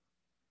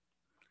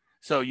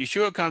 So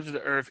Yeshua comes to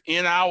the earth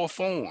in our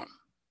form,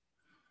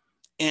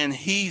 and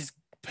he's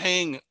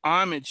paying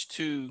homage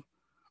to,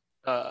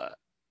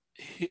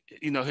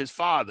 his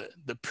Father,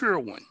 the pure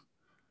one,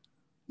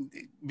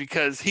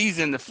 because he's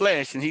in the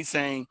flesh, and he's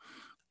saying,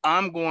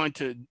 I'm going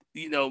to,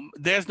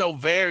 there's no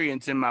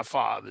variance in my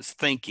Father's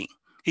thinking.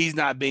 He's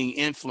not being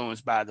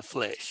influenced by the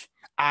flesh.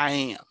 I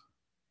am.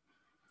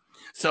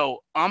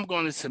 So I'm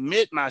going to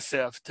submit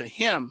myself to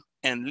him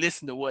and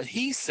listen to what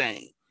he's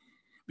saying,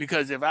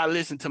 because if I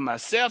listen to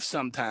myself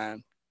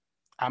sometime,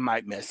 I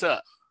might mess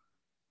up.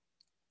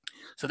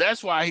 So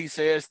that's why he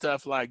says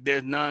stuff like,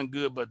 there's none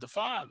good but the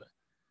Father,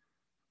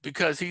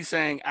 because he's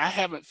saying, I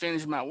haven't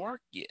finished my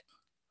work yet.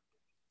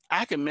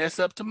 I can mess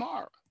up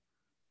tomorrow.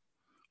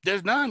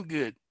 There's none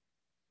good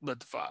but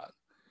the Father.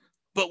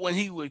 But when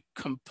he was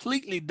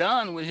completely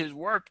done with his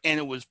work, and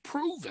it was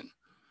proven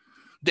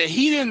that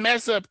he didn't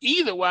mess up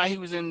either while he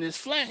was in this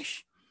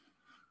flesh,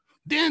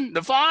 then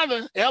the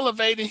Father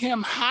elevated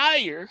him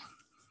higher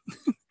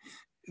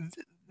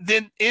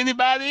than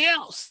anybody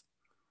else,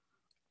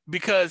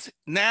 because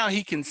now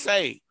he can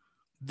say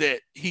that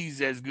he's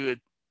as good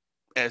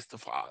as the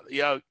Father.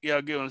 Y'all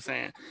get what I'm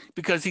saying?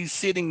 Because he's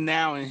sitting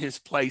now in his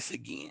place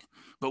again.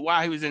 But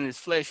while he was in his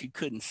flesh, he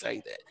couldn't say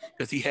that,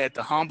 because he had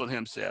to humble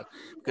himself,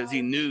 because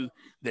he knew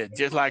that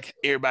just like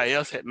everybody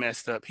else had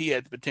messed up, he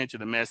had the potential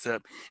to mess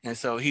up. And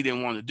so he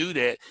didn't want to do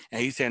that. And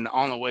he said the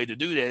only way to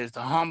do that is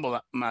to humble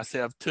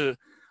myself to,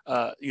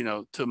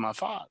 to my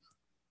Father.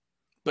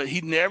 But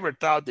he never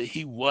thought that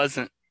he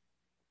wasn't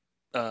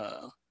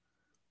God.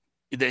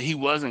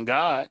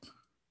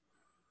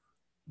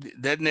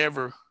 That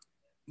never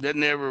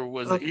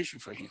was an issue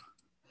for him.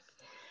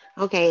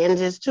 Okay, and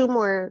just two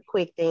more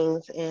quick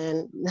things,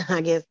 and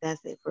I guess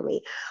that's it for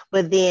me.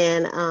 But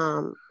then,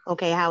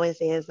 okay, how it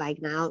says,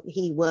 like, now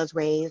he was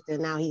raised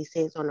and now he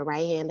sits on the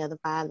right hand of the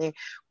Father.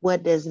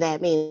 What does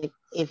that mean?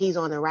 If he's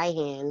on the right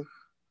hand,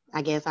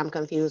 I guess I'm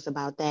confused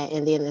about that.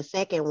 And then the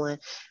second one,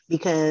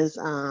 because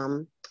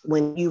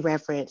when you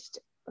referenced,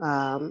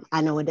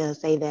 I know it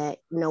does say that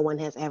no one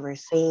has ever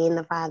seen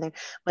the Father,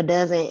 but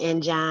doesn't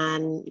in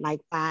John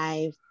like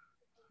 5,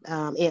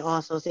 it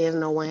also says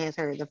no one has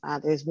heard the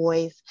Father's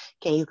voice.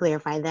 Can you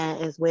clarify that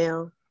as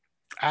well?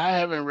 I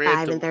haven't read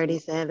 5 and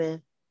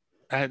 37.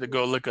 I had to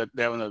go look at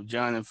that one of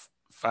John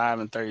 5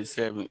 and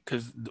 37,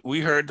 because we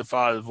heard the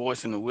Father's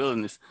voice in the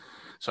wilderness.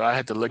 So I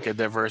had to look at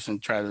that verse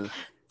and try to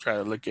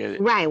look at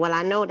it. Right. Well,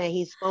 I know that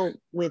he spoke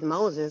with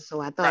Moses,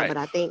 so I thought, right. But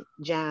I think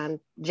John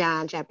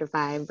chapter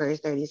 5 verse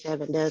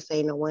 37 does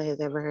say no one has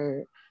ever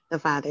heard the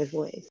Father's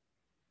voice.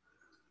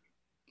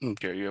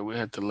 Okay, yeah, we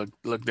had to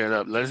look that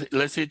up.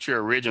 Let's hit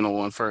your original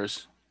one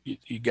first.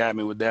 You got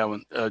me with that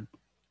one.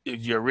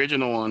 Your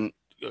original one.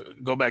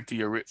 Go back to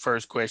your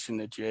first question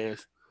that you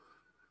asked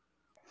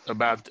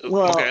about.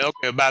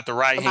 About the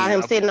right hand. About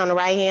him sitting on the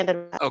right hand.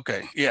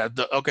 Okay, yeah.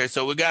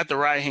 So we got the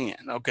right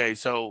hand. Okay,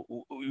 so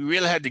we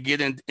really had to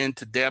get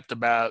into depth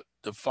about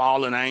the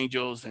fallen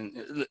angels,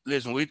 and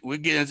listen, we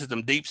get into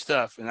some deep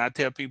stuff, and I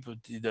tell people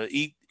to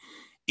eat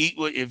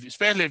what,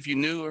 especially if you're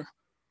newer.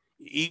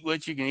 Eat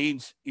what you can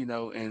eat,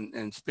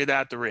 and spit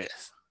out the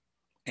rest.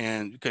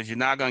 And because you're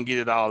not going to get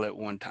it all at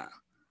one time.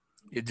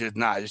 It's just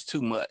not, it's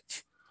too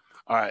much.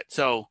 All right.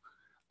 So,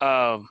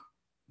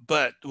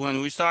 but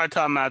when we start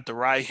talking about the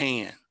right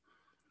hand,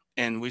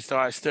 and we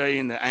start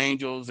studying the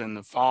angels and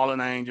the fallen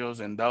angels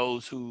and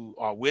those who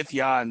are with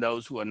Yah and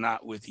those who are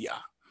not with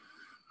Yah.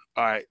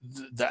 All right.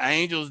 The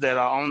angels that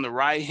are on the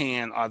right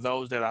hand are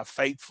those that are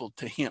faithful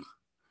to him.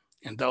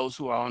 And those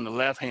who are on the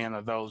left hand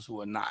are those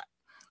who are not.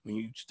 When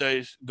you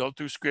go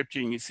through scripture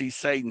and you see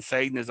Satan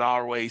is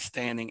always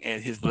standing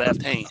at his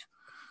left hand.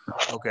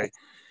 Okay.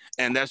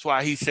 And that's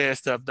why he says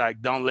stuff like,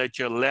 don't let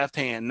your left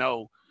hand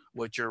know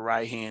what your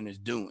right hand is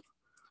doing.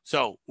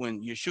 So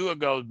when Yeshua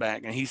goes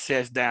back and he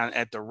sits down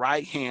at the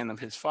right hand of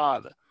his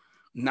Father,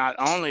 not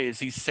only is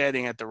he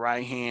sitting at the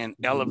right hand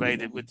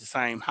elevated with the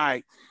same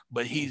height,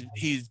 but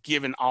he's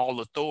given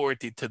all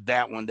authority to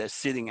that one that's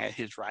sitting at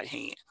his right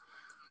hand.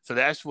 So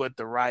that's what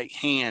the right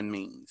hand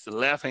means. The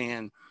left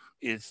hand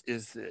is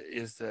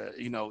the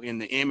in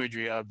the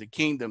imagery of the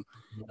kingdom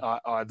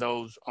are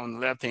those on the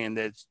left hand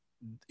that's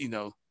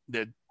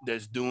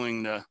that's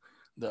doing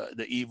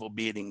the evil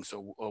biddings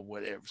or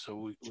whatever. So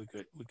we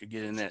could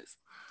get in that.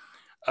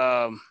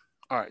 All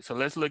right, so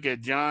let's look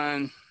at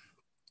John.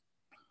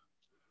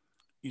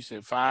 You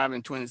said 5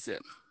 and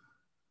 27.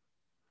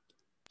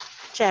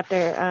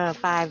 Chapter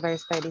 5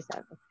 verse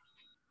 37.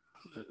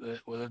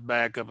 Well, let's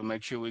back up and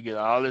make sure we get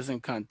all this in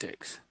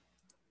context.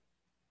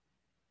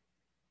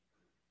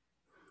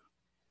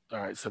 All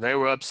right, so they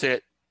were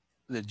upset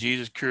that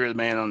Jesus cured the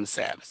man on the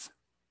Sabbath.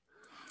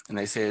 And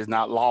they said it's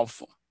not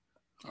lawful.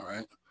 All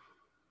right.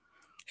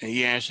 And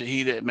he answered,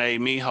 he that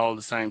made me whole,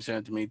 the same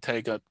said to me,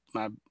 take up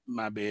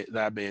thy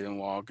bed and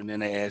walk. And then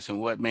they asked him,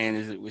 what man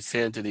is it which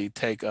said to thee,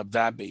 take up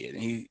thy bed?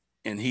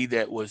 And he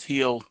that was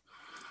healed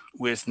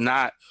wist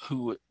not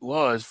who it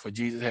was, for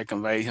Jesus had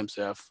conveyed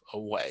himself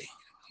away.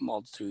 A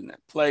multitude in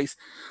that place.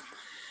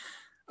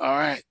 All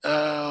right.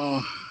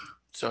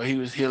 So he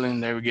was healing.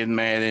 They were getting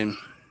mad, and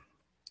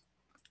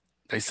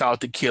they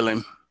sought to kill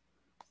him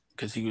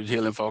because he was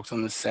healing folks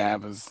on the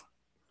Sabbath.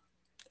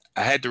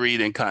 I had to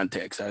read in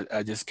context.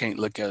 I just can't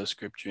look at a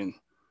scripture. And,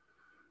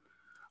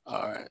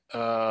 all right.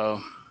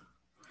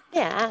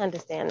 Yeah, I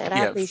understand that.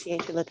 I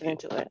appreciate you looking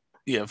into it.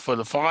 Yeah, for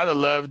the Father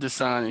loved the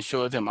Son and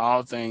showed him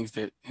all things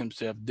that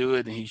himself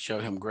doeth, and he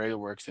showed him greater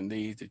works than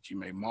these, that you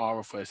may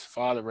marvel. For as the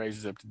Father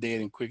raises up the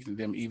dead and quickens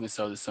them, even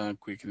so the Son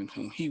quickeneth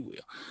whom he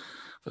will.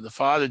 For the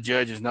Father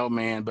judges no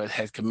man, but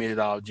has committed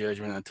all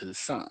judgment unto the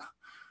Son,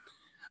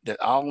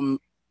 that all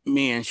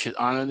men should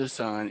honor the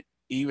Son,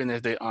 even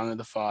as they honor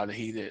the Father.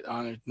 He that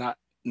honors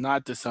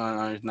not the Son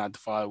honors not the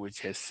Father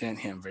which has sent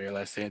him.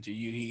 Verily I say unto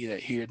you, he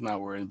that heareth my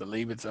word and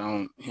believeth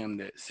on him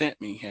that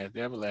sent me hath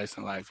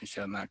everlasting life, and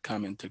shall not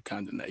come into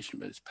condemnation,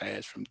 but is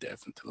passed from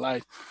death into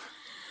life.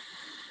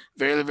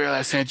 Verily, verily,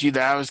 I say unto you,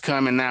 the hour is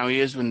coming, now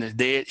is, when the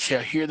dead shall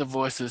hear the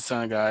voice of the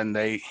Son of God, and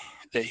they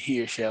that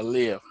hear shall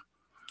live.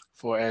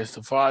 For as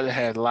the Father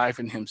has life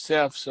in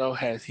himself, so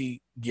has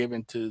he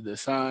given to the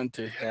Son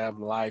to have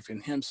life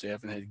in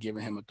himself, and has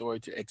given him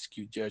authority to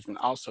execute judgment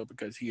also,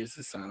 because he is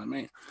the Son of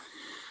Man.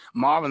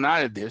 Marvel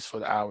not at this, for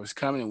the hour is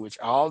coming in which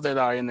all that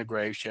are in the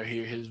grave shall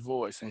hear his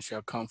voice, and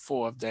shall come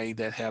forth, they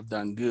that have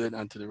done good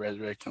unto the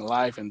resurrection of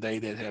life, and they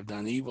that have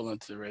done evil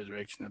unto the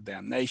resurrection of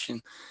damnation.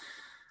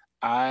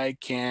 I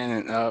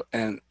can of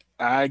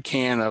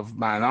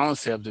mine own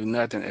self do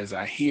nothing. As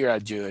I hear, I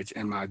judge,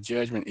 and my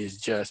judgment is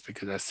just,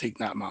 because I seek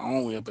not my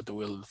own will, but the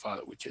will of the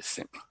Father which has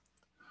sent me.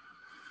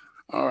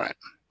 All right.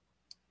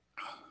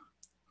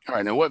 All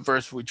right, now what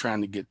verse are we trying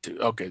to get to?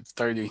 Okay,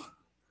 37.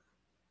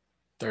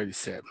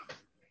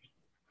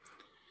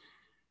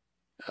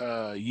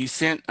 You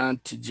sent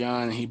unto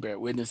John, and he bare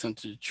witness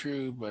unto the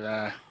truth, but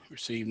I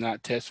received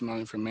not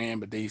testimony from man,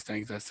 but these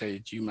things I say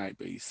that you might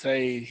be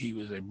saved. He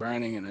was a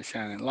burning and a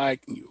shining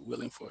light, and you were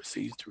willing for a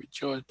season to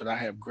rejoice, but I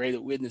have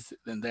greater witness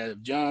than that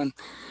of John.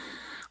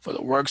 For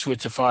the works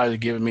which the Father has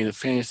given me to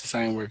finish, the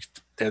same works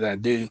that I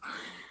do,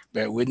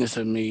 bear witness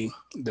of me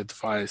that the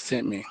Father has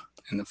sent me.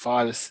 And the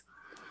Father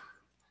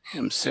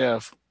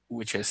himself,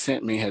 which has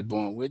sent me, has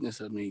borne witness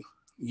of me,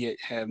 yet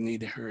have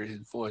neither heard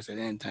his voice at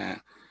any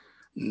time,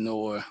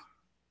 nor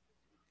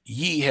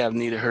ye have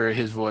neither heard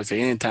his voice at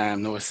any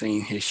time, nor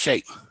seen his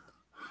shape.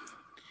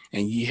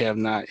 And ye have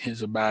not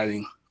his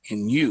abiding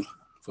in you,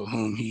 for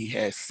whom he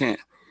has sent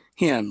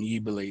him, ye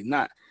believe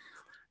not.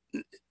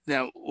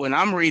 Now, when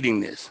I'm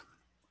reading this,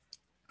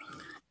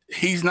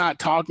 he's not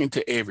talking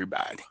to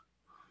everybody.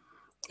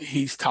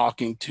 He's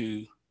talking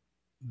to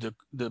the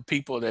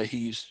people that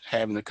he's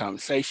having a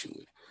conversation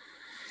with.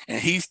 And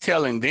he's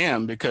telling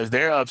them, because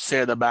they're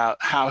upset about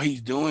how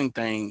he's doing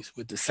things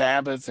with the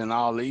Sabbath and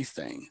all these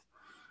things.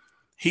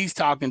 He's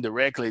talking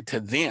directly to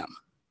them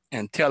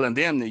and telling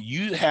them that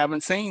you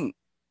haven't seen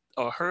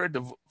or heard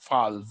the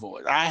Father's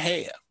voice. I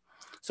have.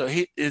 So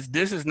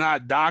this is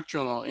not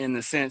doctrinal in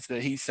the sense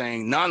that he's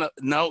saying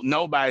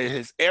nobody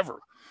has ever.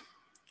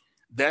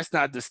 That's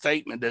not the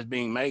statement that's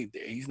being made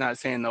there. He's not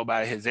saying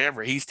nobody has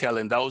ever. He's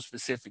telling those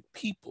specific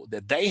people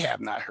that they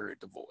have not heard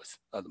the voice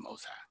of the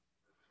Most High.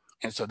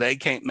 And so they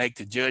can't make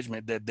the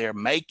judgment that they're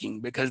making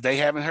because they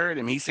haven't heard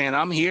him. He's saying,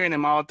 I'm hearing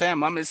him all the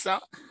time. I'm his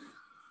son.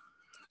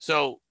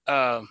 So,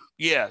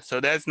 so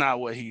that's not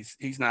what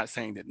he's not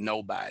saying that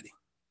nobody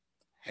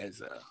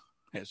has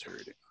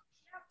heard it.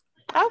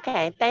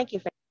 Okay, thank you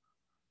for.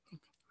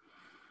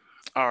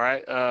 All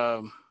right,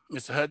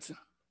 Mr. Hudson.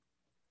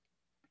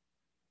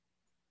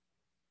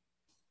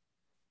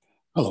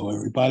 Hello,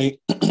 everybody.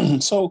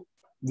 So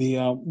the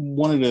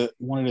one of the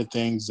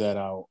things that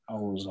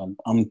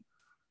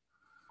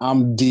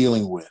I'm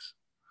dealing with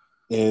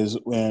is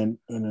when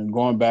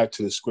going back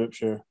to the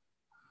scripture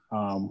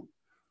in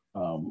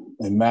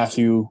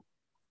Matthew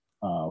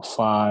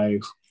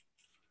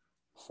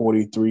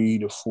 5:43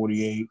 to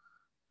 48,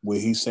 where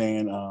he's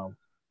saying,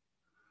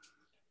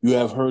 you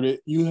have heard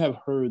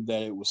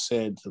that it was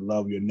said to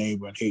love your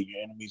neighbor and hate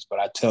your enemies, but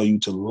I tell you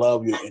to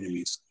love your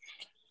enemies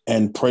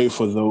and pray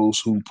for those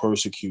who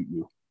persecute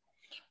you.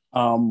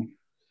 I'm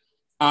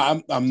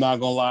not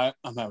gonna lie,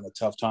 I'm having a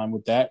tough time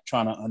with that,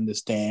 trying to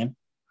understand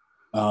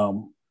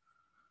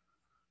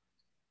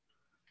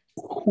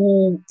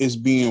who is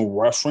being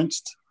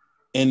referenced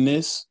in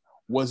this.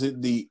 Was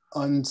it the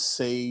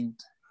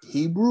unsaved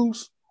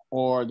Hebrews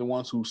or the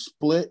ones who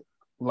split,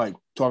 like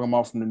talking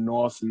about from the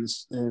north and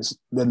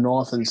the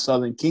north and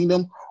southern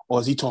kingdom,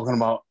 or is he talking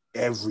about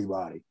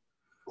everybody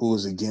who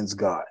is against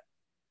God?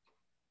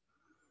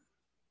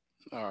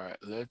 All right,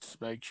 let's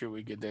make sure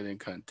we get that in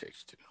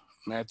context too.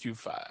 Matthew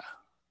 5.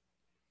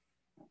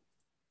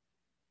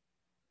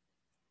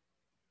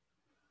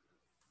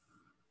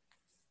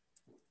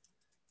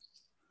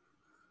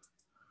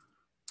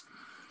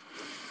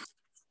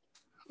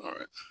 All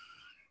right.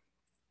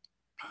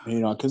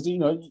 because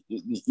in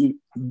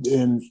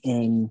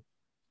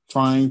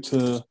trying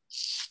to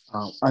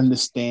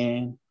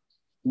understand,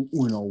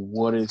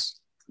 what is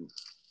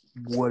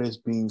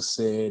being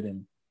said,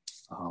 and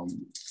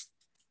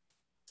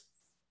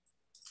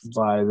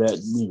by that,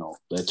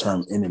 that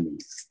term enemy.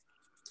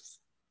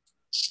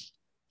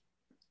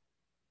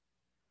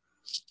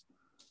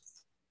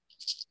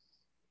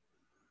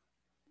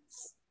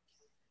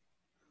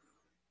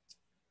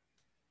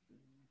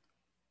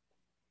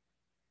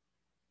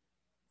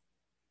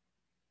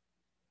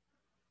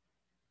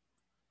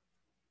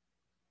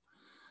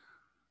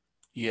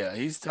 Yeah,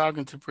 he was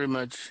talking to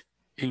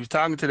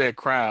that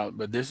crowd,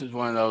 but this is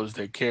one of those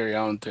that carry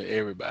on to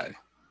everybody.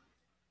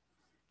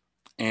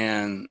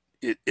 And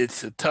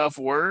it's a tough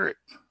word.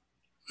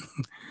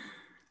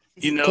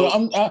 I'm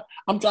trying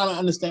to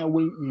understand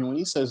when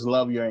he says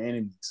love your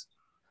enemies.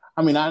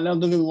 I mean, don't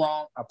get me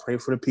wrong. I pray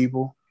for the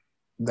people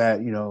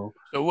that do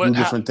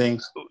different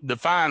things.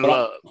 Define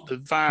love.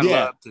 Define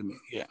love to me.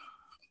 Yeah.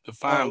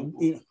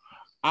 Define.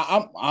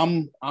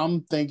 I'm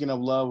thinking of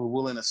love,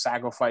 willing to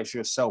sacrifice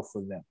yourself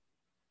for them.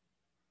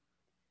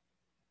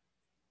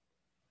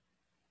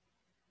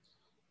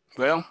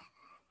 Well,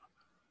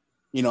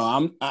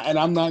 I'm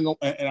not,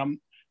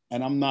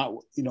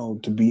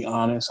 to be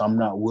honest, I'm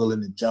not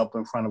willing to jump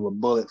in front of a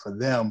bullet for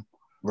them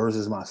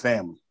versus my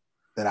family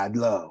that I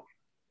love.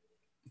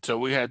 So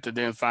we have to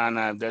then find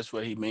out if that's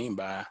what he mean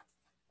by.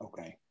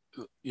 Okay.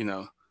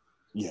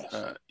 Yes.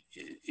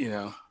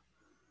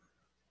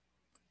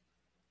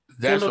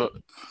 That's what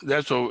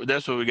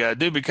we gotta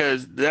do,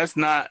 because that's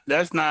not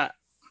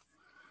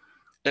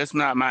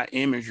my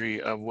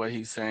imagery of what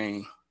he's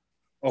saying.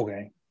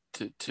 Okay.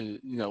 To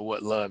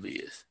what love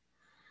is.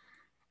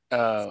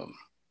 When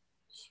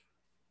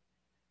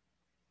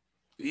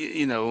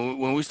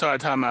we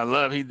start talking about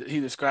love, he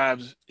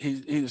describes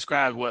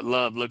what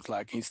love looks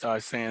like. He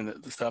starts saying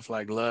that the stuff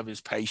like love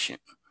is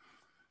patient,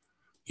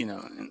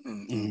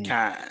 and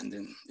kind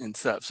and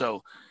stuff.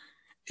 So,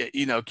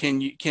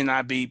 can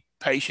I be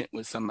patient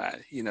with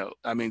somebody?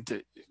 I mean,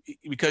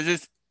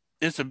 because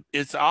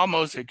it's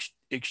almost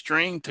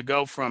extreme to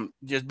go from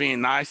just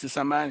being nice to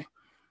somebody,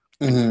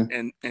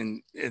 and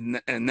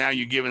now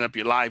you're giving up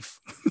your life.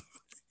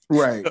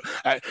 Right.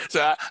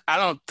 So I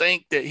don't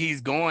think that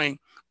he's going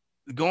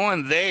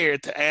there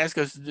to ask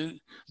us to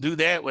do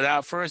that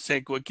without first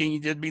saying, well, can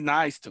you just be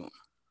nice to him?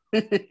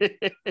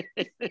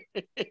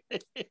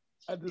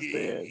 I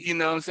understand. You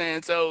know what I'm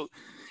saying? So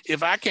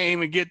if I can't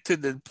even get to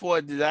the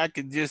point that I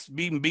could just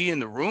be in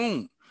the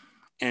room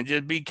and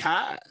just be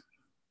kind,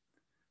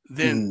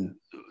 then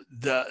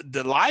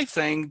the life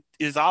thing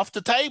is off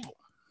the table.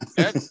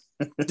 That's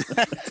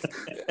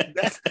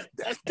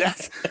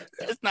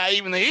not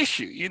even the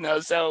issue,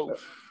 So,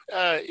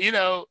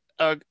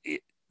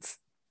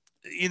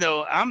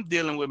 I'm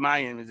dealing with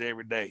my enemies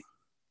every day,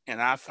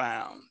 and I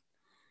found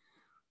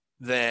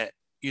that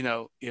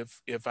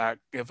if I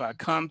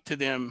come to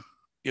them,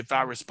 if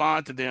I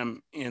respond to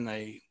them in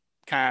a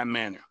kind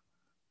manner,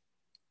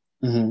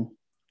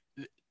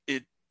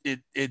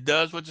 it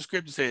does what the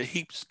scripture said. It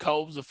heaps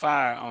coals of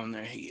fire on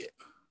their head.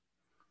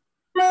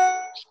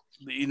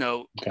 Okay.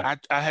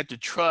 I had to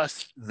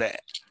trust that.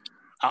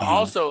 I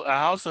also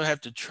have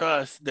to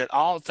trust that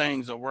all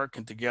things are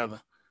working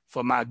together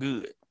for my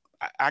good.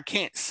 I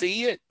can't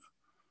see it,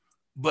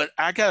 but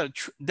I gotta.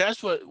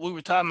 That's what we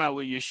were talking about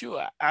with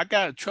Yeshua. I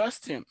gotta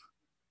trust him.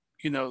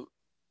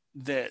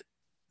 That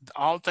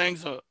all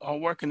things are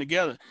working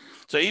together.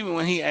 So even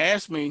when he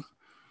asked me,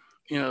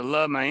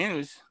 love my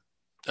enemies,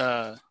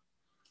 a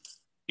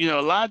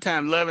lot of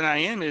times loving our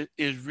enemies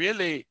is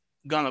really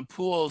gonna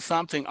pull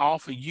something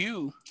off of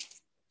you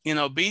in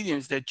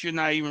obedience that you're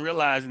not even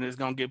realizing is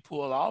gonna get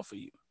pulled off of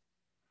you.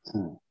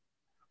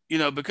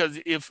 Because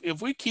if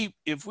we keep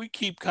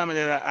coming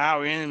at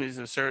our enemies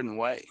a certain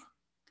way,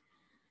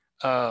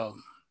 the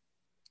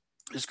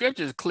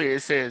scripture is clear.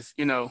 It says,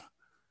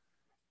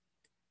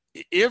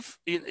 if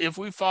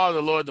we follow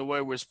the Lord the way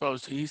we're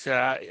supposed to, he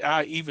said,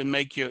 I even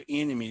make your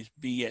enemies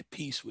be at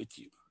peace with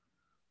you.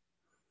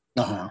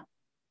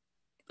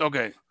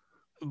 Okay.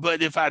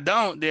 But if I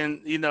don't,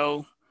 then,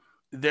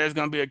 there's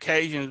going to be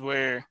occasions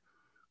where,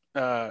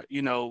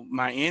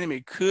 my enemy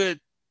could,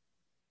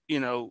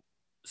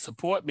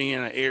 support me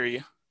in an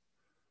area,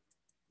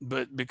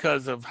 but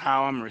because of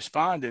how I'm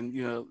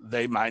responding,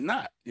 they might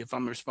not, if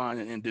I'm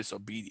responding in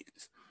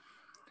disobedience.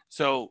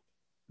 So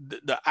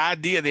the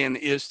idea then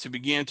is to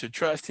begin to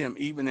trust him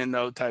even in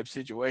those type of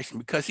situations,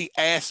 because he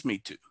asked me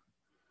to,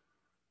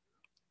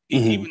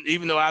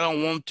 even though I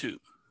don't want to,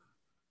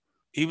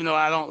 even though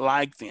I don't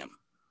like them,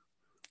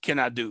 can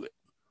I do it?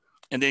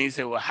 And then he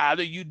said, well, how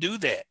do you do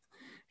that?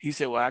 He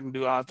said, well, I can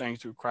do all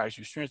things through Christ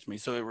who strengthens me.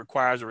 So it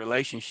requires a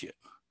relationship.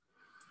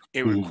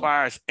 It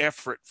requires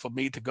effort for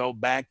me to go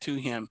back to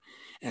him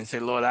and say,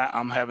 Lord,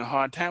 I'm having a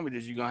hard time with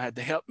this. You're going to have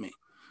to help me.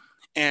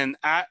 And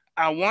I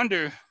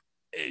wonder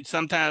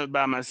sometimes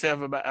about myself,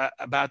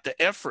 about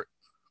the effort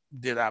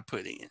that I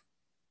put in.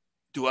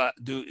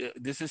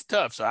 This is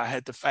tough. So I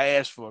had to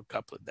fast for a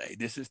couple of days.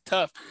 This is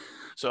tough.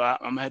 So I'm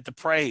going to have to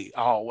pray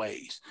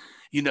always.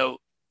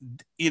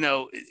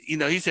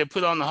 he said,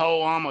 put on the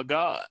whole armor of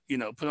God,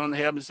 put on the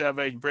helmet of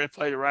salvation,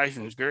 breastplate of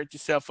righteousness, gird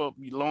yourself up,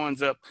 your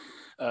loins up,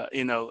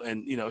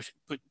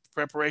 put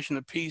preparation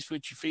of peace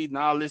with your feet and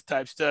all this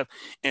type of stuff.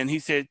 And he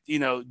said,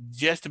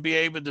 just to be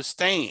able to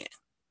stand.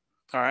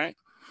 All right.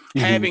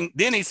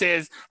 Then he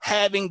says,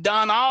 having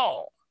done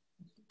all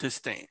to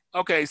stand.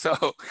 Okay. So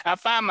I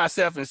find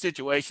myself in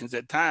situations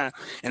at times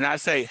and I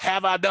say,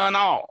 have I done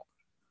all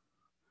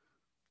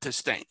to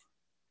stand?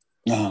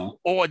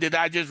 Or did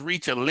I just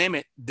reach a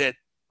limit that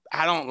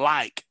I don't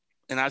like?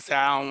 And I say,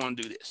 I don't want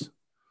to do this.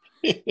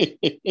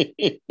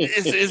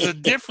 It's a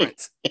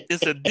difference.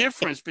 It's a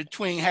difference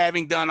between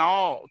having done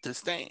all to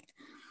stand.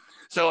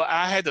 So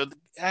I had to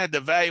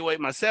evaluate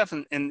myself.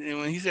 And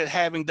when he said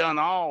having done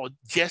all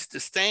just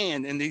to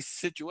stand in this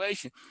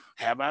situation,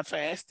 have I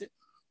fasted?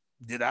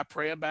 Did I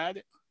pray about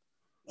it?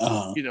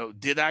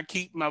 Did I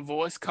keep my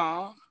voice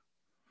calm?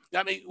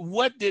 I mean,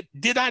 what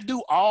did I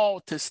do all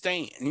to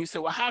stand? And you say,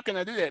 well, how can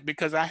I do that?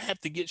 Because I have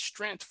to get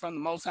strength from the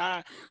Most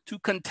High to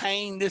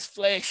contain this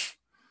flesh.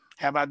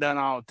 Have I done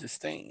all to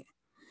stand?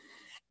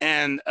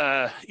 And,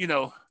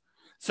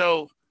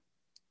 so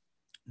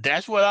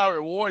that's what our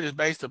reward is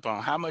based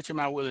upon. How much am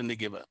I willing to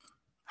give up?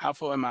 How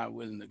far am I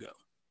willing to go?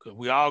 Because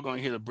we all going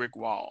to hit a brick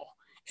wall.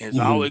 And it's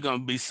always going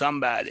to be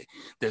somebody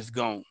that's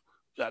going,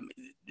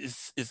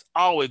 it's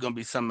always going to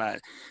be somebody.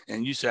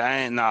 And you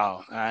say,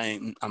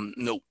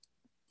 nope.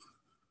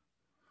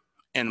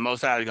 And the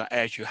Most High is going to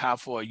ask you, how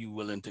far are you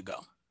willing to go?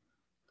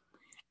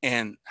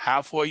 And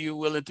how far you're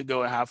willing to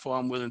go and how far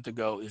I'm willing to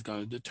go is going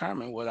to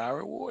determine what our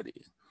reward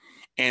is.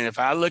 And if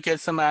I look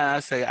at somebody and I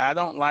say, I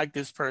don't like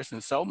this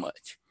person so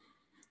much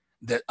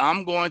that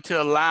I'm going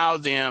to allow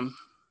them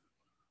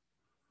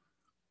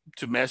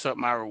to mess up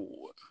my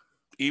reward.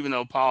 Even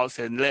though Paul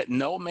said, let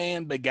no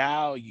man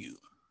beguile you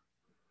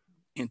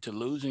into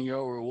losing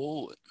your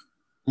reward.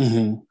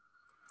 And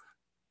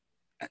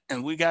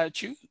we got to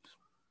choose,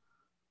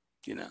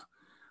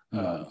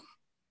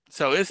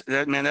 So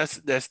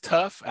that's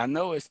tough. I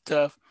know it's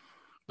tough,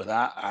 but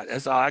I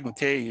that's all I can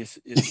tell you.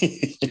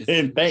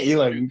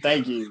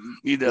 Thank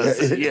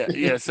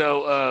you.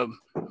 So,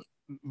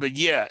 but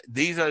yeah,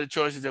 these are the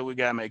choices that we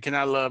got to make. Can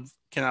I love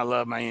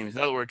my enemies?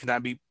 In other words, can I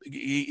be?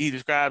 He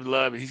described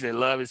love. He said,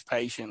 love is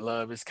patient,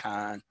 love is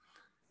kind.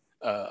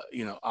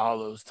 All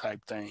those type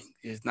things.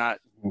 It's not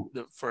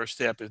the first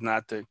step. Is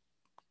not to,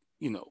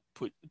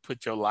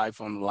 put your life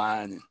on the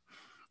line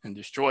and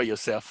destroy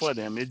yourself for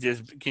them. It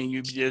just, can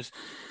you just,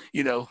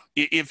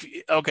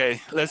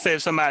 let's say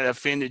if somebody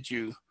offended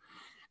you,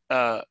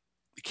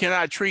 can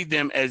I treat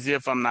them as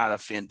if I'm not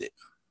offended?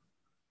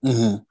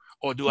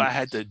 Or do I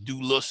have to do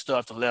little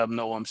stuff to let them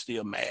know I'm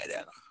still mad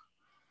at them?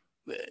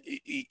 I'm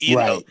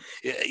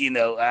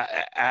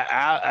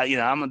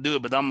gonna do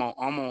it, but I'm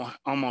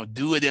gonna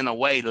do it in a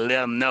way to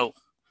let them know.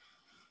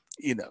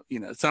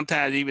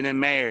 Sometimes even in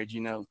marriage,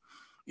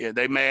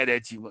 they mad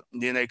at you,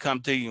 then they come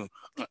to you.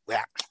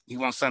 Well, you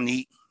want something to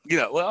eat?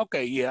 Well,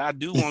 okay, yeah, I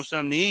do want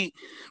something to eat,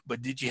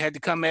 but did you have to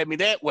come at me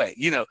that way?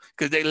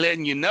 Because they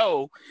letting you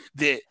know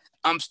that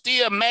I'm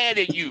still mad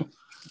at you,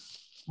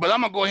 but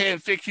I'm gonna go ahead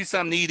and fix you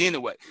something to eat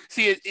anyway.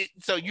 See,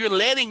 so you're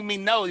letting me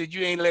know that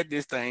you ain't let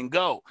this thing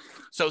go.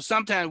 So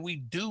sometimes we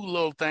do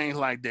little things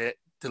like that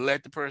to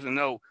let the person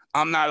know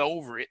I'm not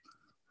over it,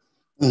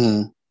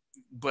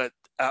 but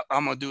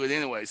I'm gonna do it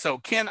anyway. So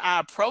can I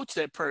approach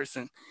that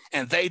person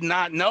and they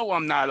not know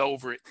I'm not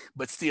over it,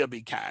 but still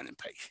be kind and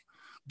patient?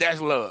 That's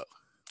love.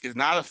 It's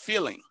not a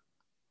feeling.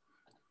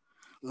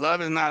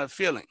 Love is not a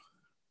feeling.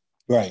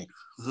 Right.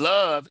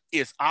 Love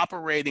is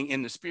operating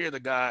in the spirit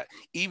of God,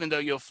 even though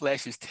your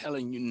flesh is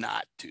telling you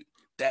not to.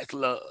 That's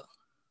love.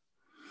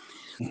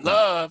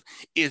 Love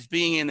is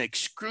being in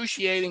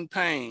excruciating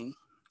pain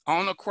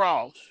on the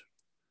cross,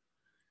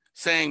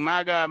 saying,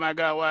 my God,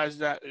 why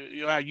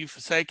are you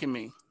forsaking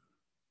me?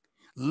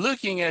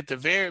 Looking at the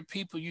very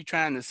people you're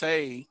trying to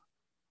save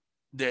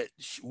that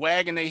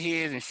wagging their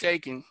heads and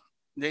shaking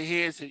their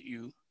heads at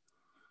you,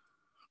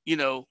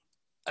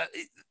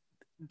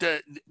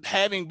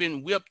 having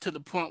been whipped to the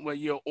point where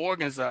your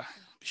organs are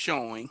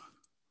showing,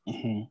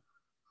 and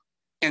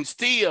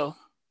still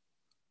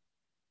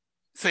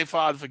say,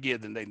 Father,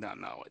 forgive them, they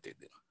don't know what they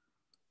do.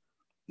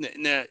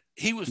 Now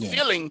he was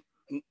feeling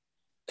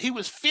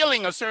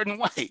a certain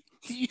way.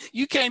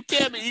 You can't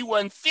tell me he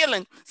wasn't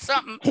feeling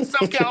some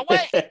kind of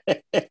way.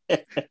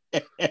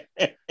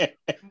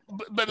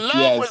 But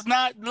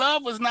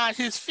love was not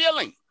his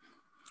feeling.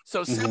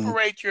 So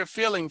separate your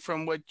feeling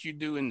from what you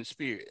do in the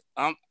spirit.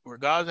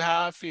 Regardless of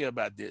how I feel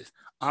about this,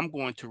 I'm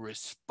going to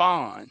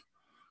respond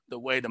the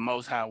way the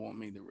Most High want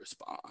me to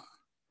respond.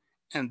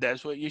 And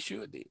that's what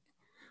Yeshua did.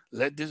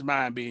 Let this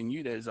mind be in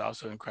you that is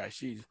also in Christ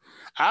Jesus.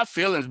 Our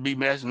feelings be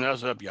messing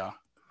us up, y'all.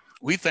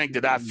 We think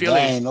that our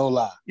feelings, ain't no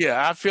lie.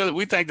 Yeah,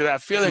 we think that our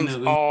feelings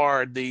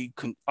are the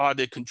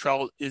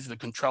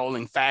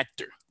controlling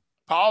factor.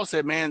 Paul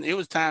said, man, it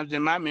was times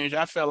in my marriage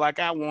I felt like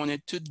I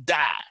wanted to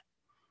die.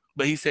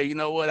 But he said, you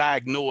know what? I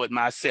ignored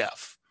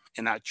myself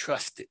and I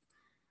trusted,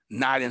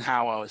 not in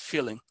how I was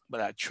feeling,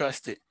 but I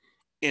trusted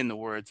in the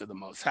words of the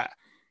Most High.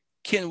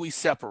 can we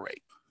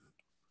separate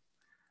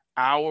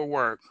our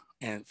work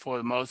and for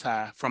the Most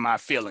High from our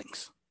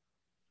feelings?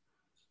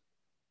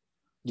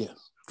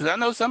 Yes. Because I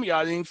know some of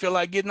y'all didn't feel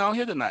like getting on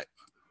here tonight,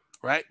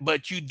 right?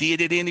 But you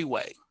did it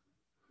anyway.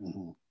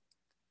 Mm-hmm.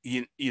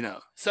 You know.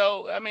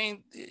 So I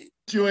mean,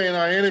 you ain't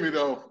our enemy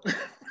though.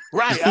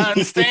 Right, I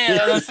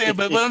understand,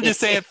 but I'm just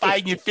saying,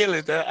 fighting your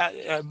feelings.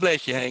 I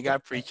bless you, Hank. I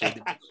appreciate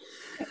it.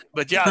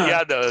 But y'all know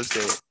what I'm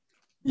saying.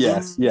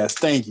 Yes,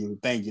 thank you.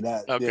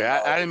 That okay.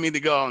 I didn't mean to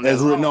go on that.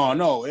 That.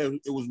 No, it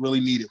was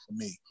really needed for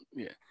me.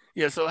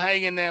 Yeah. So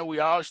hang in there. We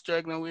all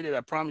struggling with it.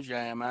 I promise you,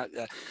 I am.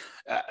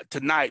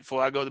 Tonight,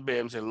 before I go to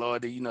bed, I'm saying,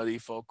 Lord, you know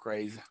these folk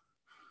crazy.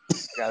 I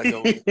gotta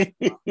go with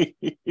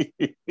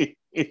it.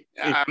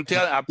 I'm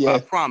telling. I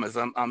promise.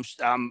 I'm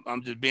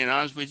just being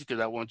honest with you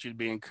because I want you to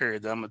be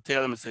encouraged. I'm gonna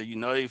tell them and say, you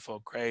know, these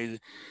folk crazy.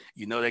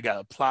 You know, they got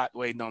a plot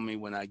waiting on me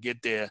when I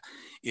get there.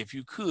 If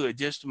you could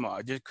just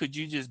tomorrow, could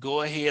you just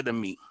go ahead of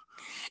me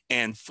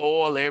and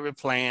foil every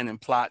plan and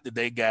plot that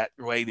they got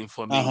waiting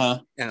for me,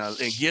 and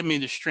give me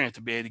the strength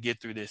to be able to get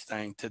through this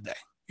thing today.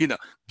 You know,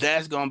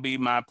 that's gonna be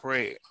my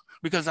prayer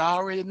because I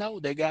already know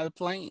they got a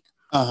plan.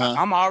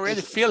 I'm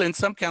already feeling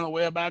some kind of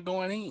way about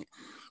going in.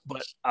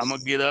 But I'm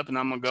gonna get up and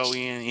I'm gonna go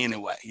in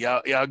anyway.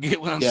 Y'all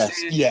get what I'm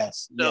saying?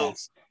 Yes.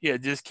 Yeah,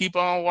 just keep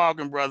on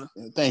walking, brother.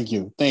 Thank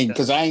you.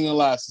 Because I ain't gonna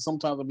lie.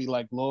 Sometimes I'll be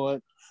like,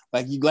 Lord,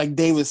 like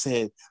David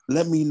said,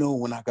 let me know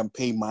when I can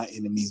pay my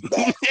enemies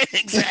back.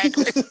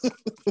 Exactly.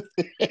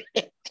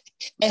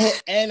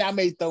 and I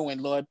may throw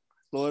in, Lord,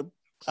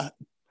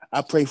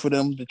 I pray for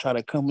them to try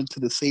to come into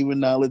the saving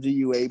knowledge of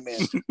you, amen.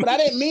 But I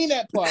didn't mean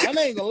that part. I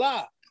ain't gonna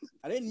lie.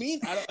 I didn't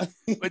mean.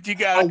 But you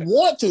got. I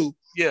want to.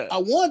 Yeah. I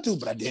want to,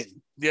 but I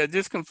didn't. Yeah,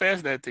 just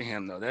confess that to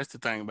him, though. That's the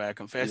thing about it.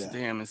 Confess it to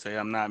him and say,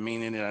 I'm not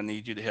meaning it. I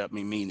need you to help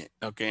me mean it.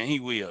 Okay, and he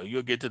will.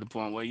 You'll get to the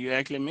point where you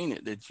actually mean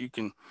it, that you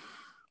can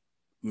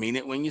mean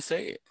it when you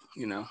say it,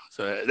 you know.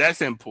 So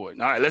that's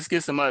important. All right, let's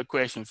get some other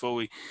questions before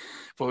we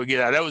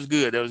get out. That was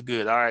good.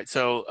 All right,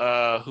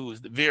 so who is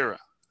the Vera?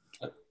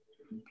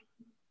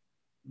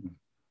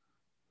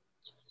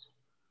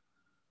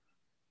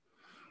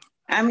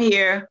 I'm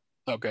here.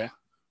 Okay.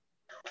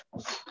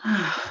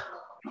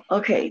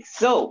 Okay,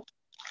 so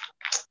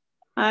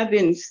I've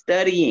been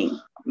studying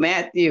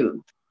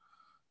Matthew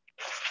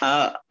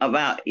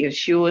about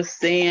Yeshua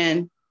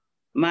saying,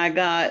 my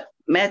God,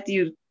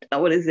 Matthew,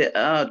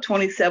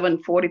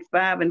 27,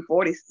 45 and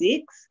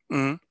 46.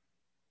 Mm-hmm.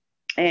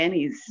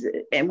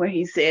 And where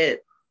he said,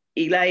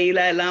 Eli,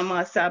 Eli,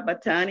 lama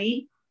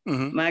sabachthani,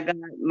 my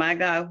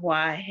God,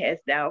 why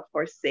hast thou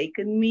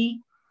forsaken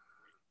me?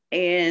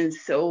 And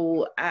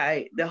so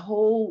the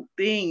whole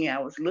thing I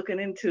was looking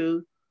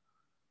into,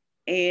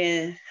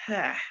 and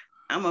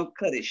I'm gonna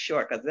cut it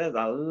short because there's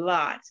a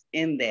lot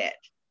in that,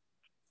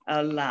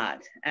 a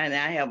lot. And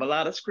I have a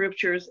lot of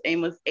scriptures,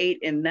 Amos 8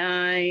 and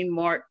 9,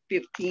 Mark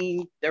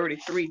 15,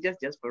 33,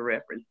 just for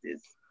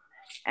references.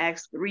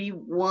 Acts 3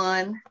 and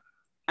 1.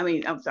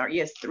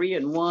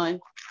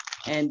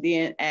 And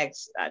then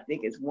Acts, I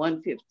think it's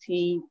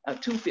 1:15,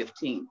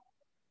 2:15.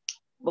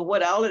 But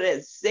what all of that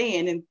is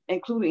saying,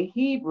 including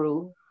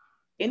Hebrew,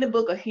 in the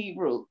book of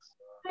Hebrews,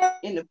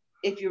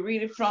 if you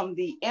read it from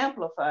the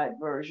Amplified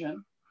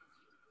Version,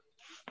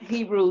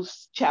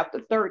 Hebrews chapter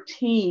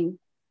 13,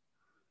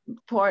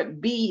 part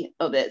B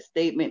of that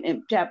statement,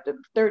 in chapter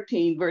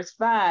 13, verse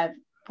 5,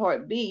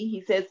 part B,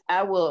 he says,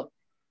 I will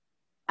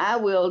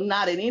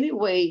not in any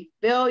way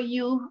fail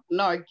you,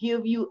 nor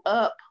give you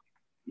up,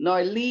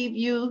 nor leave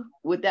you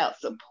without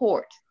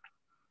support.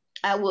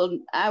 I will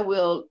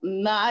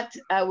not, he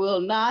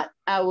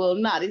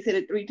said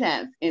it 3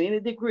 times, in any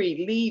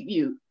degree, leave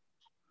you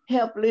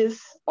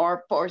helpless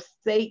or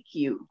forsake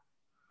you.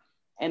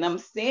 And I'm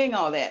saying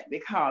all that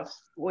because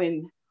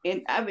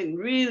I've been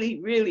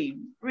really, really,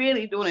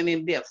 really doing an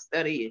in-depth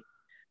study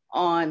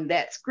on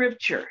that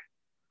scripture,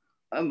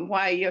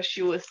 why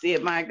Yeshua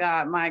said, my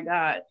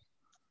God,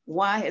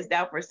 why hast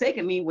thou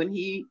forsaken me, when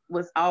he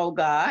was all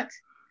God,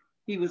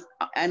 he was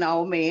an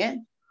all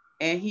man,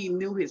 and he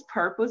knew his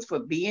purpose for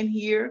being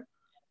here.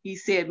 He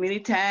said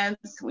many times,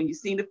 when you've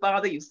seen the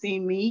Father, you've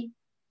seen me.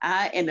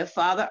 I and the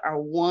Father are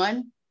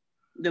one.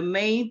 The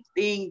main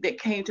thing that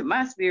came to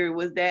my spirit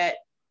was that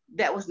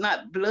was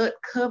not blood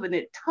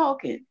covenant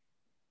talking.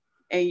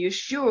 And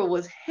Yeshua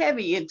was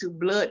heavy into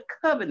blood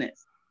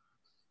covenants.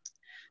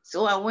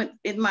 So I went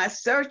in my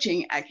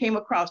searching, I came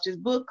across this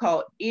book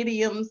called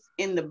Idioms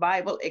in the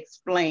Bible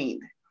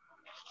Explained.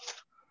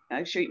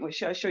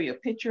 Shall I show you a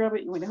picture of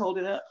it? You want to hold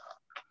it up?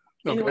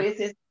 Okay. Anyway, it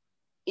says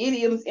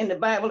Idioms in the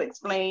Bible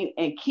Explained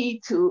and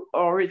Key to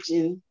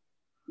Origin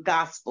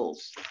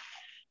Gospels.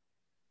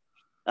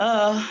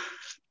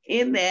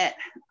 In that,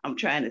 I'm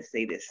trying to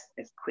say this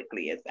as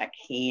quickly as I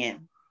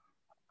can.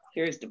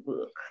 Here's the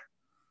book.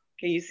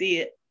 Can you see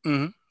it?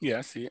 Mm-hmm. Yeah,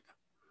 I see it.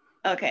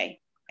 Okay.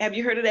 Have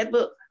you heard of that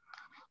book?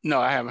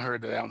 No, I haven't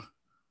heard of that one.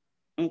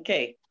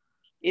 Okay.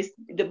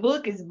 The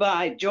book is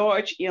by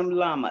George M.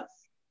 Lamas.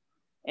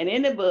 And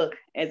in the book,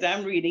 as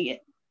I'm reading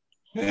it,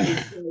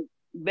 it's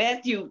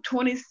Matthew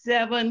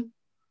 27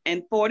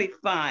 and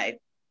 45.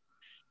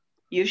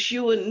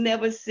 Yeshua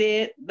never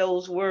said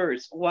those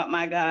words, "What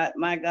my God,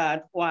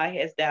 why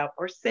hast thou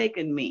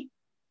forsaken me?"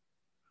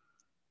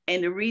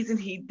 And the reason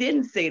he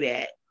didn't say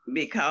that,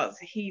 because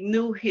he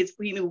knew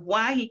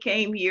why he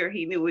came here.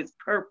 He knew his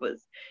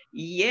purpose.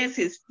 Yes,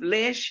 his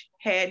flesh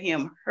had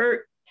him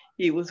hurt.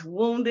 He was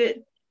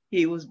wounded.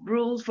 He was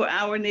bruised for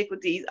our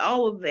iniquities,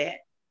 all of that.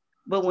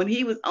 But when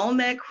he was on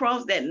that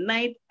cross, that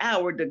ninth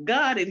hour, the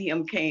God in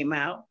him came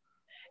out,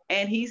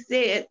 and he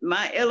said,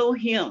 my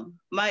Elohim,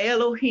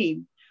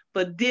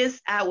 for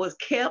this I was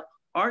kept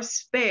or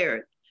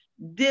spared.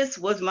 This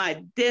was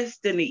my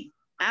destiny.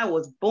 I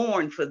was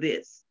born for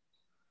this.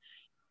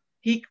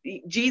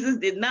 Jesus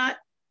did not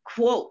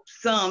quote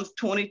Psalms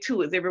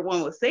 22 as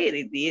everyone would say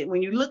it did.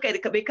 When you look at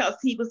it, because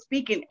he was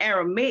speaking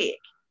Aramaic.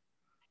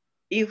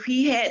 If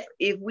he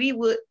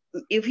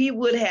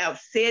would have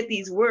said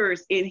these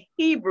words in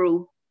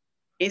Hebrew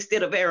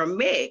instead of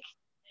Aramaic,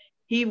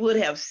 he would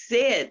have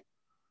said,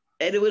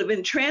 and it would have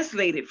been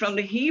translated from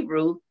the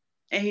Hebrew,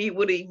 and he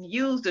would have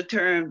used the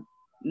term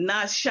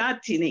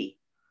nashatini,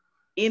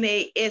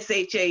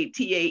 Nashatani,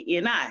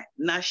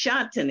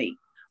 nashatani,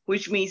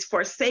 which means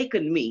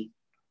forsaken me.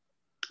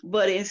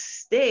 But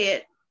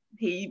instead,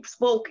 he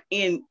spoke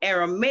in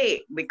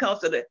Aramaic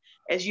because of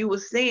as you were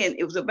saying,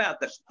 it was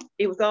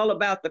all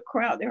about the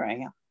crowd. There I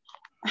am.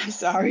 I'm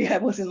sorry, I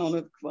wasn't on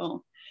the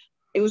phone.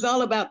 It was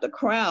all about the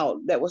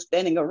crowd that was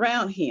standing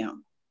around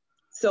him.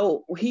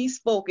 So he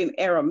spoke in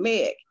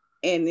Aramaic,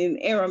 and in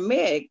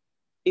Aramaic,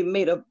 it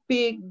made a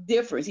big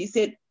difference. He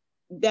said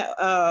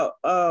that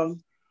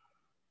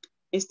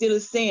instead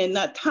of saying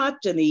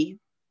natatani,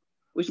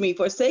 which means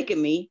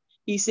forsaken me,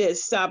 he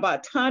says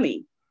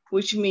sabatani,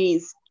 which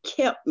means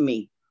kept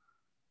me.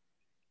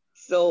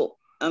 So,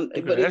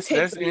 okay, but that's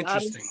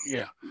interesting.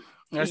 Yeah,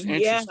 that's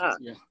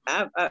interesting.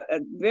 Yeah,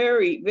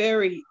 very,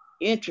 very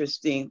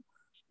interesting.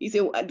 He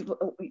said,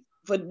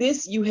 for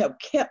this you have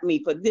kept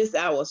me, for this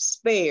I was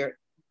spared.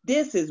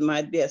 This is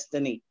my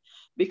destiny,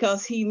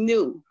 because he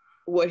knew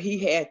what he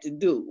had to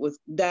do was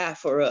die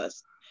for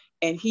us.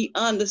 And he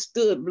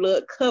understood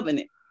blood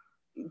covenant.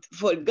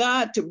 For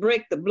God to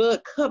break the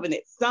blood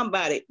covenant,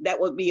 that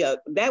would be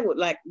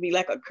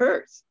like a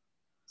curse.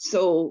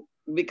 So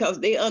because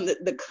they under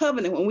the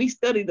covenant, when we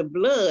study the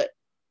blood,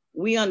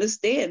 we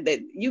understand that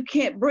you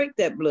can't break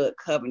that blood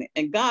covenant,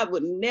 and God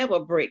would never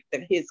break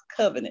his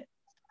covenant.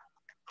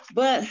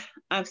 But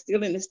I'm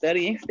still in the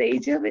studying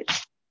stage of it.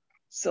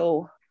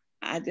 So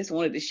I just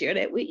wanted to share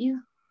that with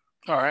you.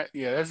 All right.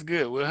 Yeah, that's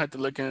good. We'll have to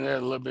look into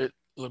that a little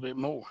bit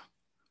more.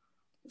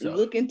 So.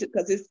 Look into,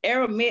 because it's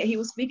Aramaic. He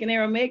was speaking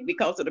Aramaic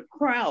because of the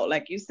crowd,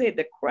 like you said,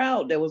 the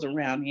crowd that was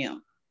around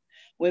him.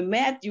 When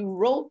Matthew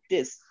wrote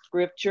this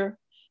scripture,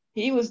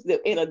 he was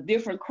in a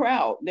different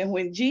crowd than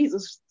when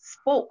Jesus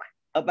spoke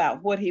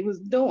about what he was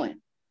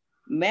doing.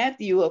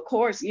 Matthew, of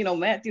course,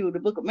 the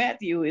book of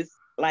Matthew is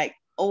like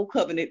old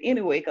covenant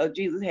anyway, because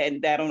Jesus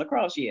hadn't died on the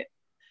cross yet.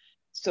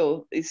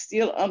 So it's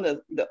still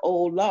under the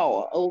old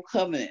law, old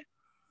covenant.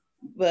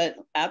 But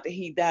after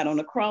he died on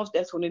the cross,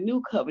 that's when the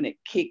new covenant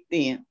kicked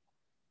in.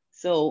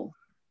 So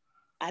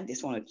I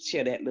just wanted to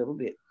share that a little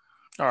bit.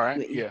 All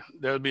right. Yeah,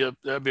 that'll be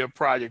a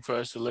project for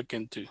us to look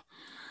into.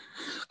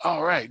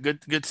 All right,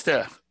 good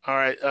stuff. All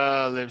right,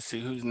 let's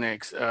see who's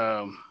next.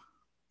 Was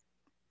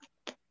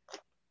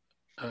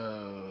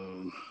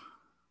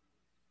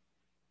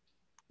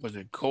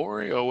it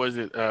Corey or was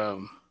it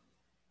let's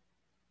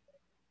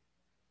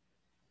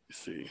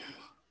see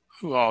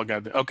who all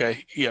got that?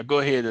 Okay, yeah, go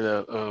ahead.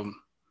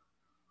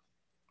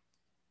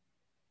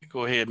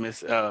 Go ahead,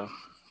 Miss.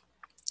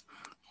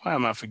 Why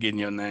am I forgetting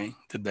your name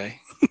today?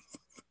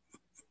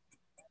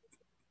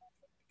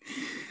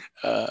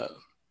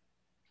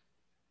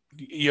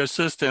 Your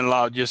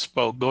sister-in-law just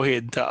spoke. Go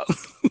ahead and talk.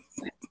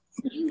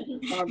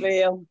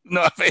 Marvell.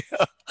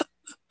 Marvell.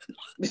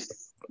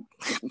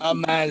 My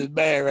mind is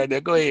bad right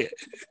there. Go ahead.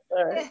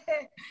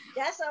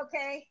 That's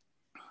okay.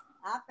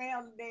 I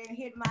failed today and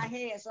hit my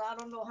head, so I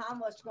don't know how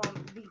much going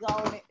to be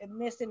going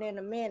missing in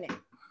a minute.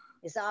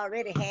 It's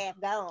already half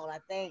gone, I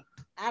think.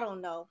 I don't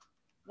know.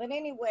 But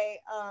anyway,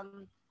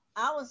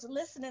 I was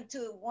listening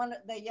to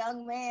the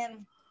young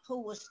man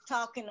who was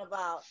talking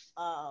about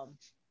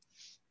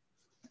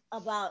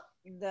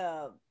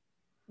the,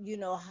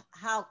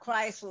 how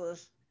Christ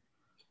was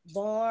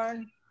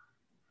born.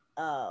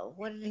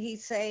 What did he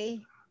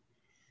say?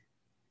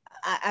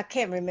 I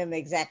can't remember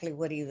exactly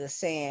what he was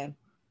saying,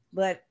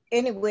 but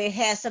anyway, it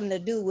has something to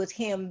do with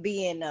him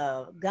being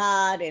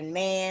God and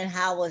man.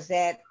 How was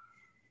that?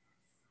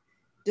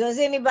 Does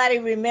anybody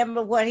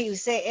remember what he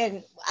was saying?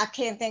 And I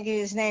can't think of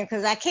his name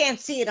because I can't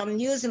see it. I'm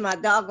using my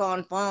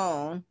doggone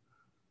phone.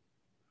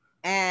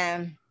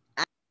 And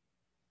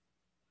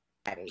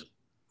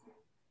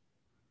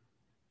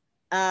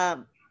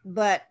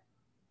but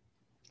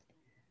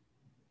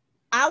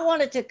I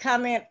wanted to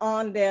comment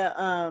on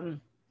the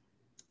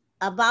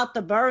about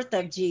the birth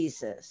of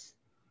Jesus.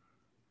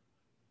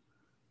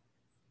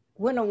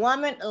 When a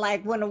woman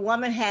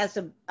has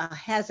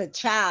a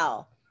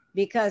child,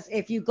 because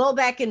if you go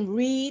back and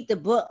read the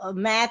book of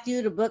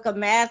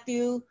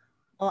Matthew,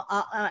 or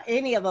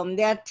any of them.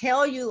 They'll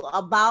tell you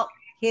about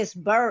his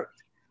birth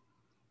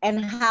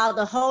and how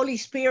the Holy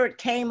Spirit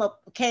came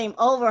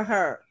over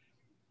her,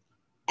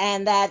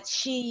 and that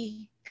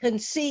she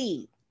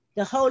conceived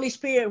the Holy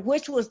Spirit,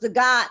 which was the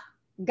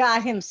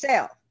God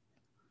himself.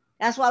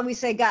 That's why we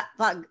say God,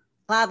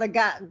 Father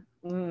God,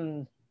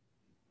 oh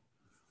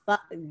God,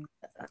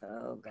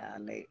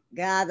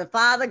 God the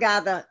Father,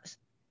 God the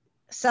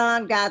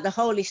Son, God the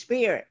Holy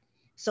Spirit.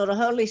 So the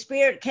Holy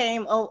Spirit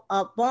came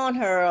upon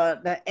her,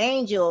 or the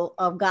angel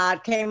of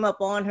God came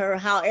upon her,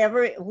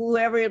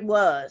 whoever it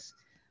was.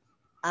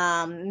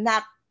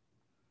 I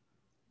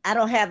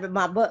don't have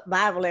my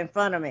Bible in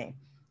front of me.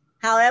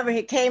 However,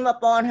 he came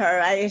upon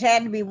her. It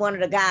had to be one of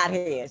the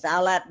Godheads.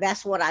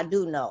 That's what I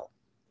do know.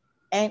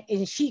 And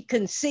she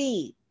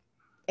conceived.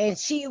 And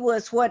she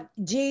was what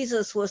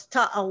Jesus was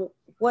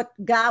what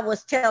God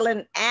was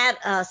telling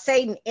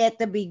Satan at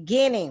the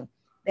beginning,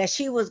 that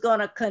she was going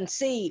to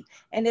conceive.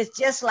 And it's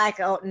just like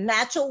a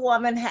natural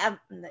woman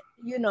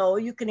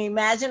you can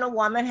imagine a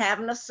woman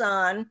having a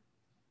son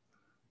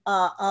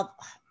of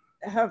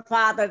her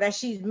father that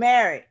she's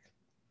married.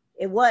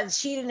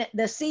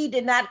 The seed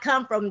did not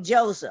come from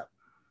Joseph.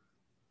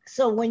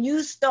 So when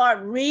you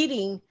start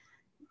reading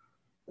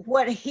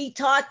what he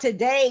taught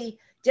today,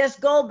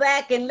 just go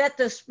back and let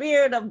the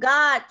Spirit of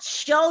God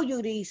show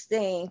you these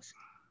things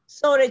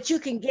so that you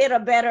can get a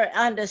better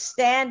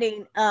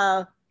understanding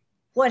of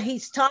what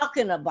he's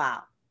talking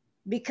about.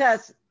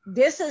 Because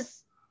this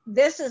is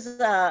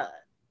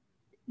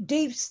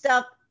deep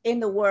stuff in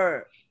the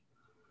word.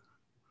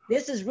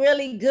 This is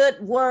really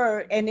good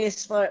word, and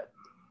it's for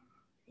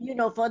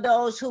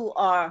those who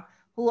are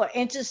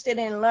interested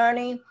in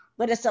learning.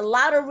 But it's a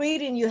lot of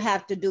reading you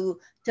have to do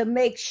to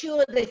make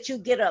sure that you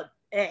get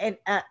and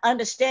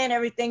understand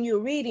everything you're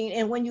reading.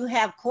 And when you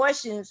have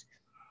questions,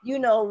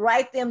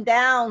 write them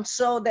down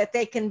so that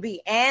they can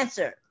be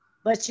answered.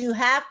 But you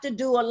have to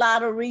do a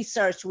lot of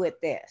research with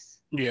this.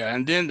 Yeah,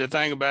 and then the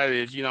thing about it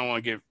is you don't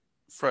want to get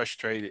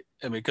frustrated.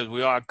 I mean, because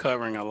we are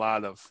covering a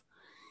lot of,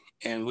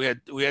 and we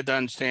had to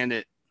understand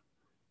that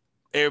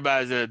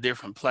everybody's at a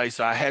different place.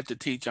 So I had to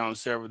teach on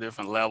several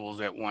different levels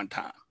at one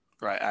time,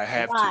 right? I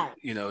have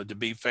to, to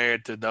be fair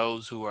to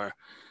those who are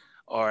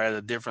at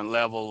a different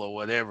level or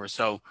whatever.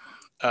 So,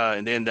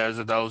 and then there's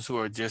those who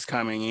are just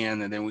coming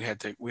in, and then we had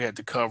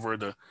to cover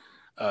the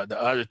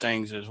other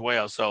things as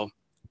well. So,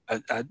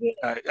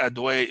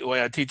 the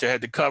way I teach, I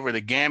had to cover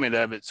the gamut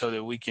of it so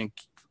that we can,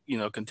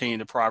 continue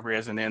to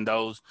progress. And then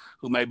those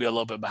who may be a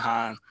little bit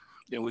behind,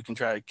 then we can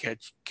try to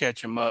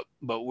catch them up.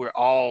 But we're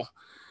all,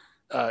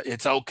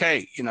 it's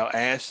okay,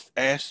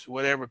 ask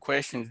whatever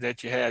questions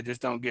that you have.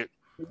 Just don't get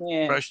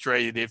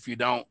frustrated if you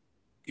don't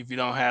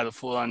have the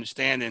full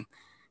understanding.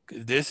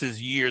 Because this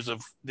is years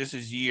of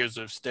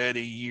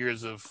study,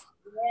 years of,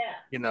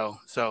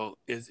 so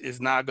it's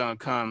not gonna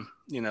come.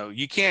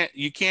 You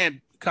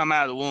can't come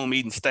out of the womb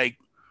eating steak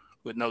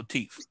with no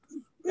teeth.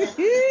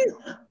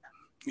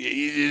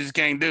 You just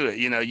can't do it.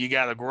 You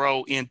got to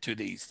grow into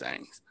these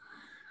things.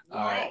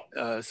 All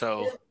right.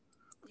 So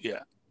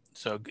yeah.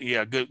 So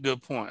yeah,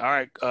 good point. All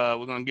right.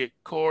 We're gonna get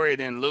Corey,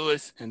 then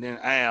Lewis, and then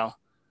Al.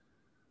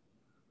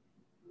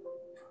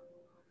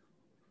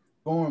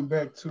 Going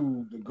back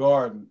to the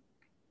garden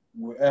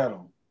with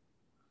Adam.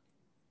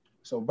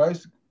 So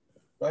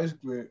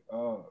basically,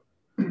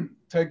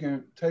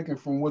 taking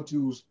from what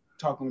you was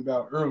talking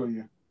about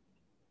earlier,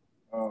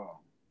 about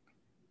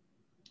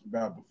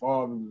the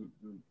Father,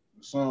 the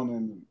Son,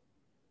 and the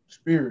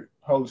Spirit,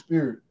 Holy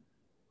Spirit.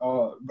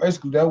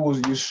 Basically, that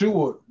was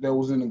Yeshua that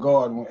was in the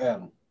garden with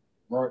Adam,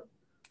 right?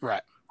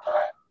 Right.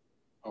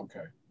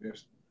 Okay.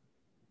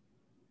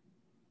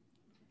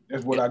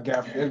 That's what I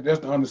got. That's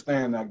the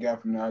understanding I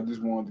got from that. I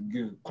just wanted to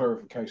get a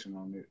clarification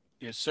on that.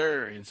 Yes,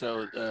 sir. And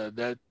so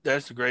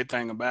that's the great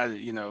thing about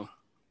it.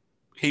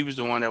 He was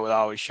the one that would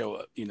always show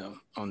up,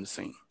 on the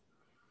scene.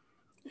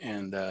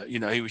 And,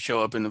 he would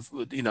show up in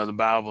the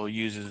Bible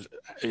uses,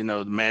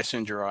 the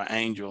messenger or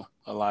angel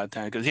a lot of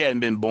times because he hadn't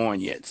been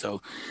born yet.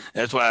 So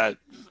that's why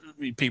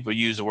people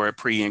use the word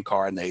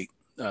pre-incarnate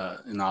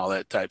and all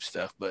that type of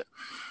stuff. But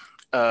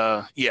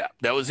yeah,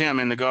 that was him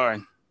in the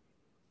garden.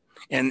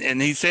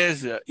 And he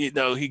says,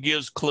 he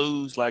gives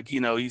clues like,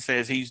 he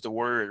says he's the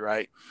Word,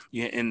 right?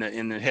 In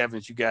the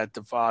heavens, you got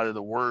the Father,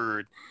 the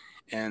Word,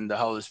 and the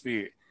Holy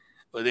Spirit.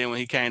 But then when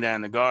he came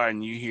down the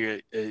garden, you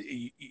hear,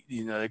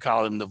 they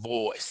call him the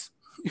voice,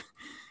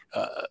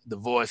 the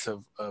voice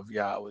of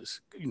Yahweh,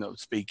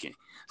 speaking.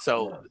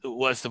 So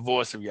what's the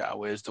voice of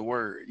Yahweh? It's the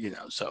Word,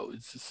 so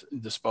it's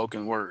the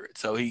spoken word.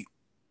 So he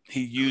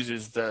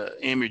uses the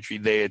imagery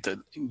there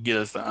to get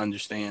us to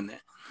understand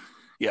that.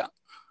 Yeah.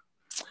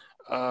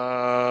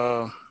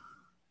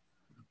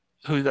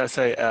 Who did I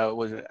say?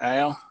 Was it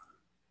Al?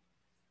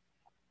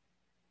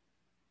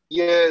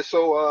 Yeah.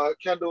 So,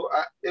 Kendall,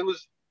 it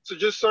was so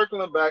just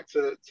circling back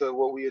to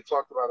what we had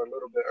talked about a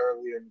little bit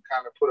earlier and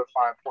kind of put a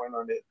fine point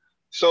on it.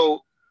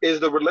 So, is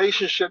the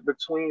relationship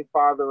between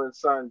father and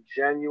son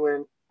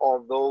genuine,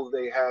 although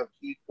they have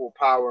equal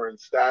power and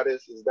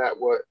status? Is that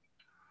what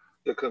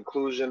the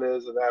conclusion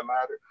is of that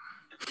matter?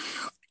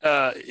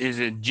 Is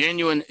it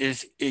genuine?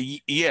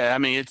 Yeah, I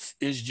mean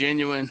it's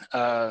genuine.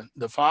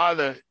 The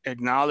Father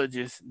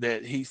acknowledges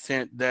that he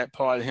sent that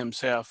part of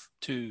himself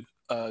to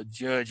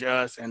judge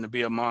us and to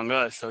be among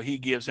us. So he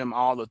gives him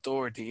all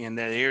authority in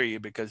that area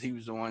because he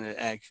was the one that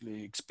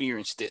actually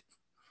experienced it.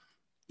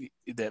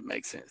 If that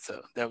makes sense.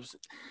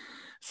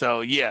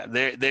 So yeah,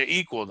 they're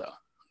equal though.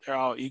 They're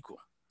all equal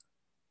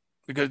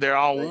because they're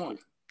all one.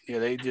 Yeah,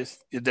 they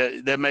just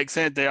that makes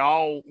sense. They're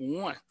all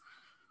one.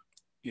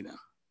 You know.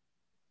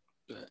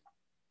 But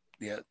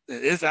yeah,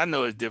 I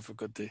know it's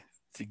difficult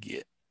to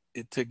get.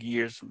 It took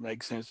years to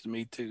make sense to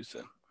me too.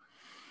 So,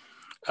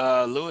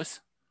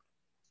 Lewis.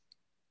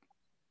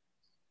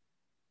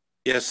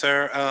 Yes,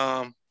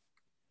 sir.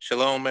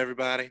 Shalom,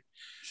 everybody.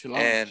 Shalom.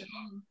 And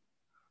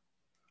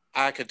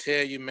I could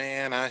tell you,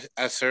 man,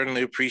 I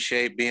certainly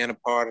appreciate being a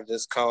part of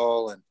this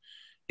call. And,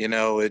 you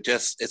know,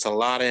 it's a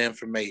lot of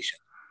information.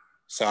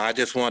 So I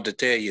just wanted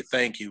to tell you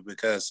thank you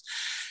because,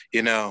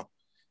 you know,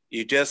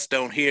 you just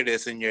don't hear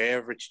this in your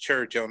average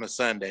church on a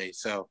Sunday.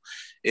 So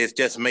it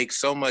just makes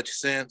so much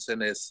sense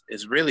and it's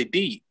really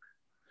deep.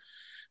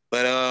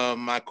 But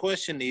my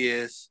question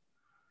is,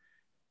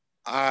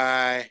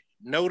 I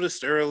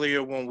noticed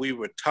earlier when we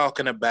were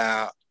talking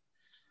about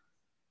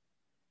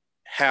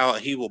how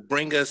he will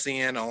bring us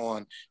in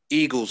on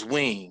eagle's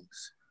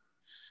wings.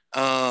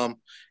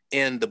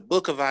 In the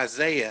book of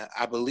Isaiah,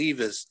 I believe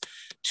is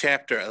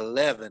chapter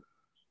 11,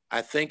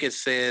 I think it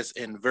says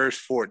in verse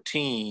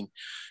 14,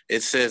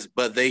 it says,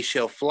 but they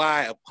shall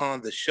fly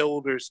upon the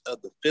shoulders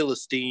of the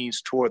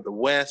Philistines toward the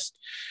west.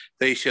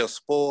 They shall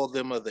spoil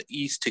them of the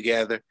east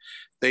together.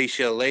 They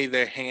shall lay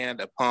their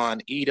hand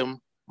upon Edom,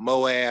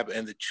 Moab,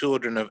 and the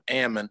children of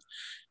Ammon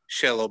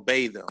shall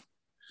obey them.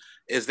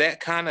 Is that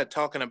kind of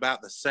talking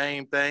about the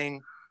same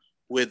thing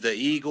with the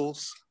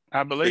eagles?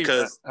 I believe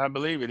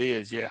it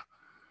is. Yeah.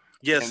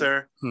 Yes,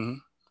 sir. Mm-hmm.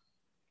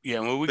 Yeah,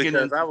 when we get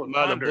into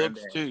other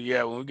books too.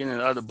 Yeah, when we get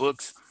into other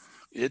books,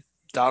 it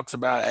talks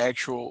about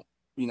actual,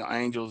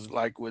 angels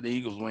like with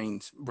eagle's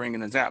wings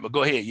bringing us out. But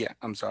go ahead. Yeah,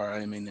 I'm sorry, I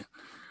didn't mean to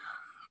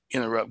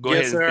interrupt. Go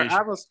ahead and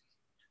finish.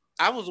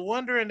 I was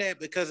wondering that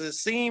because it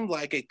seemed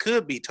like it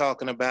could be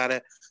talking about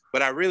it,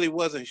 but I really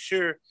wasn't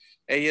sure.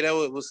 And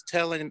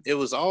it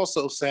was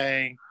also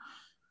saying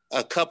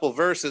a couple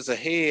verses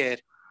ahead,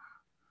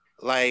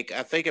 like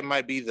I think it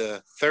might be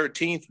the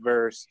 13th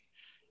verse.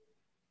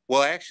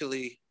 Well,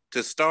 actually,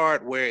 to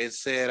start where it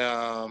said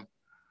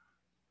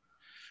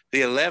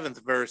the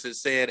 11th verse, it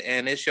said,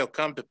 and it shall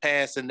come to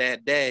pass in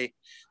that day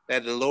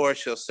that the Lord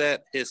shall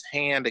set his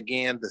hand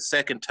again the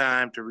second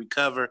time to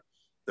recover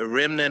the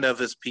remnant of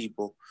his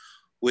people,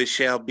 which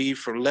shall be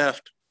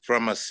left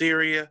from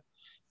Assyria,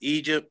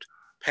 Egypt,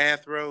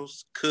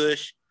 Pathros,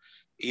 Cush,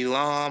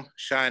 Elam,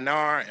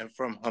 Shinar, and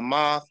from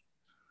Hamath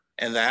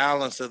and the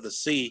islands of the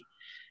sea.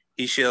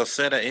 He shall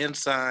set an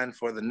ensign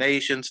for the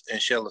nations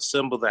and shall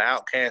assemble the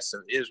outcasts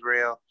of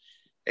Israel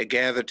and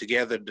gather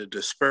together the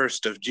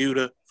dispersed of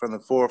Judah from the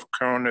four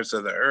corners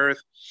of the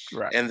earth.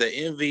 Right. And the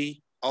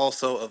envy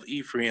also of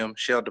Ephraim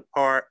shall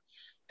depart,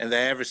 and the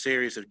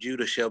adversaries of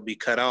Judah shall be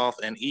cut off,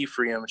 and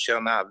Ephraim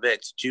shall not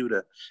vex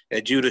Judah,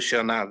 and Judah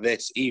shall not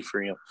vex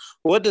Ephraim.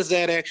 What does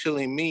that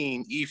actually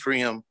mean,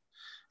 Ephraim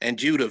and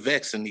Judah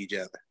vexing each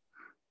other?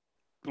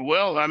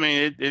 Well, I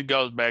mean, it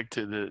goes back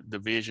to the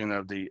division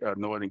of the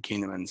northern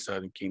kingdom and the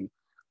southern kingdom.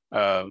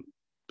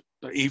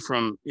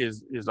 Ephraim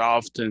is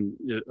often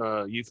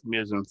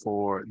euphemism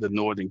for the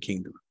northern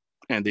kingdom,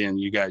 and then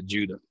you got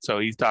Judah. So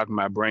he's talking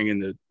about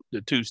bringing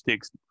the two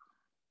sticks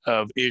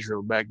of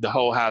Israel back, the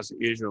whole house of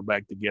Israel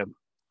back together.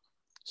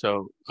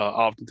 So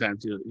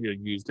oftentimes he'll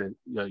use the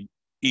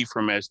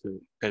Ephraim as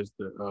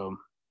the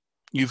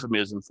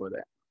euphemism for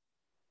that.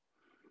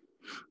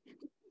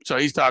 So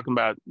he's talking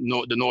about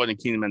the northern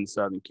kingdom and the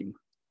southern kingdom.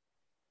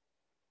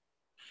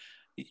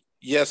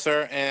 Yes,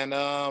 sir.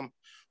 And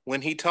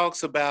when he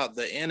talks about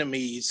the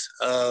enemies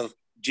of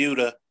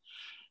Judah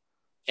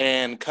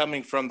and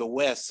coming from the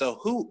west, so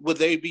who would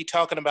they be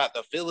talking about?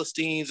 The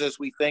Philistines, as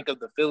we think of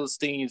the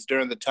Philistines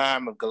during the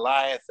time of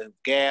Goliath and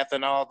Gath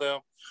and all them?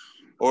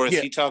 Or is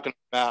he talking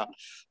about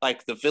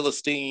like the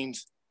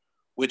Philistines,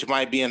 which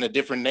might be in a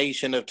different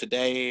nation of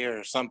today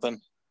or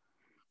something?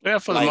 Well,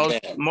 for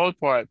the most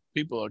part,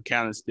 people are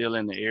kind of still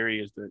in the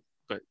areas that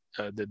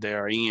they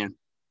are in,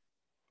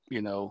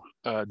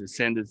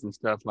 descendants and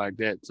stuff like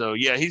that. So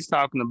yeah, he's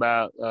talking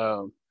about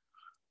the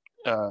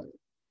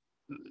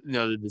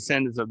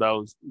descendants of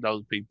those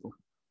people,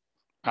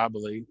 I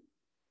believe.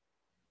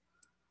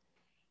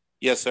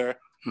 Yes, sir.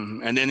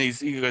 Mm-hmm. And then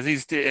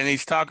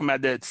he's talking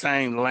about that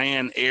same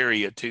land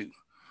area too.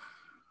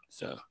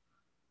 So.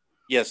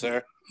 Yes,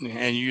 sir.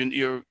 And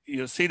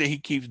you'll see that he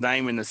keeps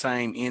naming the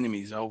same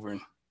enemies over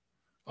and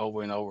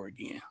over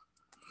again.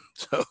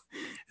 So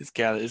it's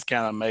kind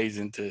of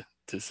amazing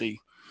to see.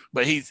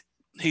 But he's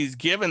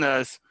given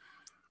us,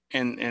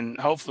 and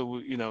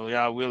hopefully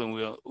y'all willing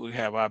we'll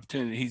have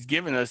opportunity. He's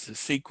given us a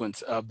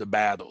sequence of the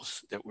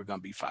battles that we're going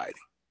to be fighting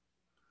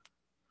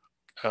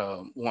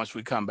once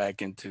we come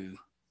back into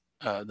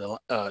in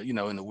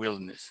the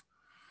wilderness.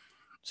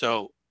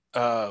 So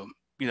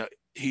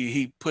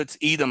he puts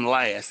Edom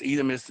last.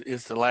 Edom is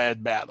the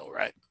last battle,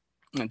 right?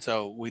 And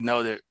so we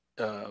know that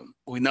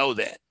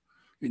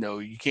you know,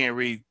 you can't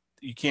read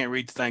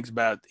the things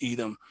about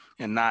Edom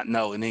and not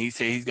know. And then he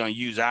said he's going to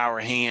use our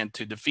hand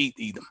to defeat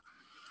Edom.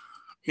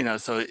 You know,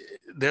 so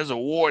there's a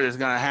war that's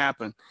going to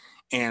happen,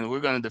 and we're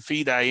going to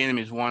defeat our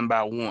enemies one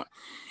by one.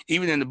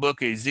 Even in the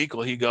book of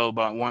Ezekiel, he goes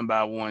about one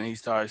by one. He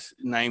starts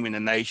naming the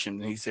nation.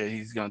 And he said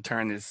he's going to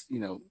turn this,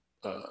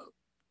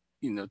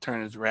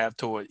 turn his wrath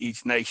toward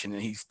each nation.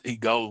 And he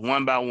goes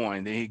one by one.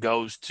 And then he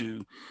goes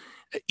to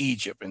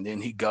Egypt, and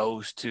then he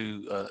goes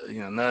to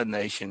another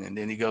nation, and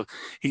then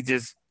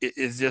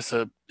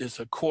it's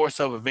a course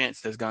of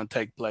events that's going to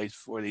take place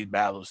for these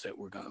battles that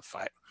we're going to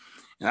fight.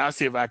 And I'll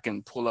see if I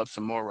can pull up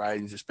some more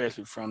writings,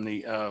 especially from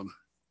the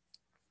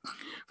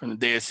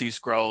Dead Sea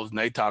Scrolls, and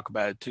they talk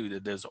about it too,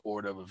 that there's an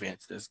order of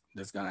events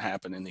that's going to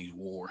happen in these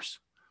wars.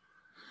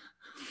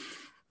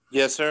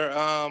 Yes,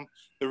 sir.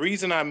 The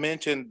reason I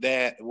mentioned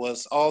that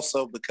was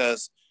also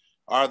because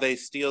are they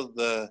still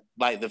the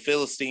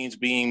Philistines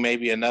being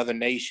maybe another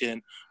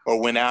nation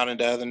or went out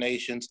into other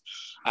nations?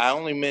 I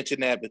only mention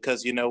that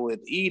because, with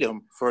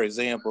Edom, for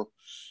example,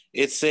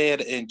 it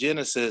said in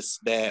Genesis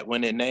that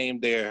when it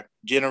named their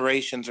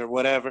generations or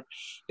whatever,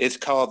 it's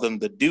called them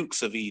the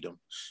Dukes of Edom.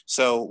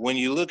 So when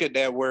you look at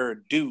that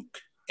word Duke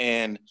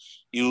and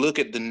you look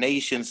at the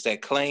nations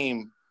that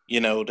claim,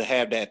 to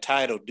have that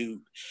title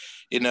Duke,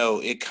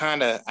 it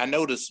kind of, I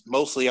noticed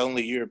mostly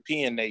only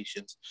European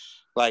nations.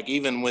 Like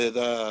even with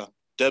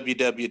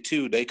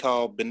WW2, they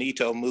call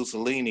Benito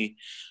Mussolini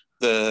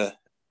the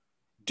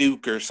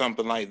Duke or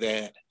something like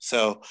that.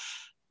 So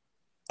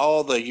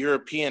all the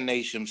European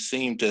nations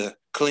seem to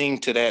cling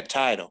to that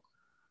title.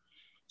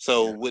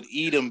 So would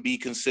Edom be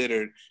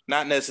considered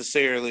not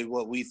necessarily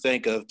what we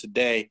think of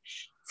today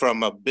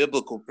from a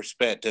biblical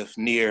perspective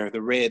near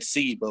the Red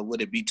Sea, but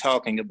would it be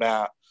talking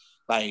about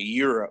like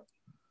Europe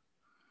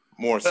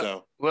more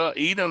so? Well,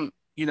 Edom,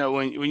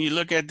 when you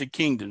look at the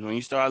kingdoms, when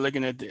you start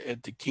looking at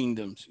the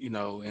kingdoms,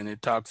 and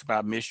it talks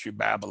about Mystery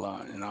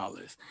Babylon and all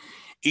this,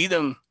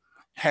 Edom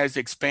has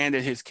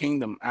expanded his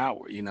kingdom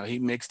outward. He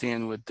mixed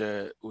in with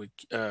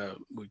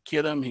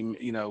Kittim.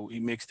 He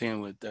mixed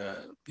in with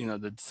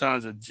the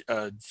sons of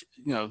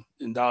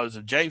and daughters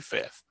of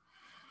Japheth.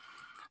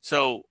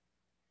 So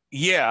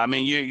yeah, I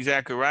mean, you're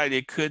exactly right.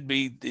 It could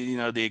be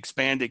the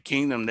expanded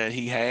kingdom that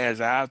he has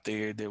out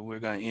there that we're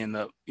going to end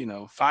up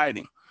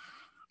fighting.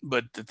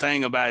 But the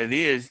thing about it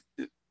is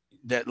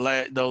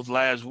that those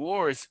last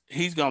wars,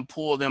 he's going to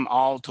pull them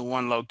all to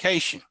one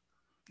location.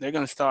 They're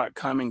going to start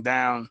coming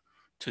down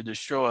to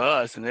destroy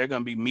us, and they're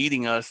going to be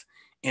meeting us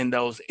in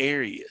those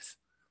areas.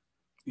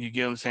 You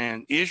get what I'm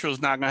saying?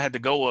 Israel's not going to have to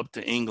go up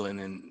to England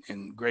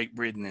and Great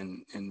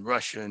Britain and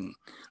Russia, and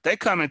they're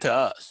coming to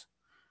us.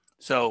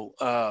 So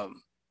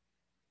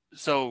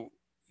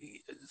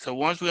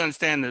once we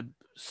understand the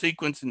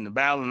sequence and the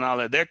battle and all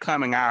that, they're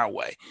coming our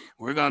way.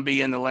 We're going to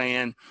be in the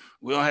land.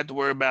 We don't have to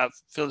worry about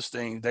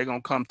Philistines. They're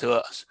going to come to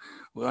us.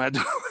 We don't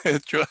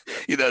have to,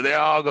 they're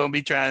all going to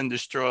be trying to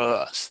destroy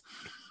us.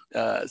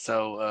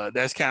 So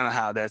that's kind of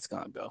how that's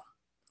going to go.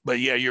 But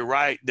yeah, you're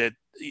right that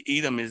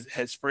Edom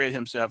has spread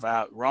himself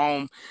out.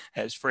 Rome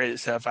has spread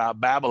itself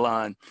out.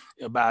 Babylon,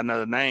 by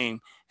another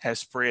name, has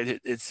spread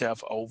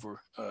itself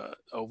over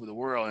the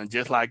world. And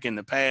just like in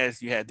the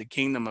past, you had the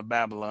kingdom of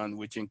Babylon,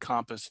 which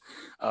encompassed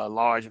a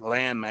large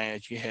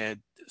landmass. You had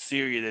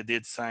Syria that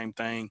did the same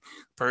thing.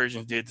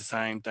 Persians did the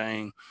same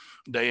thing.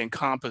 They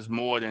encompass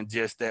more than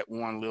just that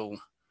one little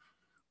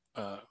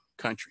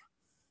country.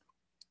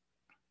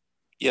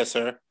 Yes,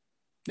 sir.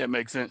 That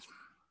makes sense?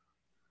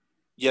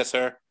 Yes,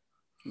 sir.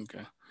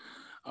 Okay.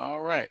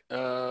 All right.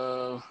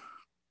 I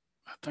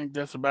think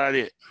that's about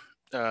it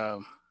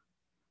for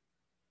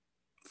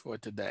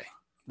today.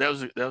 That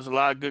was a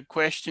lot of good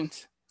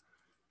questions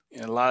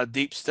and a lot of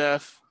deep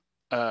stuff.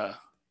 That's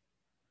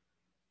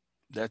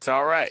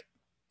all right.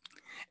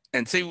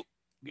 And see,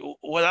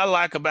 what I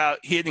like about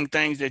hitting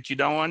things that you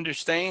don't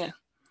understand,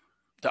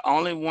 the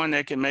only one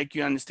that can make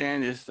you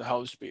understand is the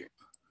Holy Spirit.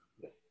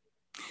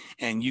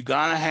 And you're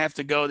going to have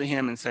to go to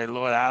him and say,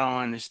 Lord, I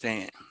don't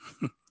understand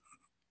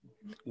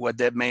what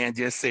that man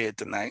just said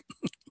tonight.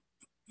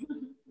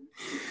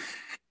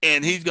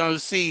 And he's going to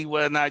see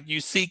whether or not you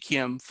seek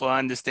him for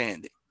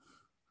understanding.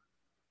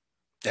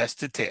 That's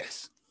the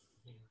test.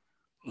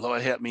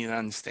 Lord, help me to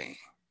understand.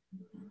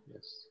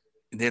 Yes.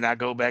 And then I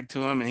go back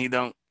to him and he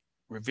don't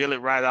reveal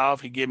it right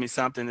off. He give me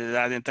something that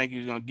I didn't think he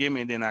was going to give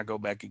me. And then I go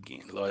back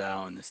again. Lord, I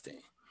don't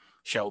understand.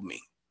 Show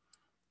me.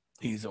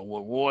 He's a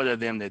rewarder of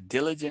them that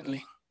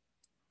diligently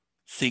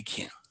seek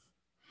him.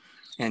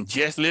 And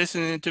just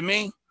listening to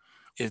me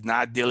is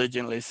not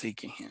diligently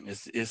seeking him.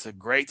 It's a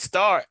great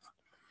start.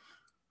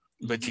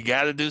 But you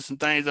got to do some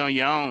things on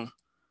your own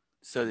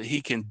so that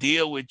he can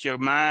deal with your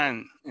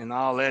mind and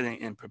all that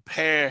and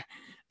prepare,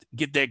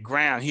 get that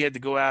ground. He had to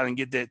go out and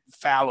get that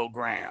fallow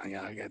ground. You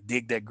got to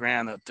dig that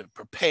ground up to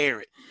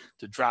prepare it,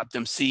 to drop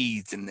them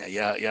seeds in there.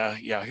 Y'all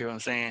hear what I'm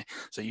saying?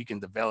 So you can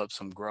develop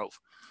some growth.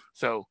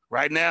 So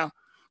right now,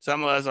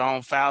 Some of us are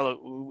on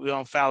we're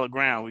on fallow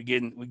ground.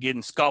 We're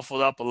getting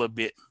scuffled up a little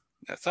bit.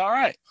 That's all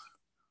right.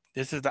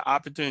 This is the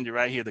opportunity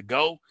right here to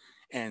go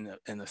and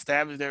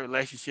establish their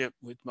relationship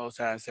with Most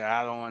High and say,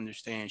 I don't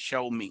understand,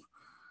 show me.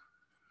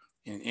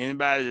 And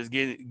anybody that's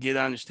get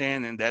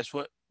understanding, that's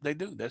what they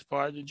do. That's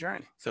part of the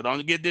journey. So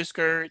don't get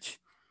discouraged.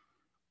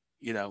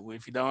 You know,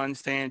 if you don't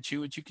understand,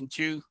 chew what you can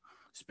chew,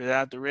 spit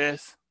out the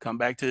rest, come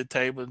back to the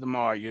table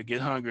tomorrow. You'll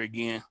get hungry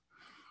again.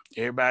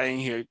 Everybody in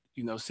here,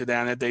 you know, sit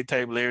down at their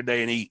table every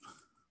day and eat.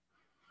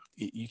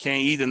 You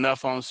can't eat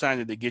enough on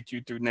Sunday to get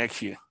you through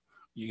next year.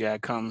 You got to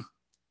come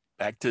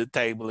back to the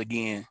table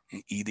again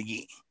and eat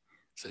again.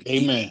 So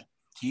amen.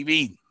 Keep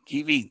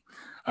eating.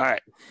 All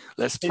right,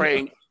 let's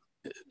pray.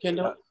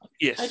 Kendall,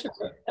 yes.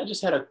 I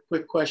just had a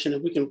quick question,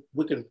 and we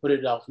can put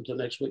it off until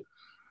next week.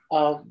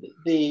 I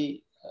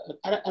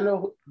don't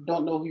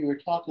know who you were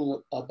talking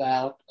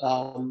about,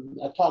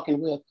 talking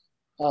with,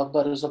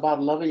 but it was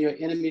about loving your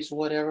enemies or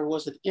whatever.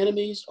 Was it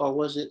enemies or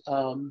was it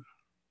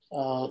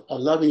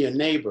loving your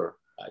neighbor?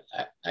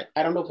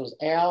 I don't know if it was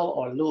Al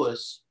or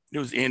Lewis. It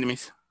was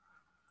enemies.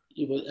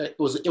 It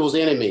was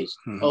enemies.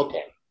 Mm-hmm.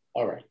 Okay.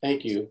 All right.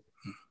 Thank you.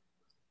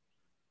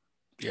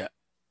 Yeah.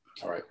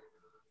 All right.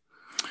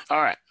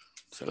 All right.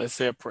 So let's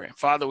say a prayer.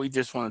 Father, we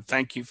just want to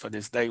thank you for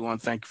this day. We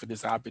want to thank you for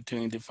this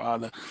opportunity,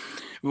 Father.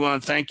 We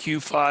want to thank you,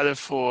 Father,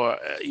 for,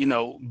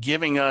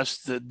 giving us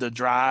the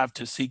drive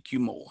to seek you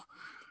more.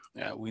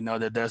 We know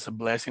that that's a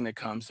blessing that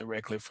comes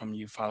directly from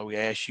you, Father. We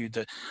ask you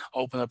to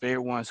open up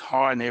everyone's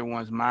heart and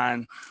everyone's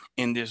mind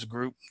in this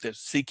group that's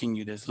seeking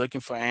you, that's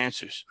looking for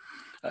answers.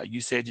 You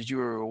said that you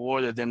were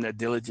rewarded them that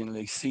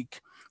diligently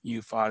seek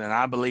you, Father, and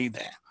I believe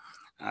that.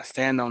 I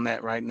stand on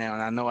that right now,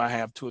 and I know I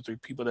have 2 or 3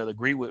 people that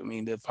agree with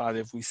me that, Father,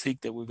 if we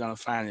seek that, we're going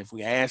to find it. If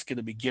we ask it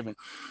to be given,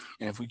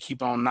 and if we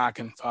keep on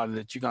knocking, Father,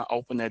 that you're going to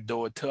open that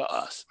door to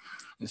us.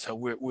 And so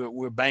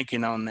we're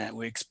banking on that.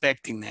 We're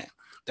expecting that.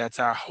 That's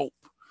our hope.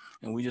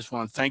 And we just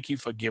want to thank you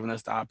for giving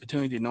us the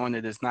opportunity, knowing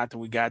that it's not that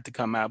we got to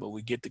come out, but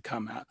we get to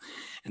come out.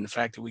 And the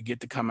fact that we get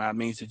to come out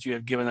means that you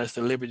have given us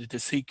the liberty to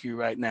seek you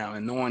right now,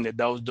 and knowing that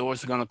those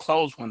doors are going to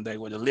close one day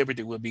where the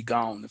liberty will be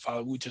gone. And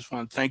Father, we just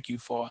want to thank you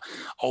for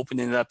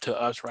opening it up to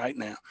us right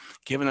now,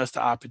 giving us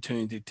the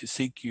opportunity to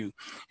seek you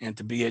and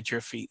to be at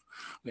your feet.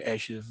 We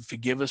ask you to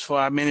forgive us for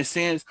our many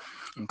sins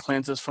and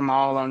cleanse us from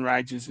all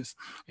unrighteousness.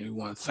 And we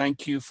want to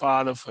thank you,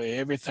 Father, for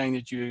everything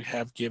that you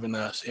have given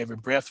us. Every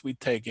breath we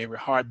take, every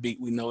heartbeat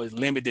we know is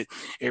limited.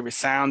 Every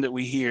sound that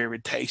we hear, every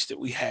taste that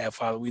we have,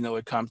 Father, we know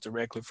it comes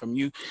directly from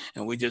you.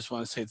 And we just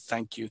want to say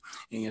thank you.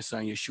 In your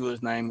son,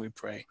 Yeshua's name we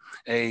pray.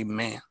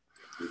 Amen.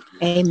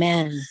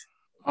 Amen.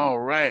 All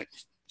right.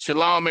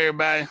 Shalom,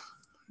 everybody.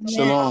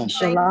 Shalom.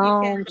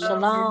 Shalom.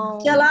 Shalom.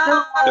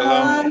 Shalom.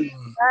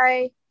 Shalom.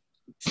 Bye.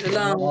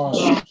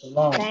 Shalom.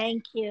 Shalom.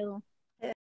 Thank you.